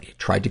constantly,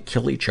 tried to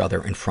kill each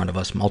other in front of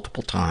us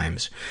multiple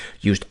times,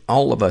 used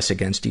all of us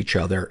against each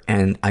other,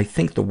 and I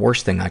think the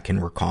worst thing I can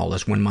recall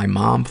is when my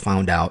mom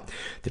found out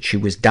that she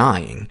was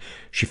dying.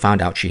 She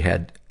found out she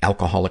had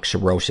alcoholic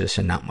cirrhosis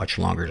and not much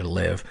longer to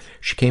live.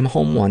 She came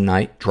home one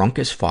night, drunk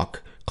as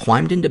fuck,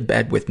 climbed into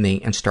bed with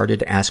me, and started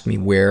to ask me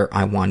where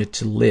I wanted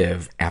to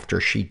live after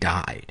she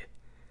died.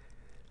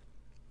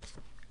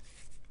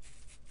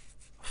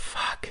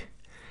 Fuck.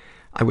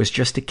 I was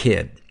just a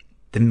kid.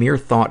 The mere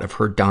thought of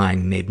her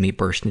dying made me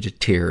burst into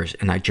tears,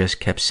 and I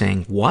just kept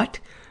saying, "What?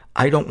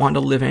 I don't want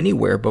to live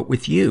anywhere but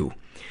with you."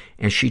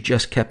 And she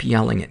just kept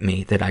yelling at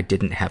me that I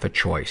didn't have a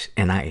choice,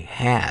 and I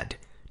had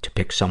to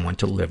pick someone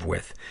to live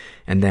with.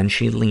 And then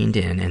she leaned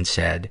in and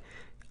said,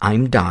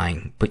 "I'm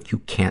dying, but you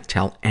can't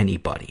tell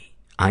anybody.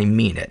 I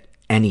mean it,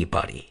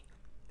 anybody."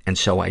 And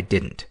so I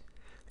didn't.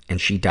 And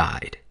she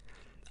died.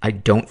 I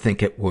don't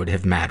think it would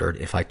have mattered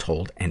if I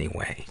told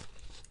anyway.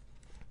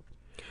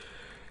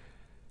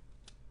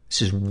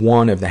 This is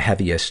one of the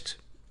heaviest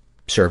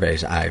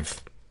surveys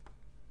I've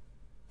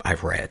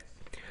read.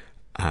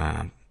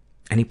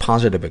 Any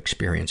positive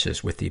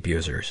experiences with the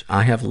abusers?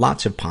 I have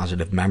lots of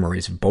positive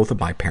memories of both of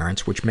my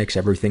parents, which makes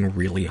everything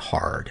really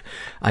hard.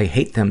 I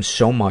hate them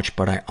so much,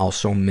 but I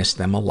also miss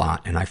them a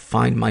lot, and I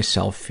find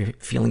myself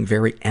feeling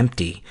very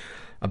empty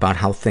about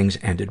how things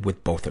ended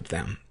with both of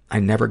them. I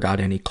never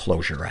got any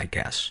closure, I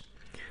guess.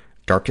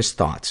 Darkest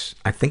thoughts.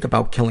 I think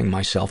about killing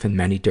myself in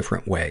many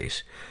different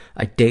ways.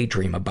 I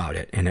daydream about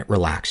it, and it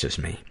relaxes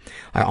me.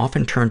 I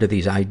often turn to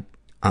these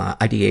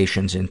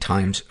ideations in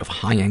times of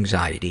high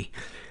anxiety,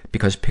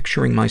 because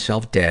picturing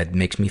myself dead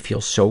makes me feel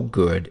so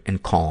good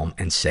and calm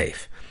and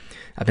safe.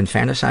 I've been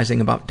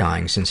fantasizing about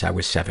dying since I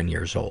was 7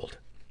 years old.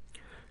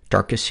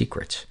 Darkest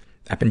secrets.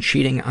 I've been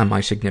cheating on my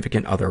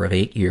significant other of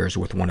 8 years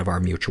with one of our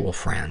mutual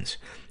friends.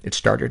 It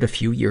started a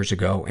few years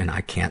ago, and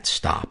I can't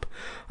stop.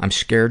 I'm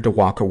scared to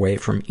walk away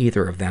from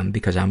either of them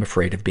because I'm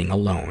afraid of being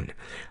alone.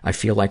 I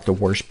feel like the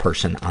worst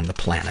person on the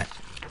planet.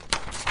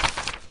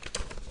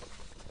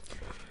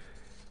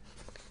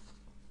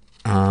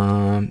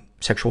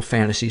 Sexual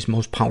fantasies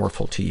most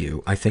powerful to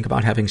you. I think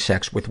about having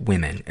sex with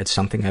women. It's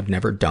something I've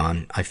never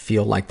done. I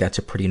feel like that's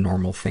a pretty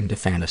normal thing to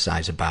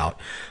fantasize about.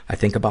 I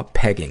think about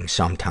pegging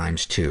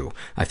sometimes, too.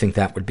 I think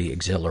that would be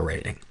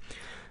exhilarating.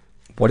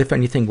 What, if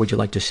anything, would you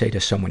like to say to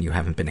someone you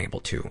haven't been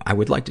able to? I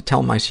would like to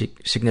tell my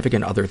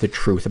significant other the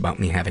truth about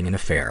me having an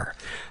affair.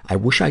 I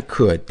wish I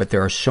could, but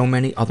there are so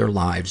many other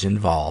lives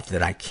involved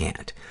that I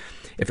can't.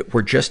 If it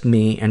were just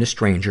me and a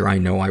stranger, I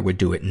know I would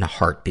do it in a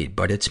heartbeat,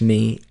 but it's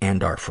me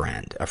and our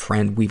friend, a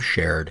friend we've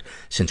shared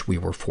since we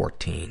were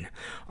 14.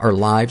 Our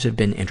lives have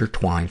been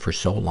intertwined for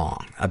so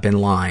long. I've been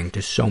lying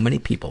to so many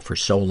people for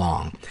so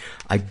long.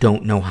 I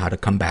don't know how to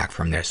come back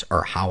from this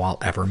or how I'll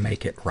ever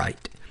make it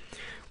right.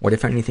 What,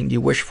 if anything, do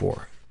you wish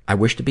for? I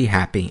wish to be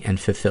happy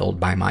and fulfilled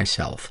by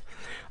myself.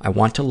 I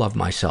want to love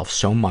myself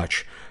so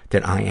much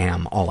that I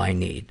am all I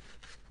need.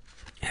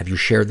 Have you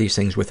shared these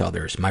things with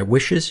others? My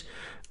wishes?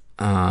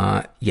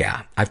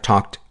 Yeah, I've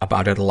talked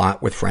about it a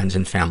lot with friends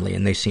and family,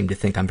 and they seem to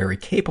think I'm very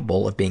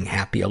capable of being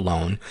happy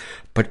alone,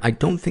 but I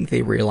don't think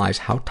they realize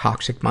how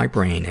toxic my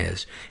brain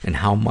is and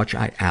how much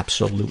I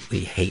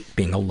absolutely hate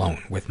being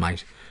alone with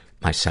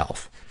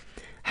myself.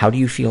 How do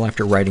you feel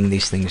after writing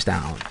these things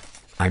down?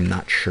 I'm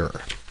not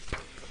sure.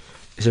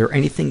 Is there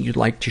anything you'd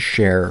like to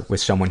share with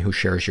someone who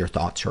shares your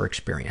thoughts or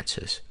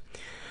experiences?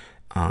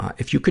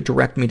 If you could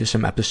direct me to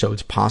some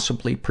episodes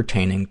possibly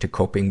pertaining to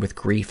coping with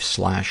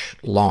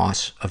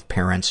grief/loss of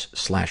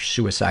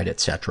parents/suicide,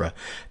 etc.,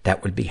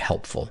 that would be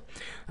helpful.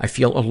 I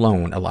feel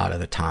alone a lot of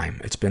the time.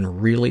 It's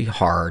been really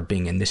hard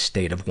being in this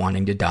state of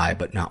wanting to die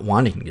but not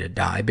wanting to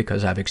die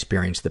because I've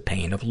experienced the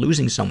pain of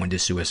losing someone to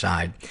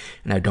suicide,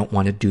 and I don't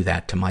want to do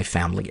that to my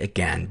family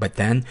again. But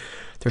then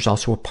there's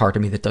also a part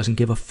of me that doesn't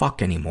give a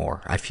fuck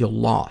anymore. I feel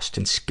lost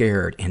and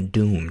scared and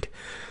doomed.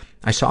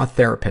 I saw a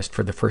therapist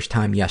for the first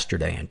time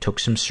yesterday and took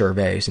some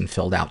surveys and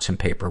filled out some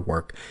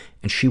paperwork,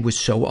 and she was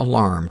so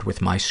alarmed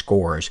with my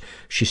scores,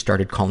 she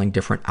started calling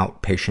different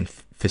outpatient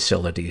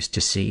facilities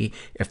to see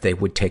if they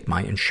would take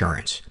my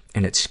insurance,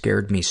 and it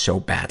scared me so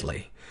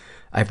badly.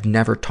 I've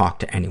never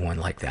talked to anyone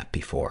like that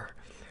before.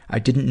 I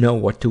didn't know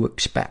what to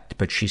expect,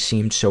 but she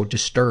seemed so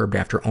disturbed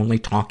after only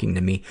talking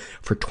to me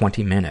for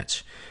 20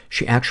 minutes.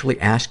 She actually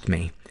asked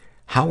me,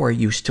 "How are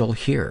you still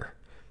here?"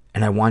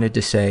 And I wanted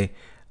to say,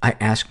 I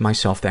ask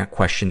myself that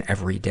question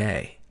every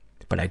day,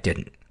 but I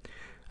didn't.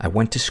 I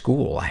went to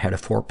school. I had a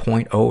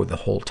 4.0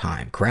 the whole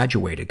time,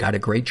 graduated, got a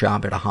great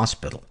job at a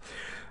hospital.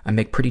 I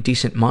make pretty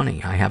decent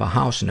money. I have a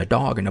house and a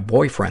dog and a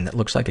boyfriend that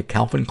looks like a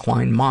Calvin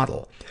Klein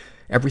model.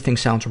 Everything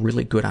sounds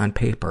really good on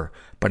paper,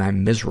 but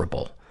I'm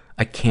miserable.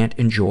 I can't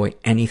enjoy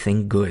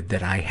anything good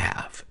that I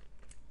have.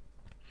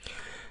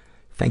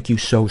 Thank you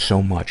so,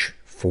 so much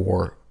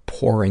for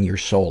pouring your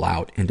soul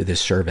out into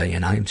this survey,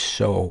 and I'm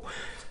so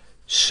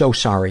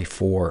sorry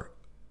for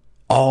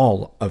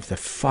all of the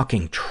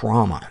fucking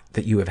trauma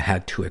that you have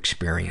had to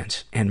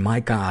experience. And my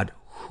God,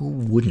 who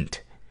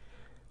wouldn't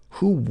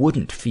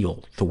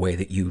feel the way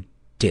that you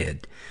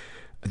did,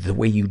 the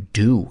way you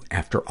do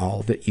after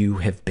all that you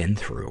have been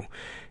through?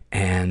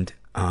 And,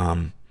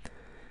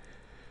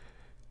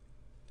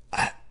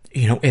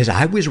 as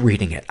I was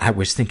reading it, I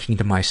was thinking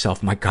to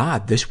myself, my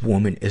God, this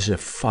woman is a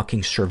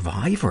fucking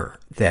survivor,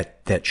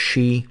 that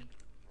she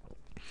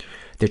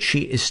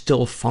is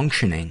still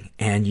functioning,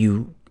 and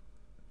you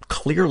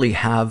clearly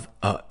have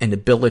an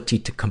ability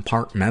to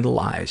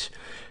compartmentalize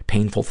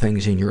painful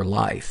things in your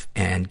life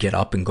and get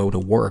up and go to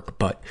work.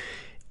 But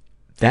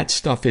that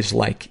stuff is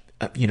like,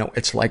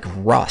 it's like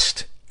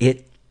rust.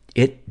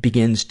 It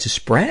begins to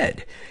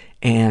spread.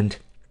 And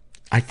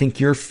I think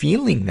you're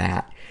feeling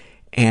that.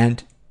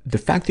 And the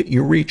fact that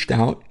you reached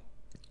out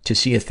to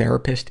see a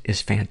therapist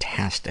is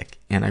fantastic.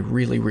 And I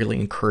really, really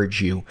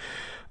encourage you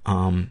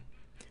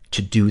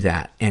to do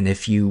that. And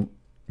if you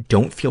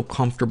don't feel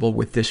comfortable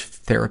with this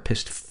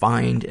therapist,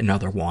 find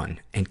another one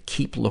and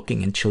keep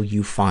looking until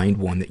you find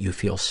one that you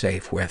feel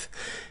safe with,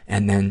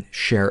 and then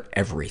share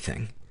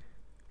everything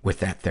with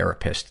that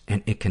therapist,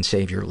 and it can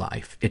save your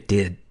life. It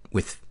did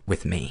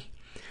with me.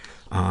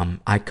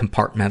 I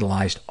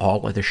compartmentalized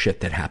all of the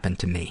shit that happened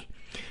to me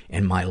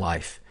in my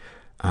life.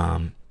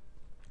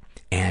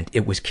 And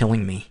it was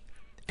killing me.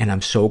 And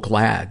I'm so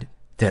glad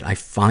that I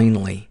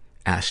finally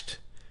asked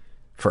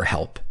for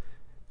help.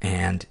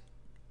 And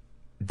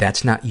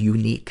that's not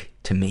unique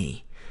to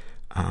me.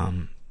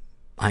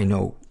 I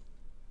know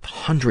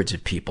hundreds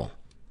of people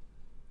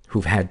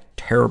who've had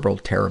terrible,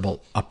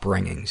 terrible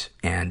upbringings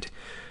and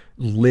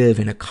live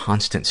in a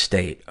constant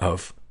state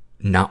of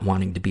not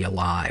wanting to be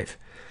alive.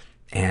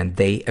 And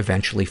they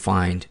eventually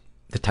find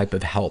the type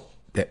of help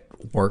that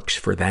works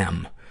for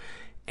them,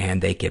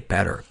 and they get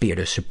better, be it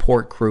a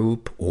support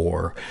group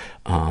or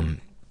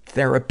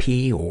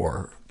therapy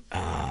or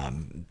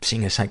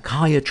seeing a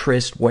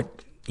psychiatrist,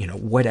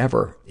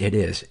 whatever it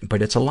is.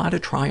 But it's a lot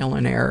of trial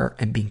and error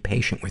and being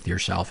patient with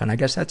yourself. And I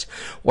guess that's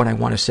what I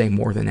want to say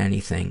more than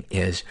anything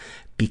is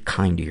be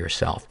kind to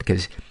yourself,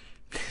 because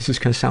this is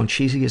going to sound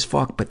cheesy as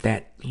fuck, but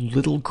that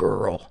little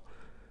girl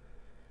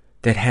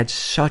that had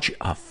such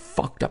a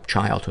fucked up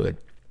childhood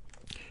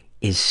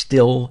is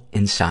still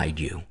inside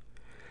you,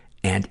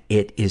 and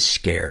it is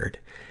scared.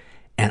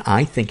 And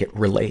I think it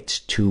relates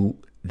to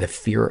the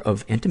fear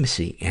of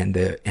intimacy and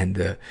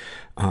the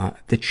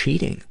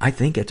cheating. I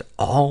think it's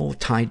all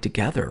tied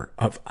together.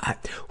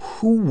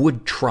 Who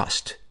would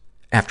trust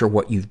after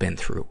what you've been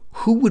through?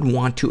 Who would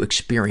want to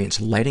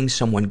experience letting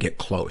someone get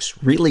close,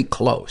 really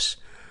close,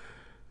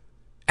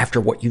 after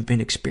what you've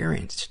been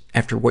experienced,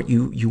 after what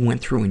you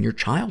went through in your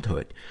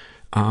childhood?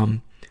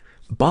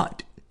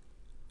 But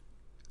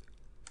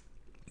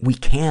we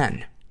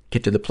can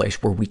get to the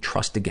place where we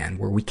trust again,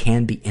 where we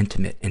can be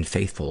intimate and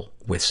faithful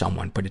with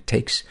someone, but it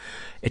takes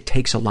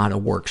a lot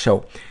of work.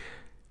 So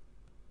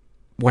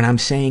what I'm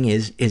saying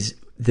is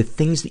the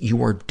things that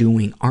you are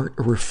doing aren't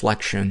a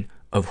reflection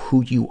of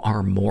who you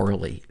are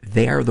morally.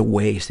 They are the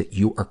ways that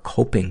you are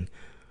coping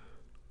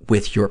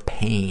with your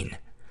pain,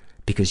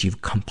 because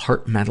you've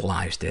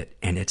compartmentalized it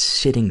and it's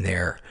sitting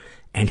there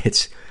and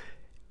it's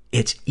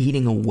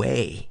eating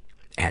away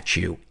at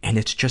you. And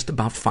it's just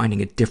about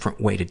finding a different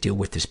way to deal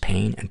with this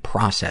pain and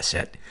process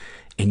it.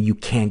 And you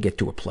can get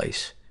to a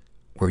place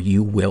where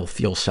you will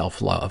feel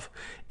self-love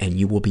and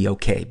you will be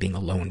okay being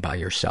alone by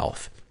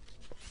yourself.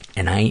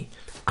 And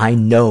I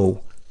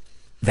know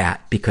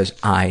that because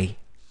I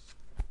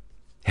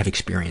have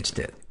experienced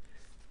it,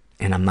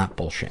 and I'm not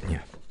bullshitting you.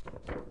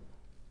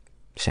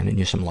 Sending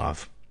you some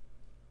love.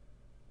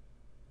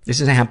 This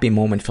is a happy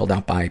moment filled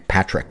out by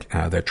Patrick,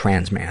 the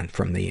trans man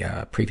from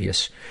the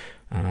previous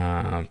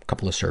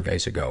couple of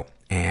surveys ago.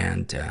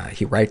 And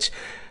he writes,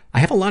 I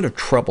have a lot of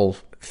trouble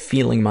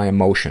feeling my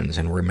emotions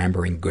and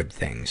remembering good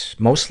things.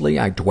 Mostly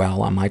I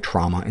dwell on my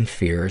trauma and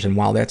fears, and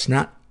while that's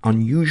not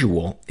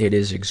unusual, it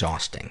is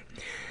exhausting.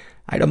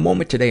 I had a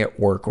moment today at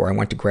work where I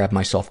went to grab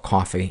myself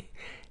coffee,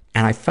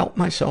 and I felt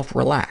myself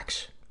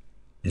relax.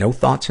 No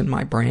thoughts in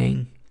my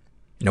brain,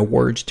 no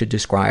words to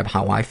describe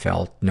how I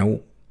felt,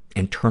 no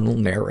internal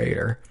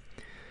narrator.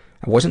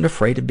 I wasn't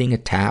afraid of being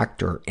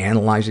attacked or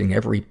analyzing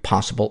every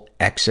possible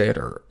exit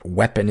or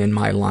weapon in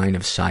my line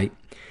of sight.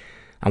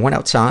 I went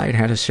outside,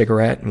 had a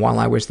cigarette, and while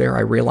I was there,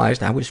 I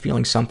realized I was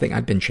feeling something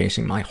I'd been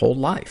chasing my whole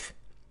life.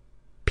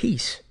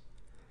 Peace.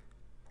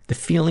 The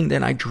feeling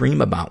that I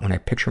dream about when I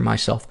picture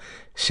myself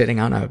sitting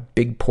on a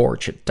big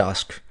porch at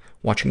dusk,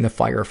 watching the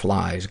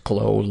fireflies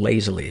glow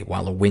lazily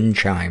while a wind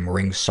chime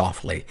rings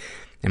softly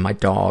and my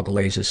dog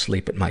lays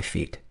asleep at my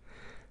feet.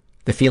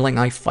 The feeling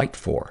I fight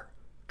for,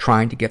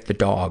 trying to get the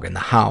dog and the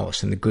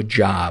house and the good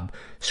job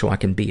so I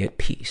can be at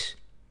peace.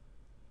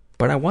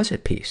 But I was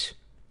at peace.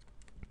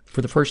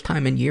 For the first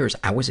time in years,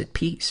 I was at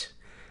peace.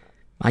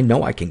 I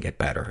know I can get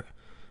better,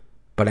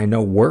 but I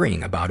know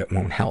worrying about it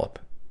won't help.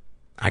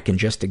 I can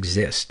just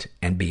exist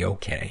and be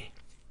okay.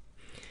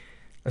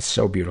 That's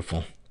so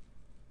beautiful.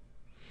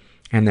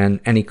 And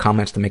then any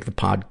comments to make the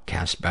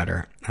podcast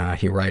better?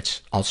 He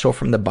writes, also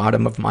from the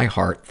bottom of my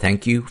heart,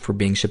 thank you for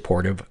being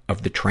supportive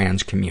of the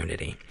trans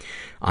community.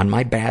 On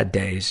my bad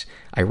days,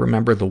 I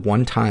remember the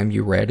one time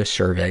you read a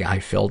survey I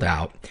filled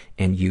out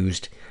and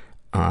used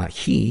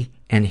he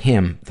and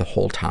him the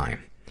whole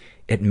time.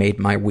 It made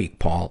my week,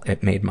 Paul.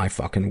 It made my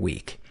fucking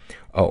week.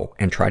 Oh,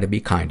 and try to be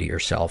kind to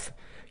yourself.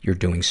 You're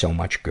doing so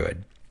much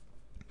good.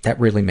 That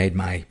really made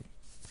my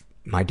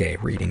day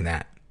reading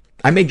that.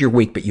 I made your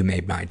week, but you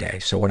made my day.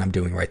 So what I'm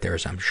doing right there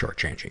is I'm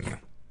shortchanging you.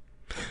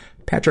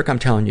 Patrick, I'm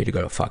telling you to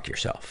go fuck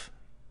yourself.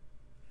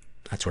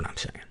 That's what I'm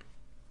saying.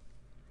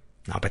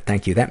 No, but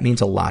thank you. That means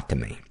a lot to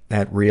me.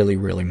 That really,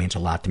 really means a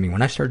lot to me.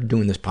 When I started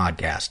doing this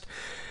podcast,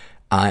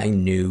 I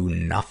knew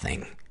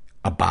nothing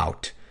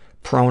about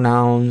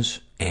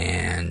pronouns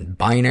and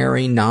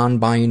binary,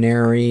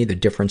 non-binary, the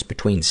difference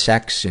between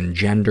sex and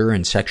gender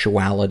and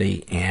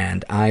sexuality.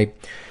 And I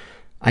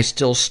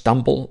still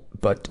stumble,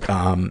 but,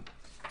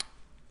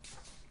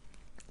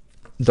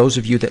 those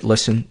of you that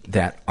listen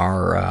that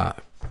are,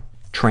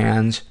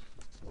 trans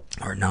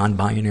or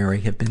non-binary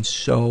have been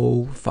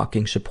so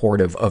fucking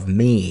supportive of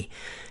me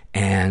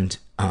and,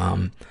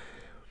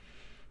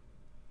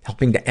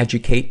 helping to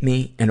educate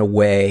me in a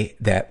way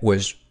that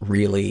was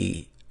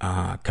really,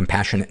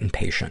 compassionate and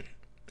patient.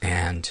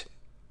 And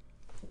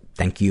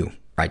thank you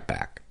right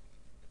back.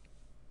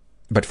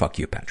 But fuck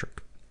you,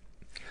 Patrick.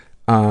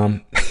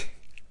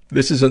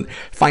 This is an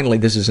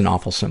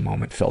awfulsome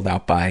moment filled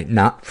out by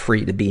Not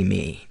Free to Be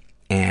Me.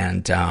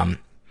 And,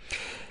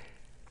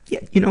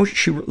 yeah,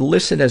 she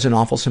listed as an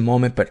awfulsome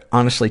moment, but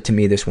honestly, to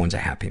me, this one's a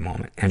happy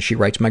moment. And she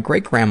writes, my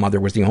great-grandmother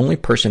was the only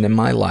person in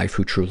my life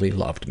who truly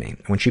loved me.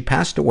 When she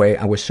passed away,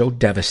 I was so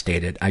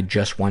devastated, I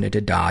just wanted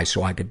to die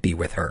so I could be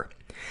with her.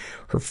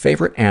 Her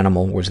favorite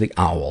animal was the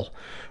owl,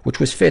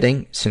 which was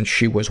fitting since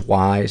she was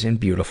wise and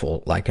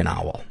beautiful like an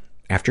owl.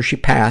 After she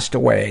passed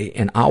away,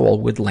 an owl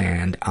would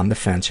land on the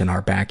fence in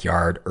our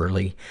backyard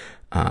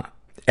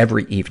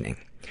every evening.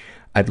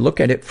 I'd look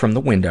at it from the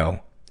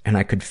window, and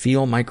I could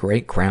feel my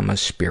great-grandma's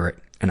spirit,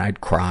 and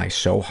I'd cry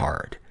so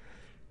hard.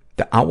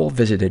 The owl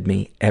visited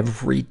me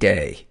every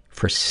day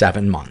for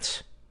 7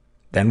 months.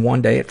 Then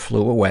one day it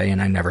flew away,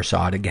 and I never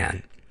saw it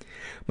again.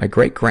 My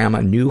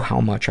great-grandma knew how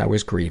much I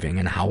was grieving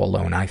and how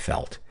alone I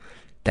felt.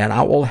 That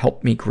owl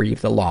helped me grieve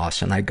the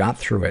loss, and I got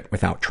through it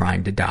without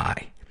trying to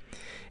die.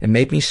 It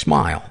made me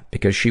smile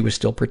because she was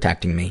still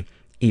protecting me,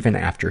 even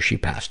after she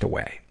passed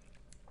away.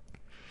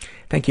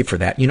 Thank you for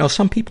that.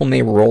 Some people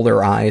may roll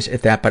their eyes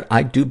at that, but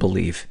I do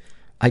believe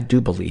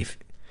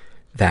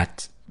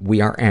that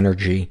we are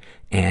energy,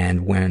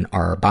 and when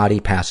our body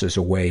passes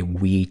away,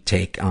 we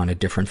take on a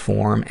different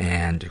form,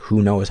 and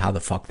who knows how the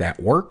fuck that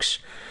works.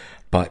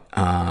 But,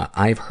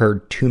 I've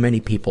heard too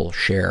many people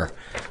share,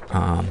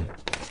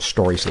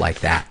 stories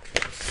like that.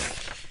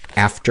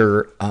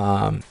 After,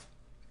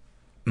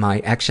 my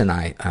ex and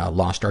I,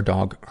 lost our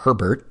dog,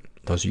 Herbert.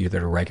 Those of you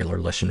that are regular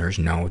listeners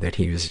know that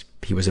he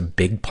was a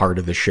big part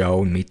of the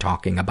show, and me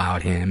talking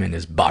about him and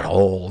his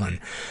butthole.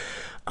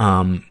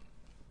 And,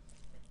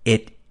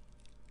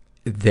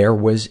 there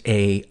was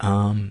a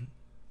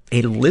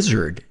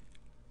lizard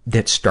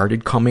that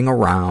started coming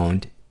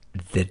around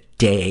the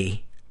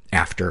day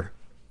after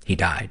he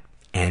died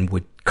and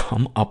would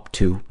come up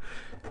to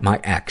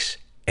my ex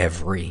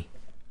every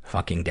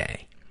fucking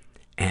day.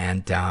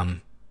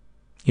 And,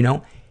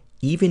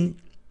 even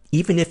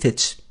if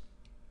it's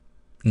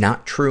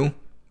not true,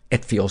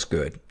 it feels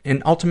good.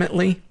 And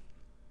ultimately,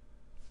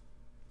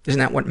 isn't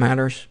that what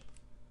matters?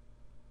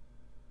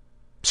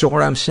 So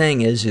what I'm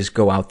saying is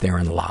go out there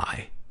and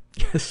lie.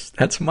 Yes,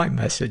 that's my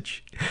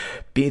message.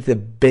 Be the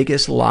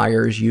biggest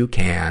liars you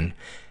can,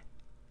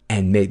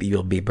 and maybe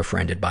you'll be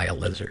befriended by a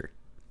lizard.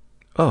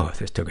 Oh,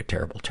 this took a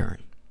terrible turn.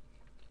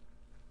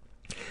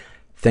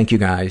 Thank you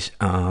guys.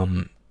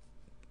 I'm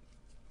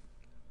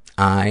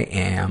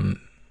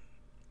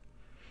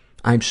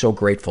so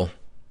grateful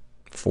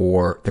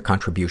for the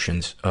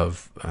contributions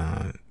of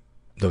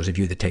those of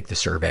you that take the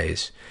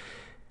surveys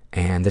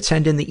and that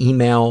send in the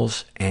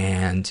emails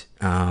and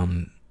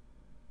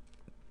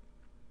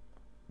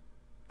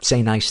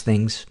say nice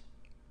things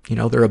You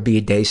know, there'll be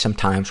a day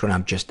sometimes when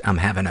I'm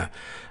having a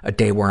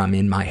day where I'm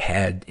in my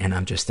head and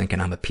I'm just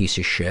thinking I'm a piece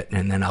of shit,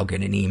 and then I'll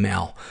get an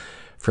email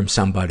from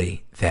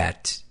somebody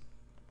that,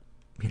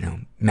 you know,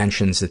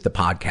 mentions that the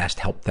podcast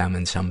helped them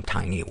in some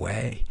tiny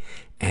way.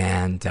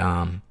 And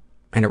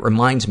it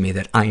reminds me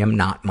that I am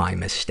not my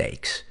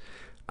mistakes.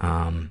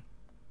 And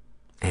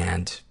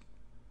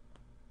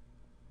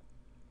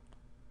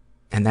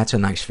that's a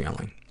nice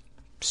feeling.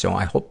 So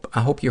I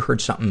hope you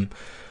heard something,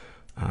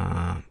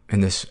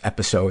 in this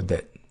episode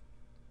that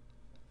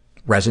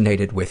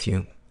resonated with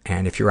you.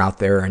 And if you're out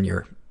there and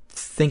you're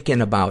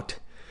thinking about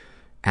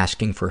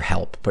asking for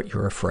help, but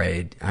you're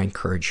afraid, I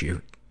encourage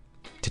you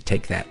to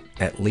take that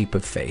leap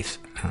of faith.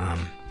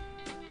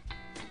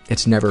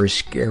 It's never as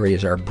scary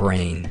as our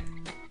brain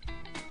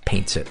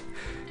paints it.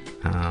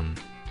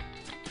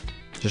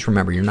 Just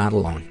remember, you're not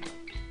alone.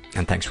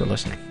 And thanks for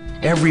listening.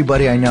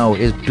 Everybody I know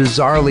is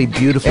bizarrely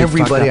beautifully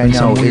Everybody fucked up I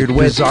know in some weird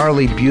way. is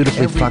Bizarrely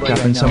beautifully fucked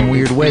up in some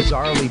weird way.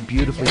 Bizarrely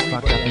beautifully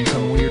fucked up in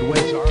some weird way.